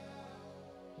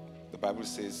 The Bible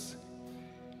says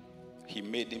he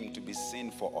made him to be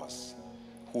sin for us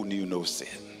who knew no sin.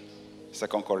 2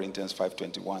 Corinthians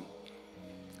 5:21.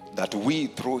 That we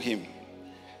through him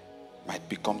might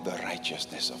become the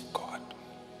righteousness of God.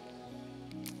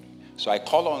 So I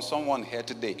call on someone here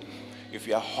today. If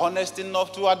you are honest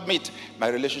enough to admit my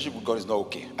relationship with God is not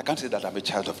okay, I can't say that I'm a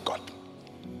child of God.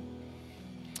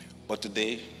 But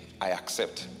today I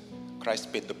accept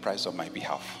Christ paid the price on my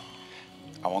behalf.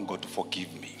 I want God to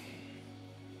forgive me.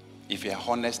 If you are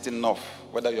honest enough,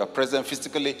 whether you are present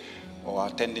physically or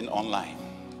attending online,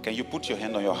 can you put your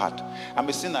hand on your heart? I'm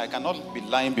a sinner. I cannot be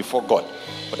lying before God,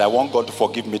 but I want God to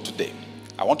forgive me today.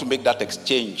 I want to make that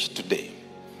exchange today.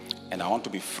 And I want to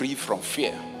be free from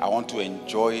fear. I want to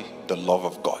enjoy the love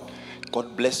of God.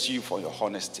 God bless you for your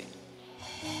honesty.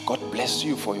 God bless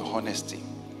you for your honesty.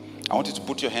 I want you to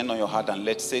put your hand on your heart and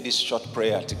let's say this short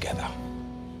prayer together.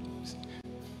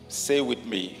 Say with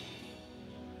me,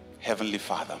 Heavenly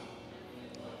Father,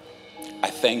 I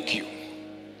thank you.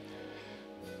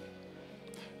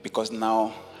 Because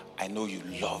now I know you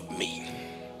love me.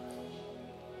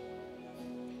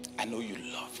 I know you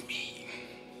love me.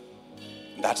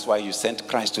 That's why you sent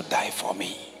Christ to die for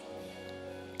me.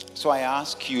 So I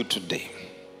ask you today,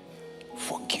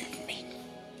 forgive me.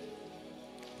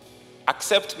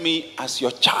 Accept me as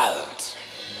your child.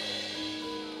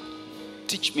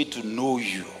 Teach me to know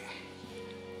you.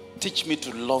 Teach me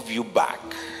to love you back.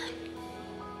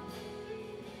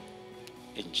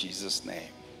 In Jesus' name.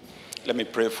 Let me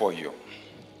pray for you.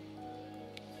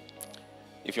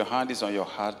 If your hand is on your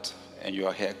heart and you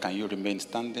are here, can you remain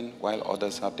standing while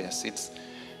others have their seats?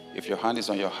 If your hand is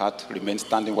on your heart, remain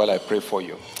standing while I pray for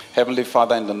you. Heavenly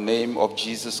Father, in the name of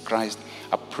Jesus Christ,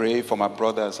 I pray for my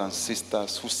brothers and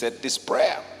sisters who said this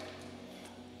prayer.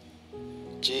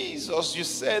 Jesus, you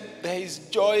said there is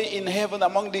joy in heaven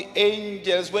among the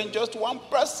angels when just one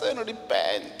person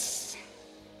repents.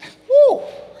 Woo!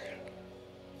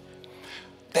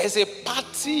 There's a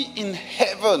party in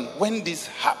heaven when this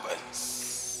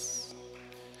happens.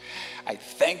 I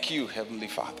thank you, Heavenly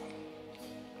Father.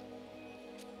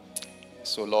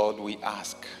 So, Lord, we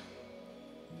ask,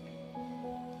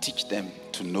 teach them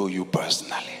to know you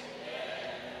personally.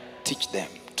 Teach them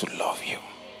to love you.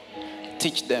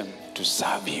 Teach them to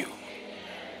serve you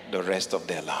the rest of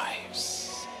their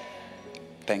lives.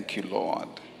 Thank you, Lord.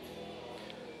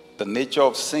 The nature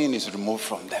of sin is removed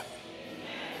from them.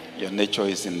 Your nature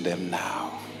is in them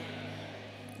now.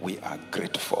 We are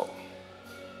grateful.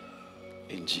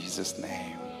 In Jesus'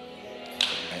 name.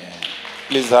 Amen.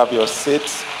 Please have your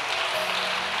seats.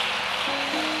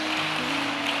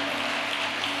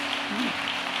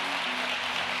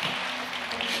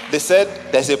 They said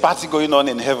there's a party going on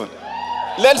in heaven.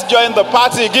 Let's join the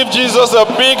party. Give Jesus a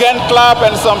big hand clap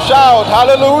and some shout.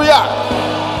 Hallelujah.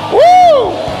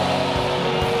 Woo!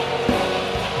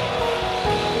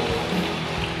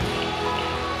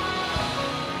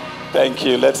 Thank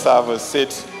you. Let's have a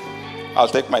seat. I'll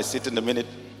take my seat in a minute.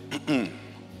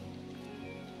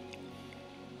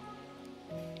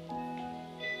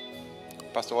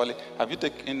 Pastor Wale, have you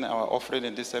taken our offering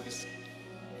in this service?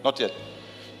 Not yet.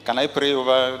 Can I pray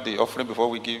over the offering before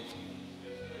we give?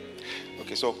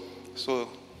 Okay,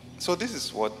 so this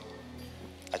is what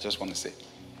I just want to say.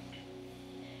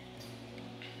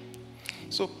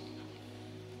 So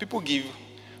people give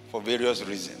for various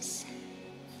reasons.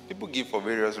 People give for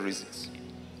various reasons.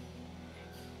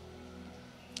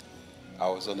 I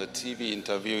was on a TV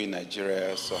interview in Nigeria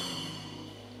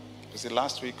was it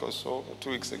last week or so, 2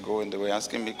 weeks ago, and they were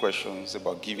asking me questions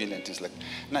about giving and things like that.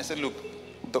 And I said, look,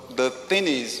 the thing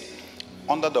is,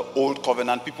 under the old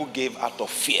covenant, people gave out of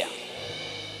fear.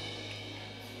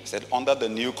 I said, under the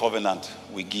new covenant,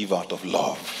 we give out of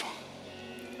love.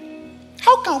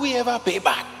 How can we ever pay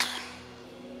back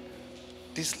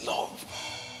this love?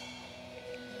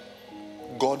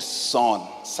 God's son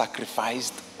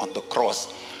sacrificed on the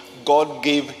cross. God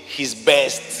gave his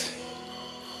best.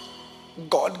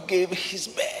 God gave his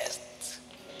best.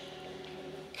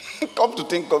 Come to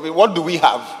think of it, what do we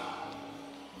have?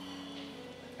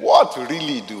 What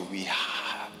really do we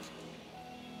have?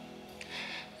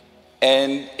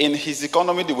 And in his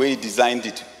economy, the way he designed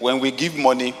it, when we give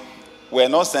money, we're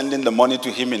not sending the money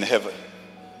to him in heaven.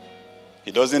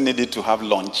 He doesn't need it to have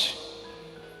lunch.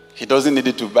 He doesn't need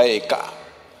it to buy a car.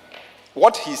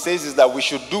 What he says is that we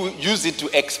should use it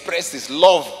to express his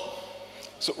love.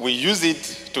 So we use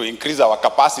it to increase our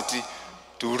capacity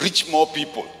to reach more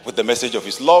people with the message of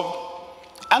his love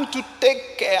and to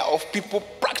take care of people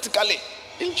practically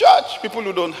in church. People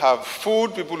who don't have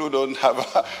food, people who don't have,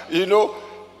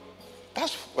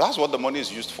 that's what the money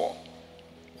is used for.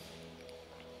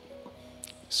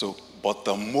 So, but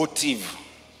the motive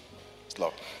is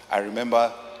love. I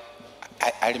remember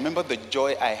the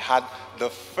joy I had the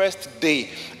first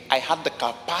day I had the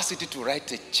capacity to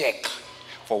write a check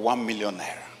for 1 million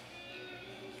naira.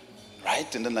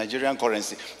 Right? In the Nigerian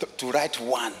currency. To write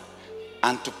one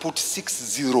and to put 6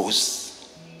 zeros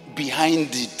behind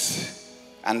it.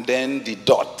 And then the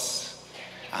dot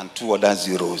and 2 other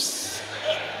zeros.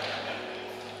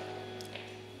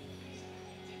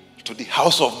 To the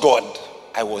house of God,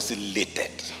 I was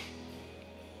elated.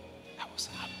 I was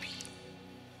happy.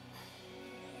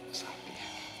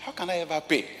 How can I ever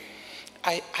pay?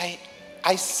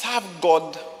 I serve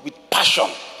God with passion.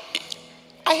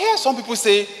 I hear some people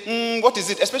say, what is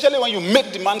it? Especially when you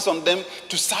make demands on them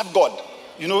to serve God.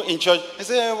 In church, they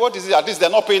say, what is it? At least they're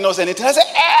not paying us anything. I say,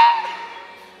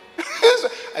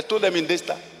 I told them in this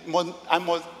time, I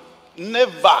must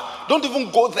never, don't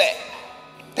even go there.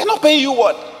 They're not paying you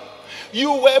what?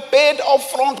 You were paid up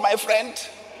front, my friend.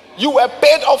 You were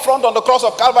paid up front on the cross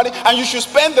of Calvary, and you should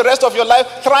spend the rest of your life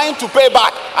trying to pay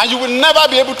back, and you will never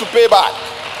be able to pay back.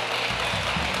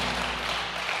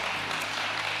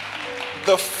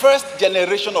 The first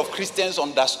generation of Christians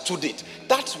understood it.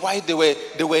 That's why they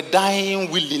were dying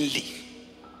willingly.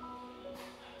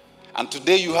 And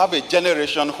today you have a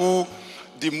generation who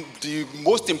the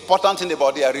most important thing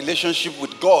about their relationship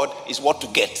with God is what to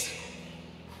get.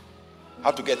 How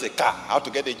to get a car, how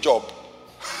to get a job.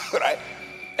 Right?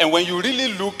 And when you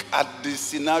really look at the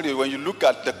scenario, when you look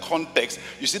at the context,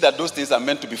 you see that those things are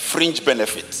meant to be fringe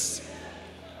benefits.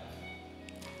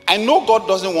 I know God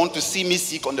doesn't want to see me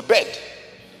sick on the bed.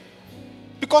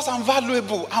 Because I'm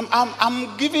valuable.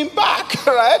 I'm giving back,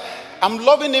 right? I'm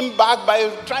loving him back by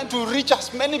trying to reach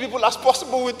as many people as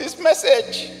possible with this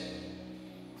message.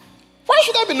 Why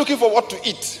should I be looking for what to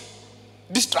eat?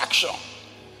 Distraction.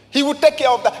 He will take care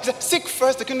of that. He said, seek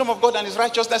first the kingdom of God and his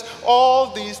righteousness.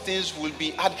 All these things will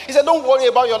be added. He said, don't worry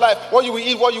about your life, what you will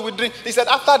eat, what you will drink. He said,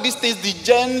 after these things, the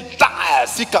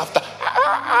Gentiles seek after.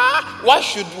 Why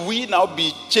should we now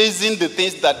be chasing the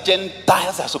things that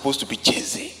Gentiles are supposed to be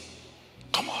chasing?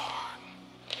 Come on.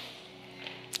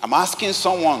 I'm asking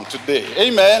someone today.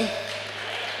 Amen.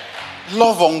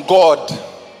 Love on God.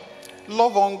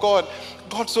 Love on God.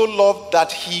 God so loved that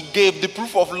he gave. The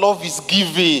proof of love is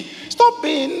giving. Stop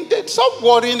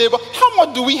worrying about how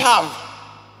much do we have?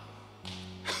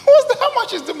 How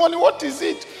much is the money? What is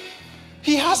it?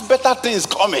 He has better things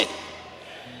coming.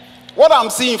 What I'm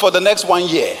seeing for the next 1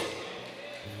 year.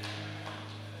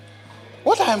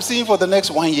 What I'm seeing for the next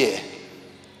 1 year.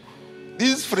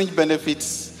 These fringe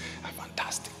benefits are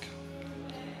fantastic.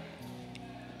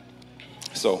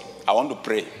 So I want to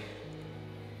pray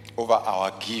over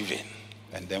our giving,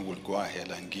 and then we'll go ahead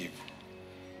and give.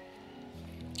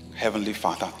 Heavenly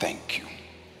Father, thank you.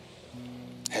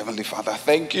 Heavenly Father,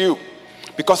 thank you.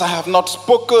 Because I have not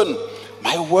spoken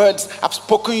my words, I've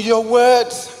spoken your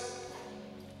words.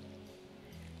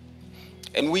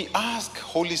 And we ask,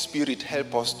 Holy Spirit,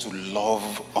 help us to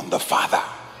love on the Father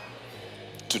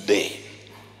today.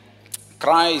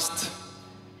 Christ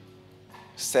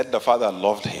said the Father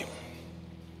loved him.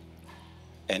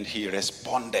 And he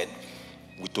responded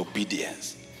with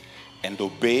obedience and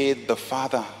obeyed the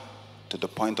Father to the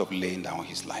point of laying down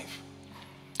his life.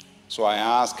 So I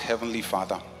ask, Heavenly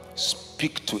Father,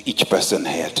 speak to each person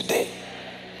here today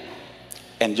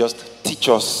and just teach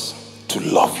us to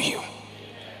love you.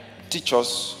 Teach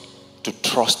us to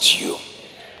trust you.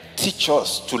 Teach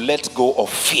us to let go of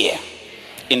fear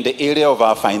in the area of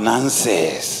our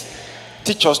finances.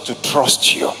 Teach us to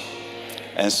trust you.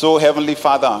 And so, Heavenly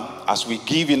Father, as we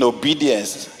give in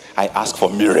obedience, I ask for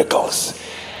miracles.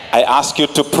 I ask you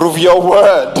to prove your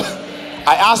word.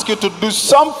 I ask you to do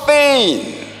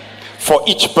something for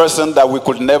each person that we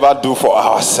could never do for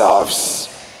ourselves.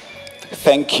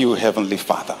 Thank you, Heavenly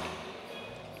Father.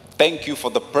 Thank you for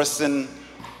the person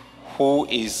who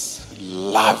is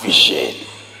lavishing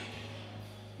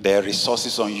their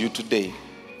resources on you today.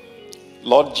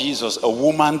 Lord Jesus, a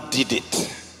woman did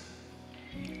it.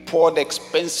 Poured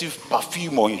expensive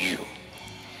perfume on you.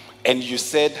 And you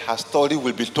said her story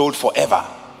will be told forever.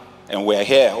 And we're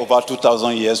here over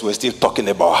 2,000 years, we're still talking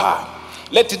about her.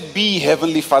 Let it be,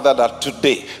 Heavenly Father, that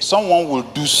today someone will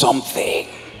do something.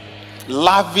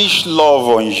 Lavish love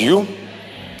on you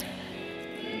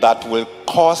that will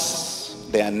cause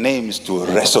their names to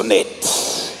resonate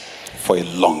for a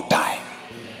long time.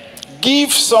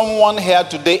 Give someone here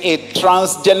today a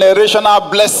transgenerational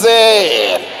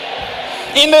blessing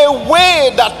in a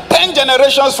way that 10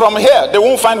 generations from here, they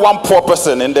won't find one poor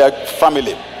person in their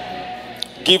family.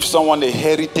 Give someone a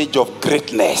heritage of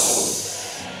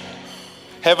greatness.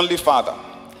 Heavenly Father,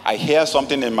 I hear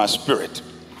something in my spirit.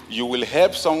 You will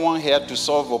help someone here to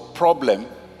solve a problem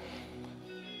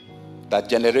that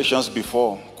generations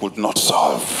before could not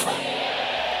solve.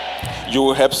 You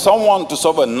will help someone to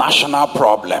solve a national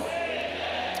problem,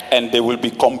 and they will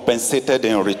be compensated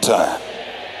in return.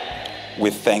 We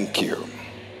thank you.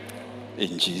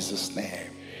 In Jesus' name.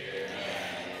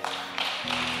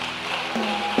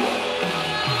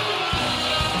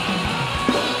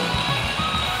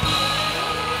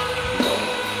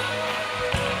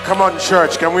 Come on,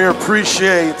 church. Can we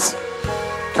appreciate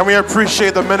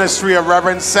the ministry of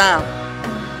Reverend Sam?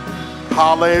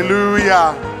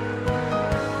 Hallelujah.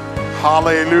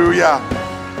 Hallelujah.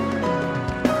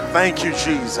 Thank you,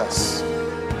 Jesus.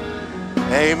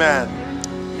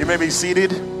 Amen. You may be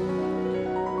seated.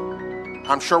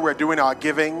 I'm sure we're doing our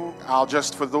giving.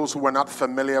 Just for those who are not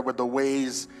familiar with the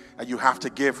ways that you have to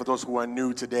give, for those who are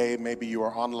new today, maybe you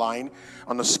are online.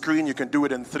 On the screen, you can do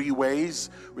it in 3 ways.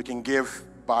 We can give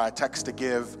by text to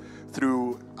give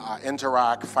through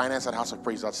Interact,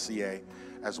 finance@houseofpraise.ca,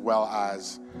 as well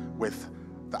as with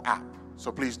the app.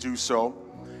 So please do so.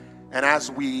 And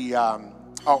as we, a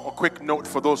quick note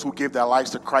for those who gave their lives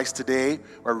to Christ today,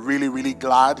 we're really, really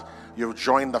glad you've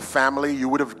joined the family. You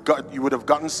would have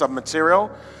gotten some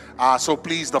material. So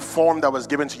please, the form that was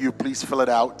given to you, please fill it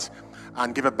out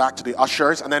and give it back to the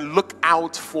ushers. And then look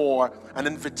out for an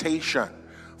invitation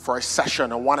for a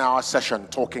session, a 1-hour session,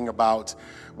 talking about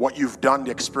what you've done,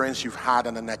 the experience you've had,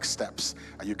 and the next steps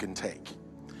that you can take.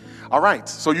 All right.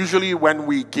 So usually when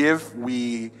we give,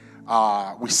 we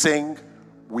sing,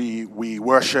 we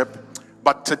worship.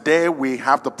 But today we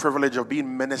have the privilege of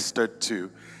being ministered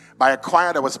to by a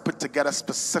choir that was put together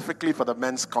specifically for the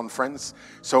men's conference.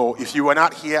 So if you were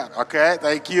not here, okay,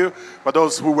 thank you. For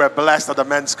those who were blessed at the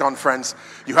men's conference,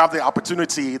 you have the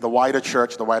opportunity, the wider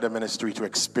church, the wider ministry, to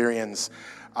experience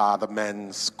the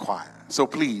men's choir. So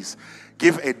please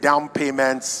give a down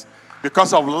payment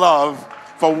because of love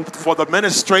for the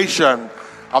ministration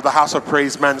of the House of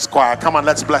Praise men's choir. Come on,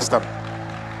 let's bless them.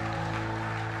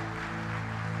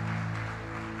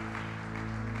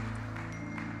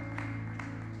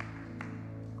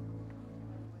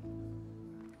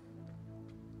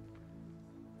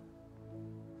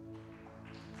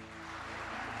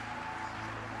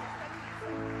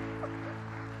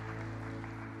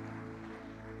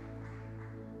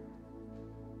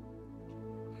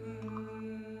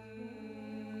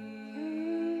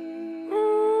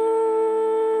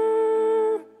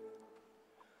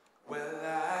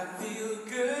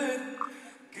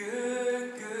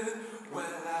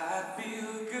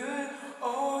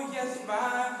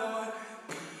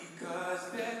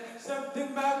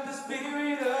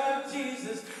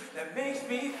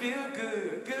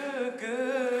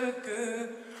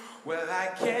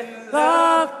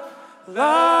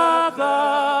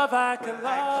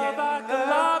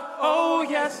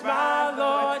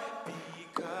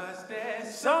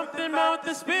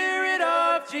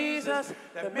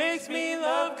 That makes me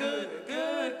love good,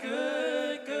 good,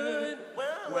 good, good.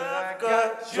 Well, I've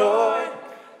got joy,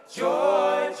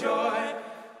 joy, joy.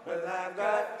 Well, I've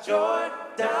got joy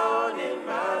down in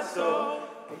my soul.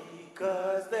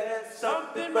 Because there's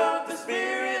something about the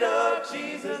Spirit of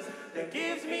Jesus that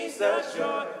gives me such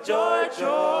joy, joy,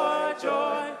 joy,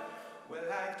 joy. Well,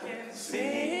 I can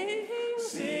sing,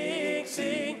 sing,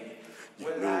 sing.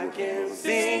 Well, I can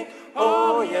sing,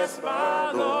 oh yes,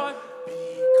 my Lord,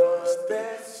 because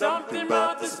there's something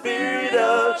about the Spirit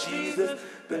of Jesus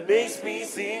that makes me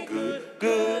sing good,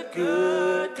 good,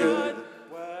 good, good.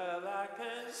 Well, I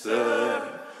can serve,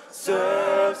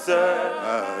 serve, serve.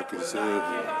 I can serve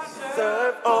you.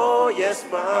 Serve, oh yes,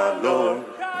 my Lord,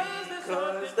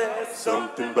 because there's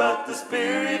something about the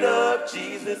Spirit of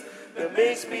Jesus that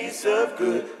makes me serve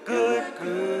good, good,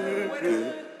 good,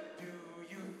 good. Do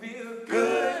you feel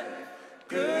good,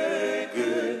 good,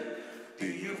 good? Do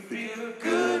you feel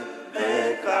good?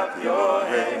 Then clap your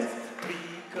hands,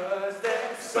 because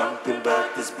there's something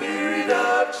about the Spirit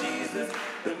of Jesus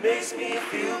that makes me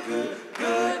feel good,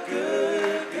 good,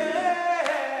 good, good.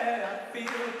 I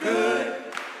feel good,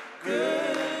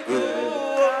 good,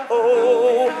 good.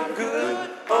 Oh, good.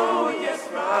 Oh, yes,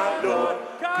 my Lord.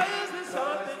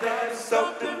 There's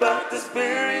something about the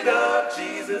Spirit of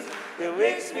Jesus that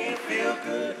makes me feel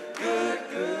good, good,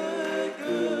 good,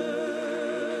 good.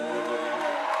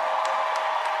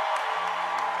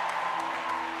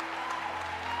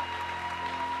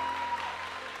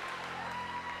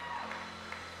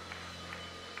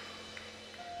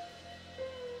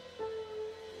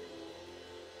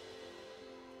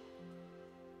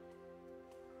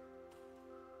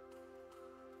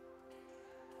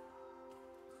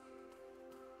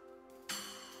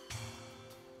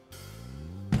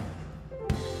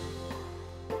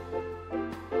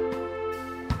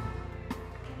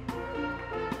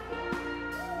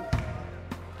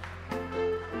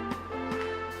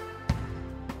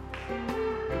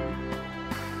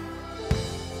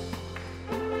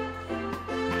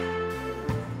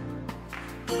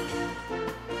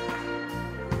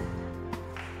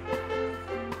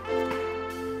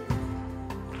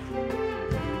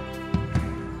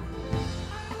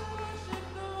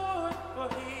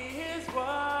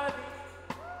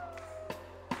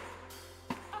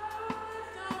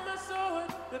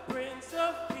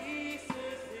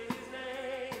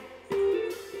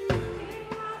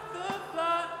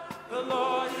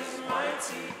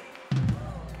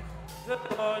 The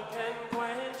Lord can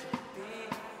quench the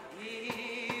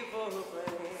evil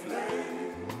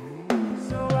flame.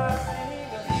 So I sing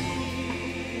a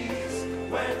peace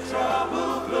when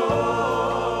trouble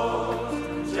blows.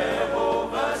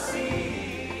 Jehovah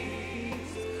sees,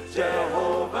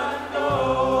 Jehovah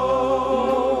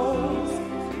knows.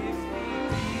 Gives me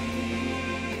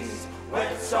peace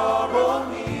when sorrow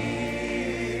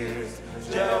nears.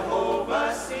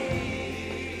 Jehovah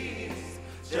sees,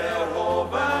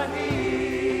 Jehovah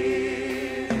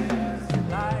hears.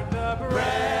 Like the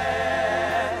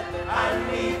bread I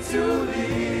need to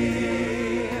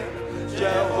live,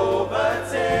 Jehovah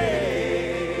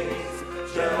takes,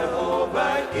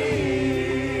 Jehovah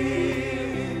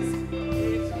gives.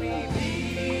 Gives me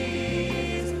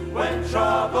peace when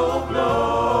trouble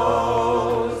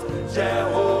blows.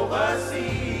 Jehovah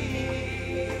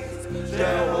sees,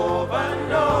 Jehovah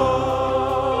knows.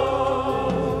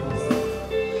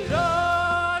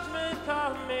 Judgment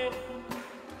coming,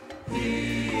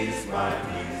 He's my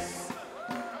peace.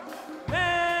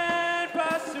 Men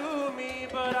pursue me,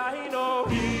 but I know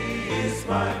He is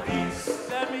my peace.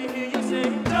 Let me hear you say,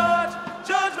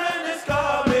 judgment is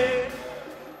coming.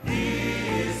 He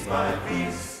is my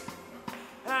peace.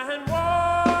 And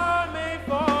war may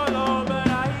follow, but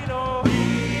I know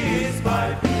He is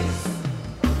my peace.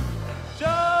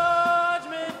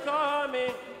 Judgment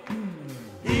coming.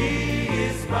 He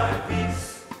is my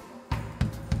peace.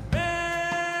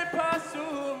 Men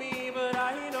pursue me, but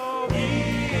I know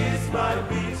He is my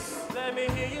peace. Let me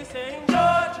hear you sing,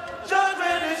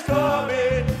 judgment is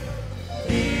coming.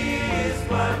 He is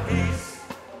my peace.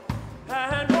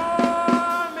 And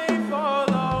war may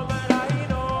follow, but I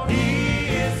know He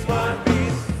is my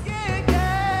peace. Yeah,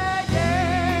 yeah,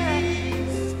 yeah.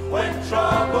 When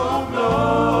trouble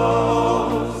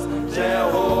blows,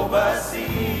 Jehovah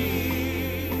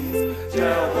sees,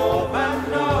 Jehovah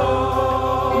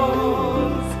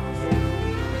knows.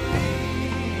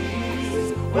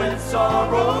 Peace when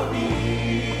sorrow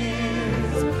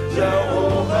nears,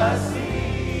 Jehovah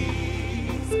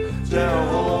sees,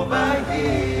 Jehovah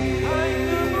hears.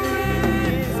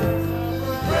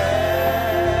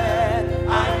 Bread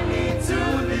I need to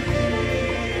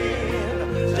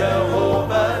live,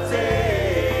 Jehovah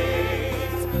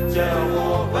takes,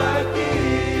 Jehovah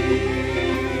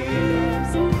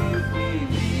gives. Give me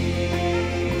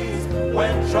peace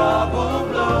when trouble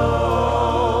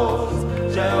blows,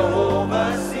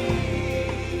 Jehovah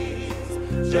sees,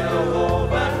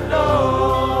 Jehovah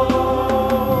knows.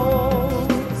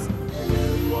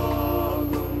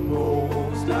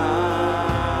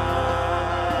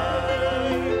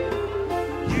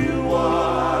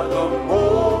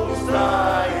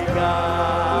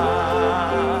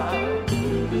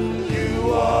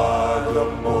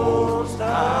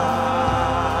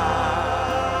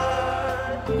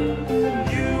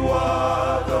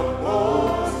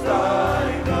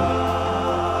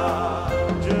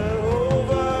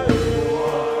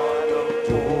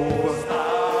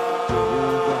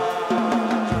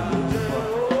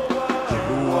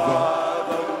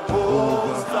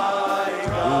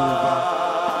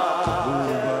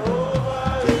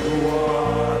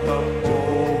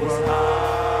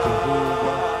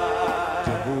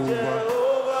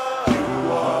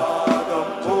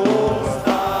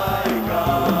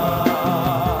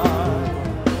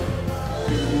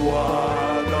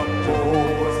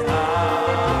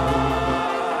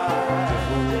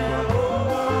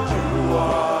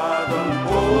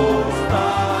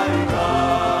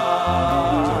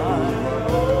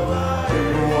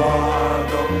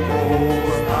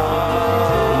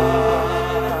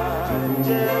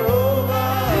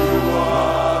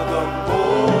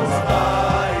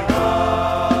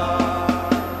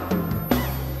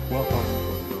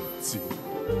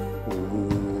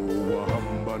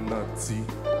 nati,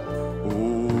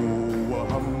 oh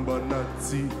wahamba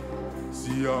nati,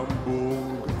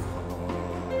 siyambonga.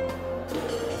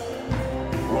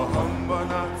 Wahamba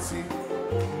nati,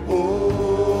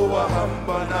 oh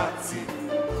wahamba nati,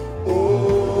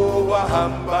 oh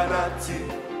wahamba nati,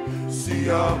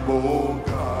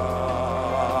 siyambonga.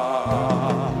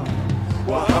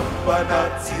 Wahamba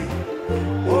nati,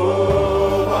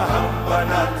 oh wahamba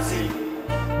nati,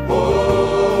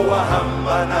 oh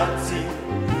wahamba nati,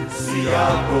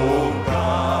 siyabonga.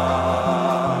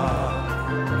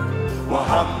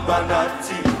 Wahamba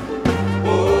nati,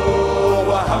 oh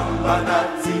wahamba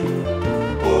nati,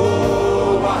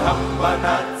 oh wahamba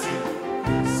nati,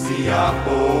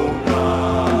 siyabonga.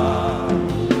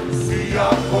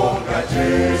 Siyabonga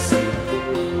Jesu,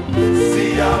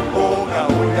 siyabonga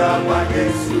unyama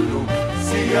Yesu,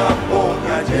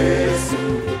 siyabonga Jesu,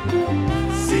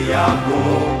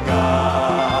 siyabonga,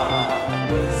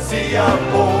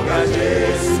 siyabonga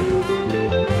Jesu,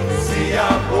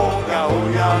 siyabonga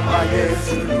unyama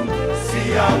Yesu,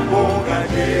 siyabonga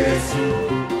Jesu,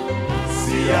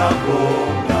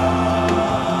 siyabonga.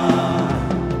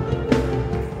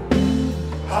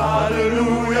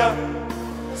 Hallelujah,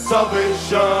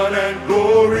 salvation and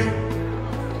glory,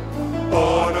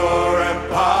 honor and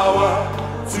power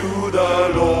to the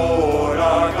Lord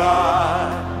our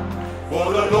God. For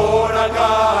the Lord our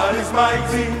God is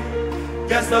mighty.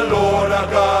 Yes, the Lord our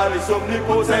God is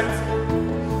omnipotent.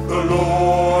 The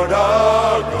Lord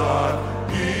our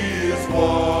God, He is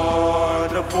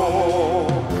wonderful.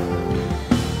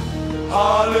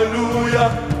 Hallelujah,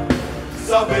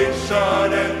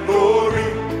 salvation and glory,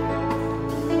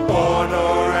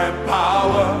 honor and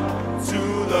power to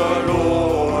the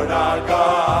Lord our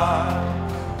God.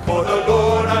 For the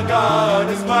Lord our God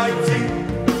is mighty.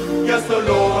 Yes, the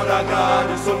Lord our God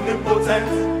is omnipotent.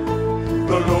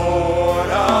 The Lord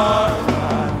our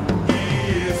God, He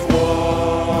is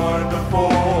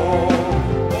wonderful.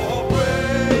 All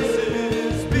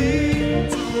praises be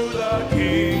to the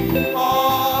King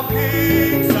of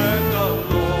kings and the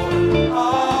Lord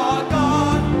our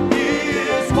God, He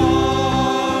is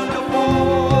wonderful.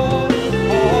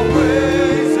 All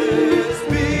praises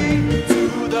be to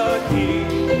the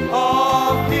King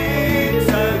of kings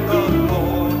and the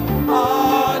Lord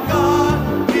our God,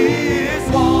 He is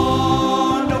wonderful.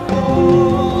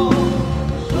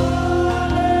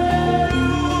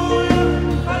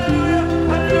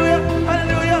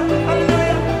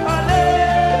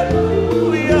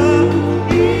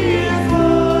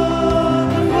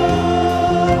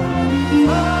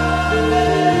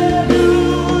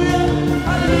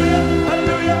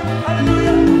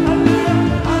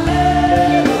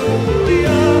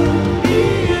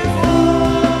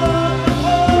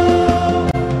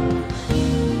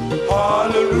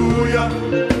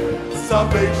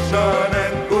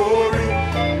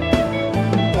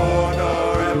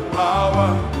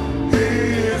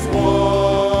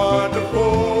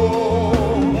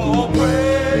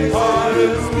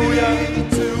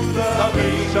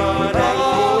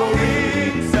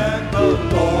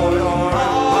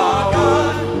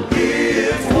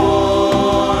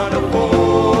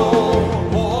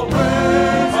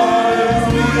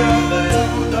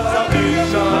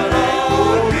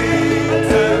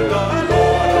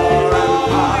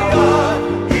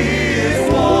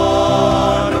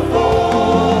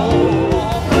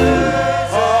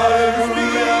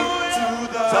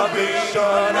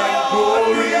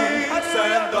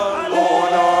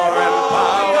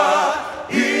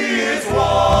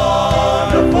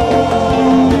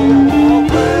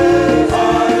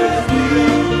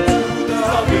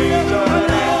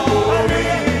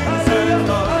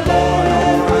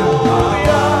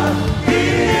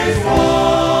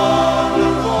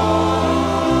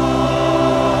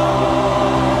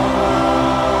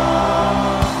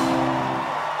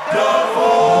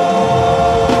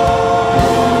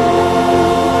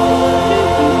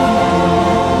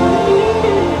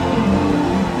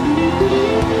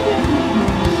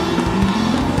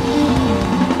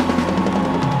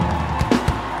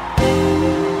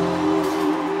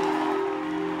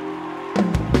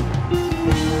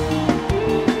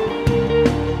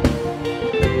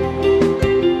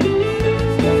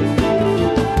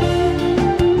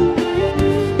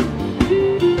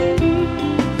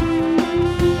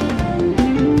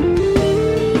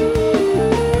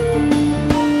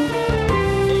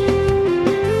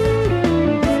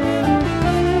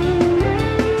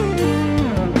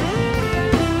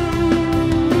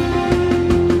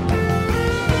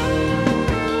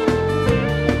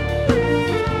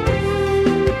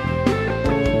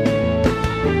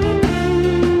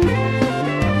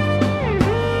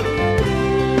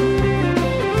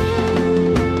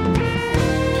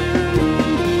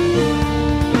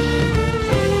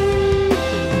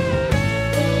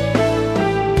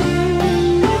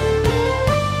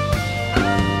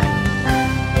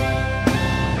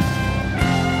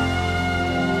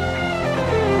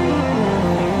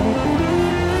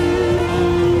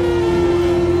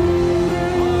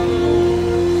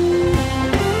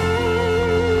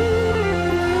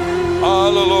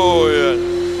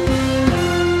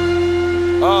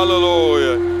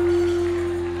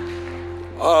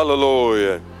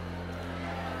 Hallelujah.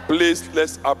 Please,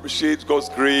 let's appreciate God's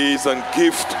grace and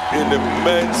gift in the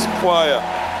men's choir.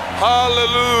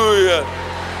 Hallelujah.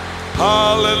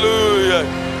 Hallelujah.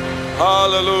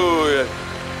 Hallelujah.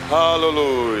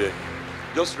 Hallelujah.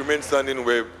 Just remain standing.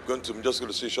 I'm just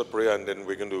going to say a short prayer and then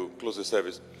we're going to close the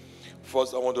service.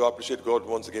 First, I want to appreciate God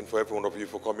once again for every one of you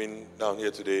for coming down here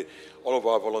today. All of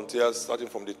our volunteers, starting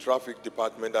from the traffic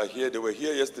department, are here. They were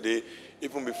here yesterday,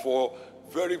 even before,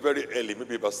 very, very early,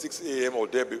 maybe about 6 a.m. or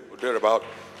thereabout.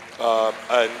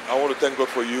 And I want to thank God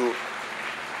for you.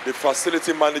 The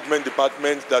facility management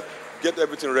department that get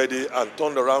everything ready and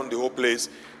turned around the whole place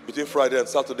between Friday and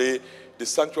Saturday. The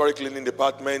sanctuary cleaning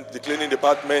department, the cleaning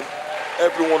department,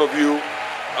 every one of you.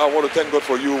 I want to thank God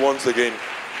for you once again.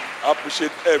 I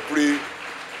appreciate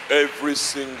every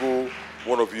single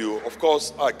one of you. Of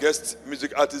course, our guest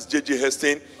music artist, J.J.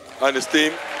 Heston and his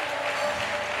team.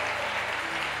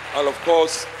 And of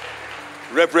course,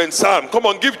 Reverend Sam. Come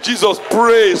on, give Jesus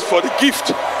praise for the gift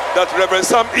that Reverend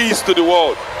Sam is to the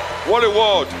world. What a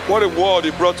word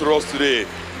he brought to us today.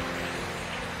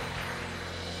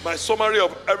 My summary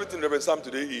of everything Reverend Sam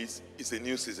today is a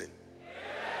new season.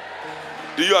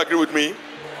 Do you agree with me?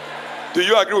 Do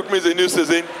you agree with me it's a new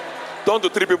season? Turn to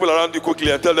 3 people around you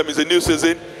quickly and tell them it's a new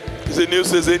season. It's a new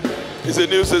season. It's a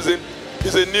new season.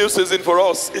 It's a new season for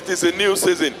us. It is a new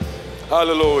season.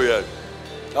 Hallelujah.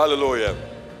 Hallelujah.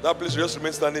 Now please just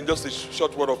remain standing. Just a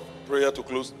short word of prayer to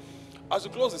close. As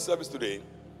you close the service today,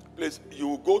 please, you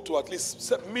will go to at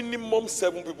least minimum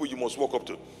 7 people you must walk up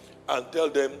to and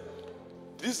tell them,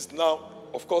 this is now,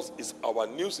 of course, it's our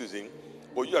new season,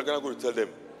 but you are going to go to tell them,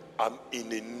 I'm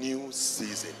in a new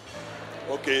season.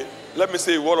 Okay, let me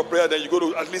say a word of prayer, then you go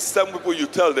to at least 7 people, you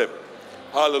tell them.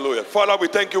 Hallelujah. Father, we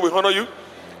thank you, we honor you.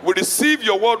 We receive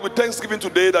your word with thanksgiving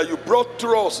today that you brought to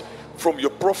us from your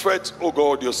prophet, oh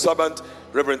God, your servant,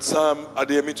 Reverend Sam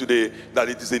Adeyemi today, that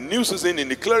it is a new season in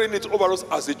declaring it over us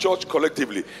as a church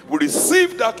collectively. We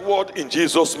receive that word in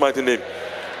Jesus' mighty name.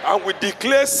 And we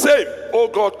declare same, oh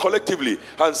God, collectively,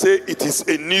 and say it is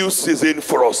a new season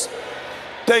for us.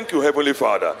 Thank you, Heavenly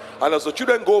Father. And as the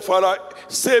children go, Father,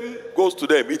 same goes to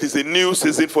them. It is a new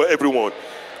season for everyone.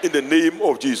 In the name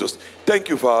of Jesus. Thank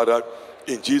you, Father.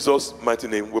 In Jesus' mighty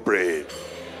name we pray.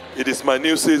 It is my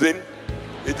new season.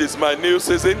 It is my new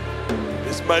season.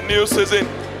 It's my new season.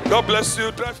 God bless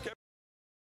you. Drive